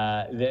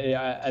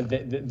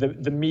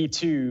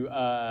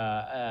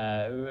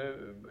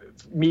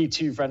Me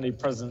Too friendly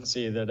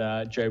presidency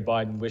that Joe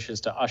Biden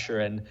wishes to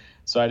usher in.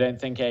 So I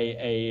don't think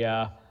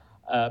a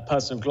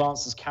person of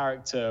Glantz's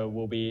character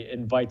will be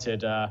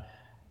invited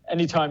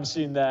anytime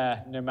soon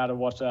there, no matter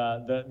what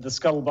the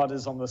scuttlebutt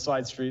is on the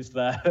side streets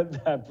there,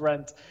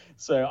 Brent.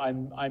 So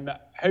I'm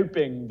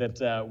hoping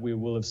that we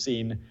will have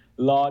seen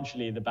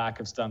largely the back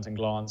of Stanton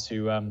Glantz,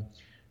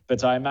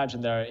 but I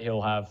imagine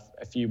he'll have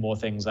a few more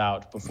things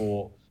out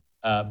before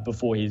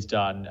he's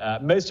done.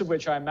 Most of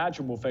which I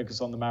imagine will focus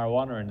on the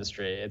marijuana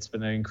industry. It's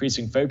been an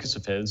increasing focus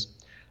of his,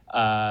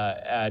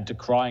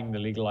 decrying the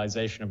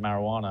legalization of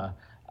marijuana.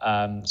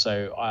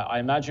 So I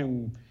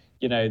imagine,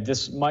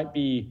 this might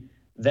be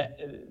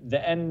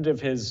the end of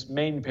his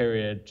main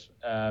period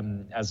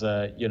as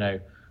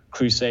a,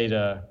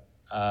 crusader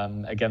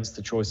against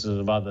the choices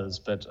of others,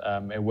 but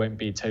it won't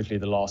be totally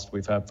the last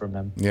we've heard from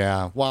him.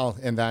 Yeah, well,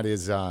 and that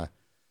is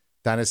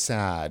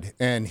sad.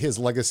 And his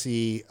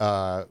legacy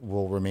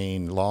will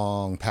remain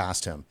long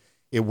past him.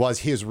 It was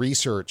his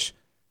research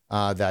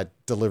that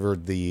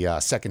delivered the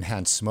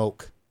secondhand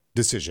smoke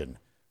decision,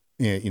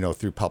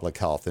 through public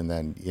health, and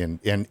then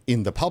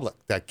in the public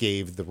that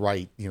gave the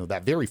right,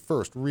 that very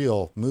first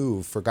real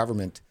move for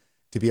government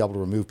to be able to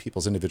remove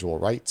people's individual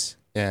rights.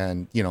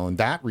 And, and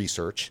that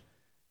research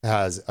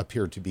has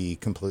appeared to be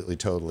completely,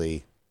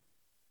 totally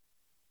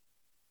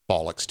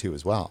bollocks too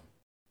as well.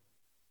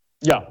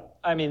 Yeah.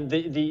 I mean,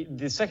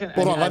 the second...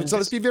 Hold on, so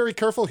let's be very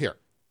careful here.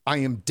 I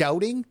am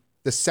doubting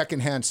the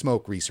secondhand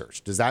smoke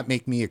research. Does that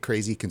make me a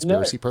crazy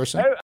conspiracy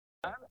person? No,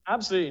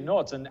 absolutely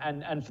not.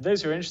 And for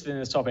those who are interested in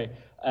this topic,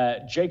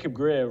 Jacob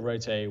Greer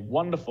wrote a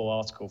wonderful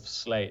article for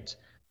Slate.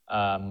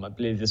 I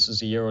believe this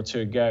was a year or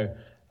two ago,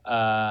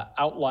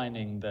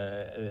 outlining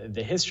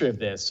the history of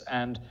this.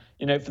 And,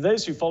 for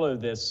those who follow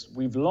this,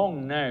 we've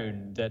long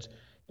known that,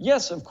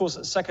 yes, of course,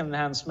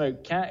 secondhand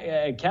smoke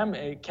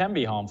can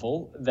be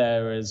harmful.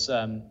 There is,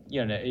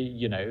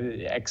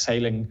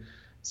 exhaling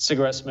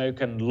cigarette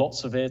smoke and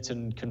lots of it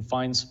in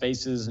confined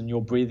spaces, and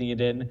you're breathing it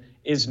in,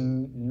 is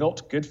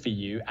not good for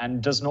you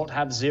and does not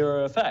have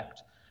zero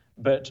effect.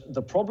 But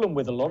the problem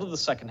with a lot of the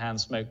secondhand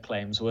smoke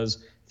claims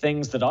was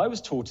things that I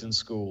was taught in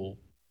school,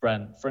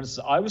 Brent. For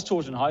instance, I was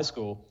taught in high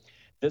school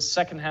that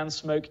secondhand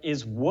smoke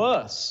is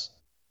worse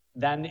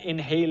than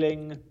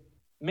inhaling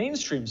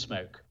mainstream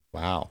smoke.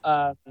 Wow.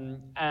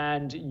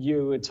 And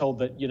you were told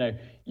that,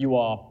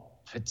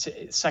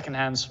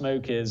 secondhand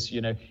smoke is,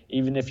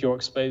 even if you're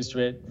exposed to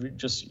it,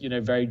 just,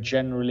 very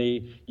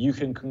generally, you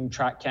can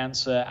contract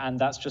cancer. And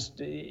that's just,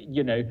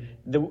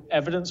 the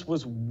evidence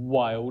was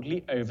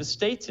wildly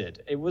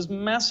overstated. It was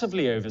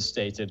massively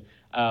overstated,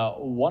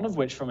 one of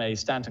which from a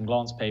Stanton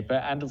Glantz paper.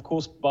 And of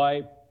course,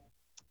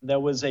 there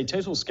was a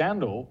total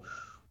scandal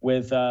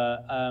with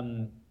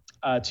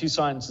two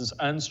scientists,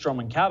 Ernstrom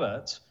and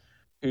Cabot,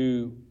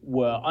 who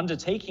were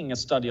undertaking a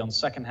study on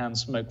secondhand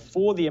smoke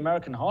for the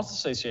American Heart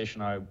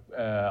Association,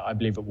 I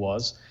believe it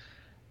was,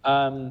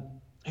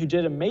 who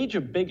did a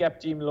big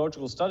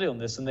epidemiological study on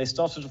this, and they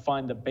started to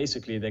find that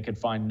basically they could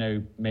find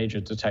no major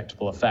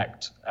detectable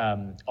effect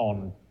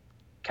on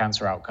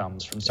cancer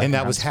outcomes from secondhand.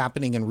 And that was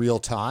happening in real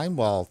time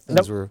while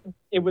things were...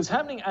 It was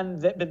happening,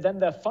 but then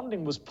their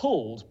funding was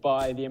pulled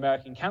by the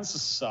American Cancer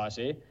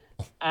Society,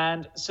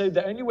 and so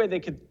the only way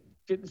they could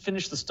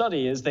finish the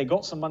study is they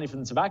got some money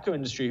from the tobacco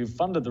industry who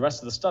funded the rest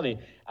of the study.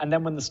 And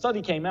then when the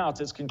study came out,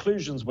 its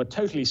conclusions were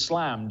totally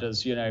slammed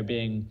as,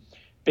 being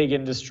big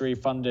industry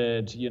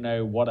funded,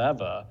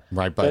 whatever.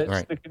 Right, but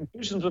right. The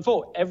conclusions were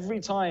full. Every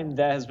time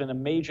there has been a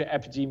major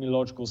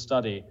epidemiological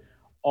study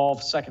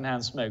of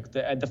secondhand smoke,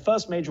 the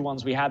first major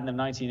ones we had in the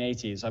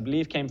 1980s, I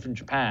believe came from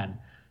Japan,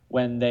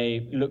 when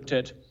they looked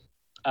at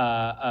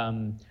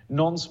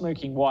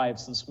non-smoking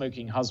wives and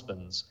smoking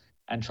husbands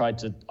and tried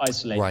to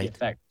isolate the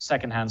effect of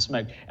secondhand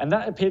smoke. And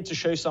that appeared to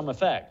show some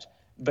effect.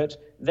 But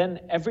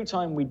then every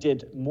time we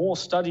did more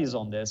studies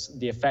on this,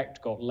 the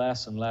effect got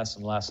less and less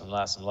and less and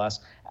less and less,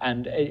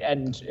 and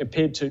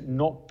appeared to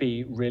not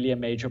be really a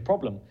major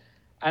problem.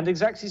 And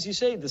exactly as you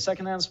say, the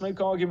secondhand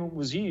smoke argument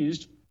was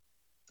used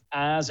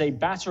as a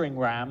battering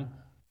ram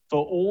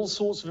for all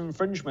sorts of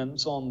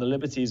infringements on the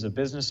liberties of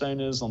business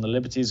owners, on the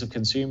liberties of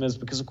consumers,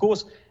 because of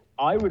course,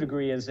 I would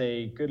agree as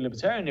a good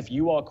libertarian, if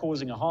you are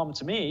causing a harm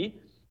to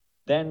me,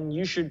 then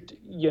you should,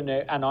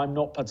 and I'm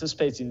not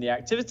participating in the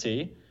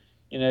activity,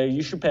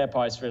 you should pay a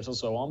price for it or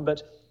so on.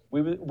 But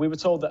we were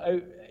told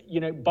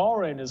that,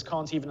 bar owners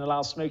can't even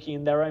allow smoking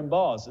in their own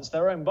bars. It's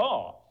their own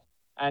bar.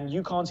 And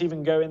you can't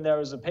even go in there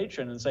as a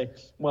patron and say,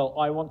 well,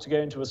 I want to go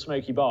into a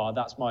smoky bar.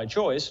 That's my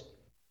choice.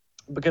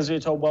 Because you're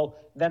told, well,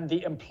 then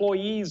the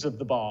employees of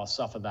the bar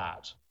suffer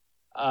that.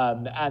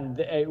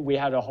 We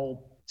had a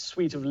whole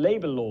suite of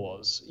labor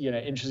laws,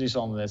 introduced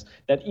on this,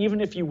 that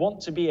even if you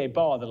want to be a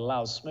bar that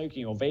allows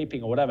smoking or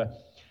vaping or whatever,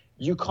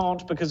 you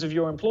can't because of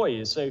your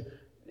employees. So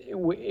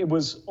it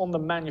was on the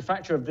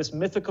manufacturer of this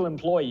mythical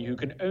employee who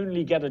can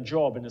only get a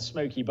job in a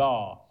smoky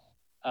bar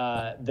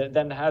that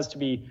then has to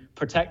be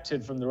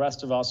protected from the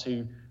rest of us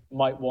who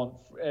might want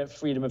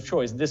freedom of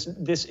choice.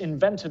 This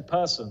invented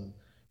person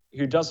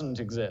who doesn't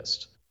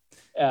exist.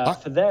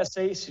 For their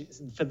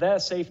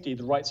safety,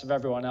 the rights of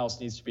everyone else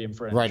needs to be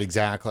infringed. Right,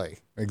 exactly.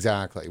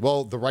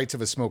 Well, the rights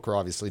of a smoker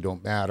obviously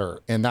don't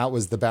matter, and that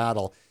was the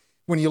battle.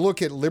 When you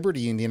look at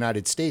liberty in the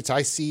United States,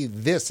 I see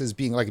this as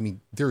being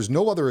there's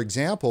no other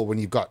example when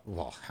you've got,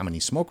 how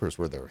many smokers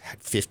were there?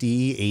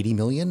 50, 80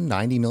 million,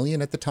 90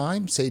 million at the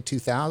time, say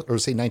 2000 or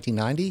say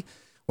 1990,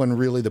 when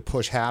really the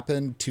push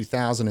happened.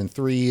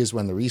 2003 is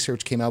when the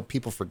research came out.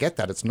 People forget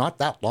that. It's not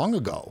that long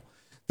ago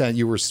that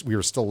we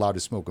were still allowed to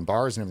smoke in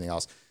bars and everything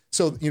else.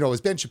 So,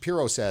 as Ben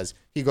Shapiro says,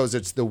 he goes,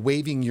 it's the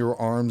waving your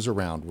arms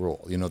around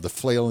rule, the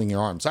flailing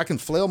your arms. I can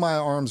flail my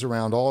arms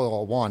around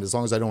all I want as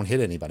long as I don't hit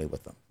anybody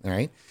with them, all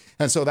right?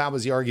 And so that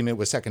was the argument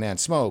with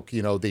secondhand smoke.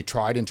 They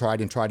tried and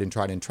tried and tried and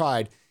tried and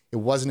tried. It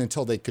wasn't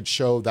until they could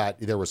show that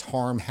there was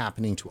harm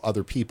happening to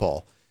other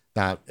people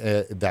that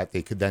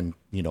they could then,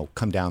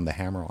 come down the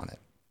hammer on it.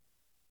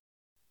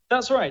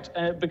 That's right,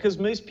 because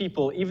most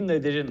people, even though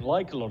they didn't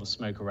like a lot of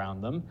smoke around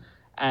them,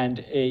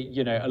 and,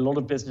 a lot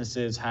of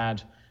businesses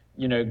had,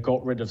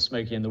 got rid of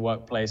smoking in the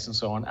workplace and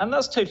so on. And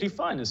that's totally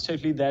fine. It's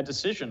totally their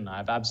decision. I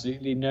have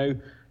absolutely no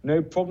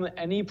problem.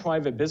 Any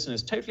private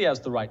business totally has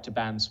the right to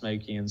ban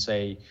smoking and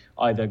say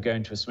either go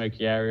into a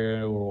smoky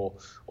area or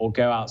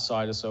go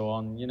outside or so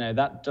on.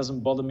 That doesn't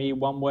bother me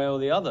one way or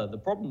the other. The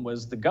problem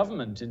was the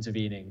government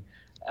intervening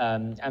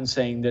and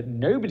saying that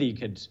nobody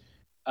could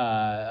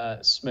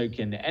smoke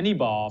in any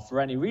bar for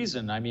any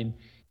reason. I mean,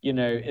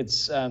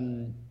 it's...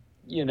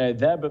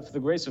 but for the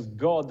grace of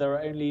God, there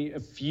are only a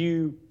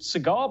few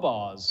cigar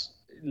bars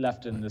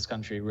left in this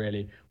country,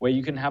 really, where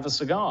you can have a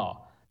cigar,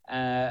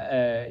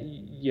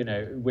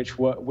 which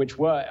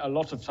were a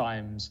lot of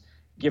times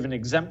given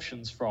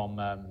exemptions from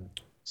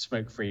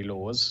smoke-free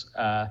laws,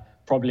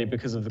 probably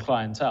because of the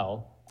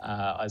clientele,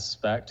 I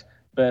suspect.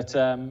 But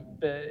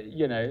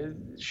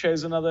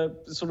shows another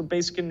sort of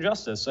basic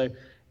injustice. So,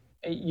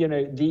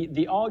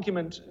 the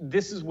argument,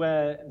 this is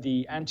where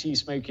the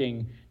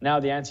anti-smoking, now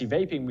the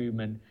anti-vaping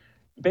movement,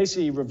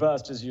 basically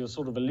reversed, as you're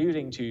sort of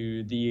alluding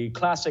to, the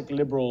classic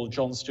liberal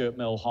John Stuart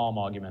Mill harm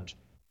argument,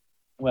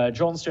 where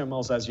John Stuart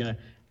Mill says,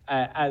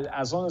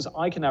 as long as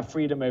I can have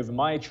freedom over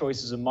my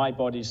choices and my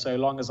body, so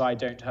long as I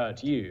don't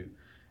hurt you.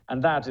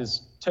 And that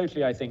is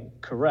totally, I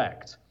think,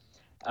 correct.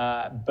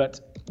 But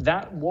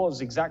that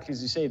was exactly,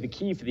 as you say, the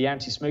key for the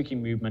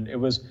anti-smoking movement. It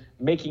was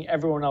making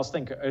everyone else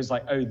think, it was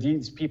like, oh,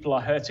 these people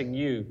are hurting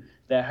you.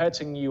 They're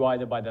hurting you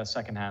either by their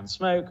secondhand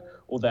smoke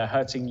or they're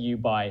hurting you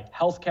by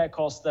healthcare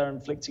costs they're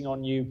inflicting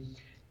on you.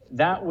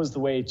 That was the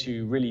way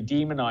to really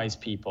demonize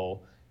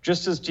people,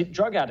 just as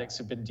drug addicts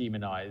have been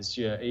demonized.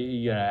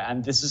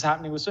 And this is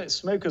happening with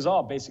smokers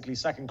are basically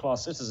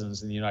second-class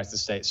citizens in the United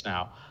States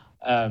now.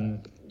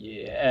 And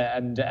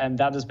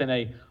that has been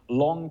a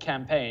long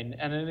campaign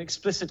and an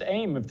explicit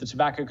aim of the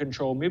tobacco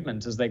control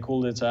movement, as they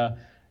called it,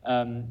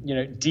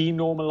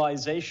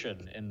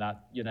 denormalization in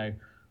that,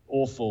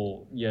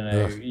 awful,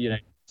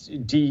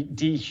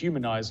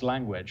 dehumanized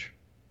language.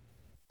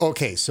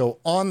 Okay, so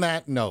on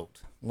that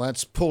note,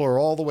 let's pull her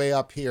all the way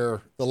up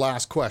here. The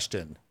last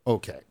question.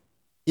 Okay.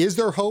 Is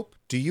there hope?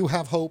 Do you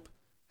have hope?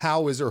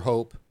 How is there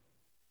hope?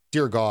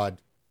 Dear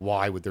God,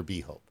 why would there be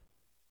hope?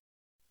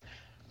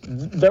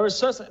 There is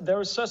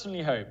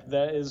certainly hope.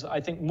 There is, I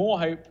think, more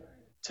hope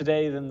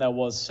today than there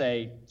was,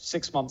 say,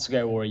 6 months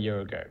ago or a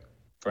year ago,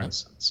 for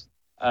instance.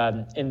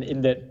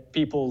 In that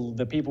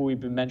the people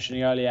we've been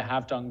mentioning earlier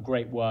have done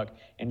great work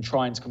in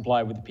trying to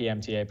comply with the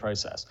PMTA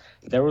process.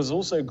 There was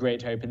also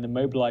great hope in the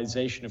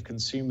mobilization of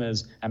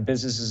consumers and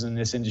businesses in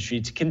this industry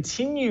to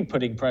continue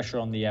putting pressure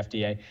on the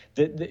FDA.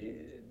 The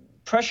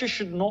pressure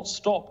should not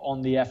stop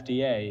on the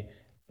FDA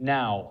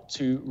now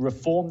to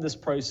reform this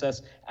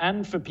process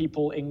and for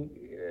people in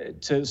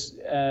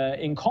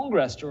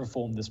Congress to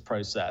reform this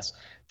process.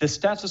 The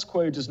status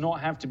quo does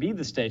not have to be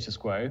the status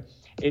quo.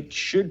 It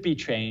should be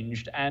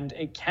changed, and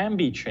it can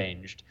be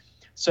changed.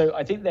 So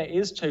I think there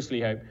is totally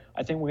hope.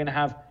 I think we're going to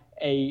have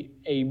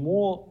a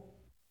more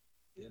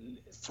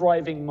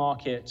thriving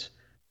market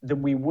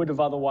than we would have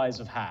otherwise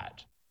have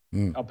had.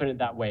 I'll put it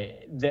that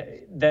way.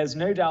 There's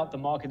no doubt the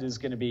market is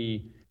going to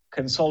be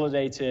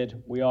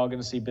consolidated. We are going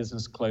to see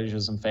business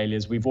closures and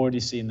failures. We've already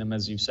seen them,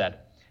 as you've said.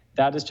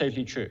 That is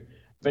totally true.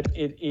 But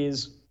it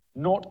is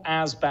not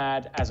as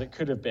bad as it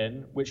could have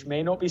been, which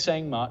may not be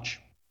saying much,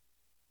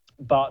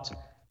 but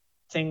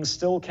things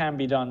still can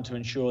be done to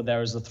ensure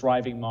there is a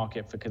thriving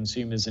market for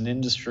consumers and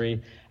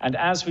industry. And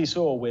as we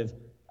saw with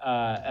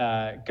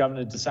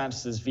Governor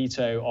DeSantis'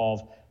 veto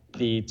of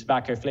the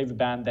tobacco flavor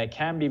ban, there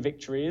can be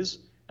victories,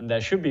 and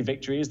there should be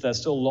victories. There's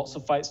still lots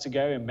of fights to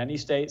go in many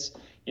states.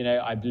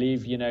 I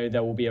believe,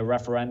 there will be a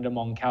referendum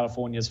on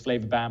California's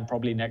flavor ban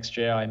probably next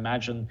year. I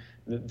imagine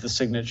the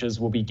signatures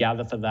will be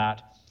gathered for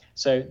that.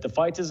 So the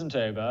fight isn't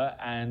over,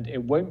 and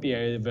it won't be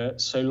over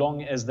so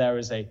long as there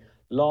is a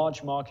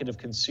large market of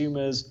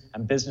consumers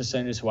and business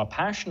owners who are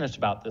passionate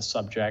about this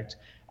subject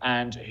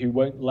and who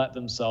won't let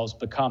themselves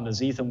become,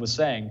 as Ethan was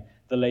saying,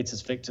 the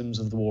latest victims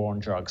of the war on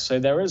drugs. So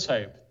there is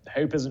hope.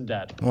 Hope isn't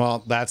dead.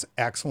 Well, that's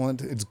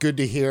excellent. It's good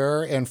to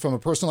hear. And from a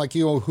person like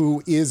you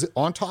who is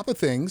on top of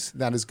things,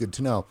 that is good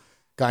to know.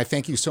 Guy,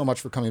 thank you so much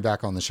for coming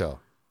back on the show.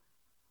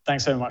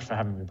 Thanks so much for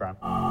having me, Bram.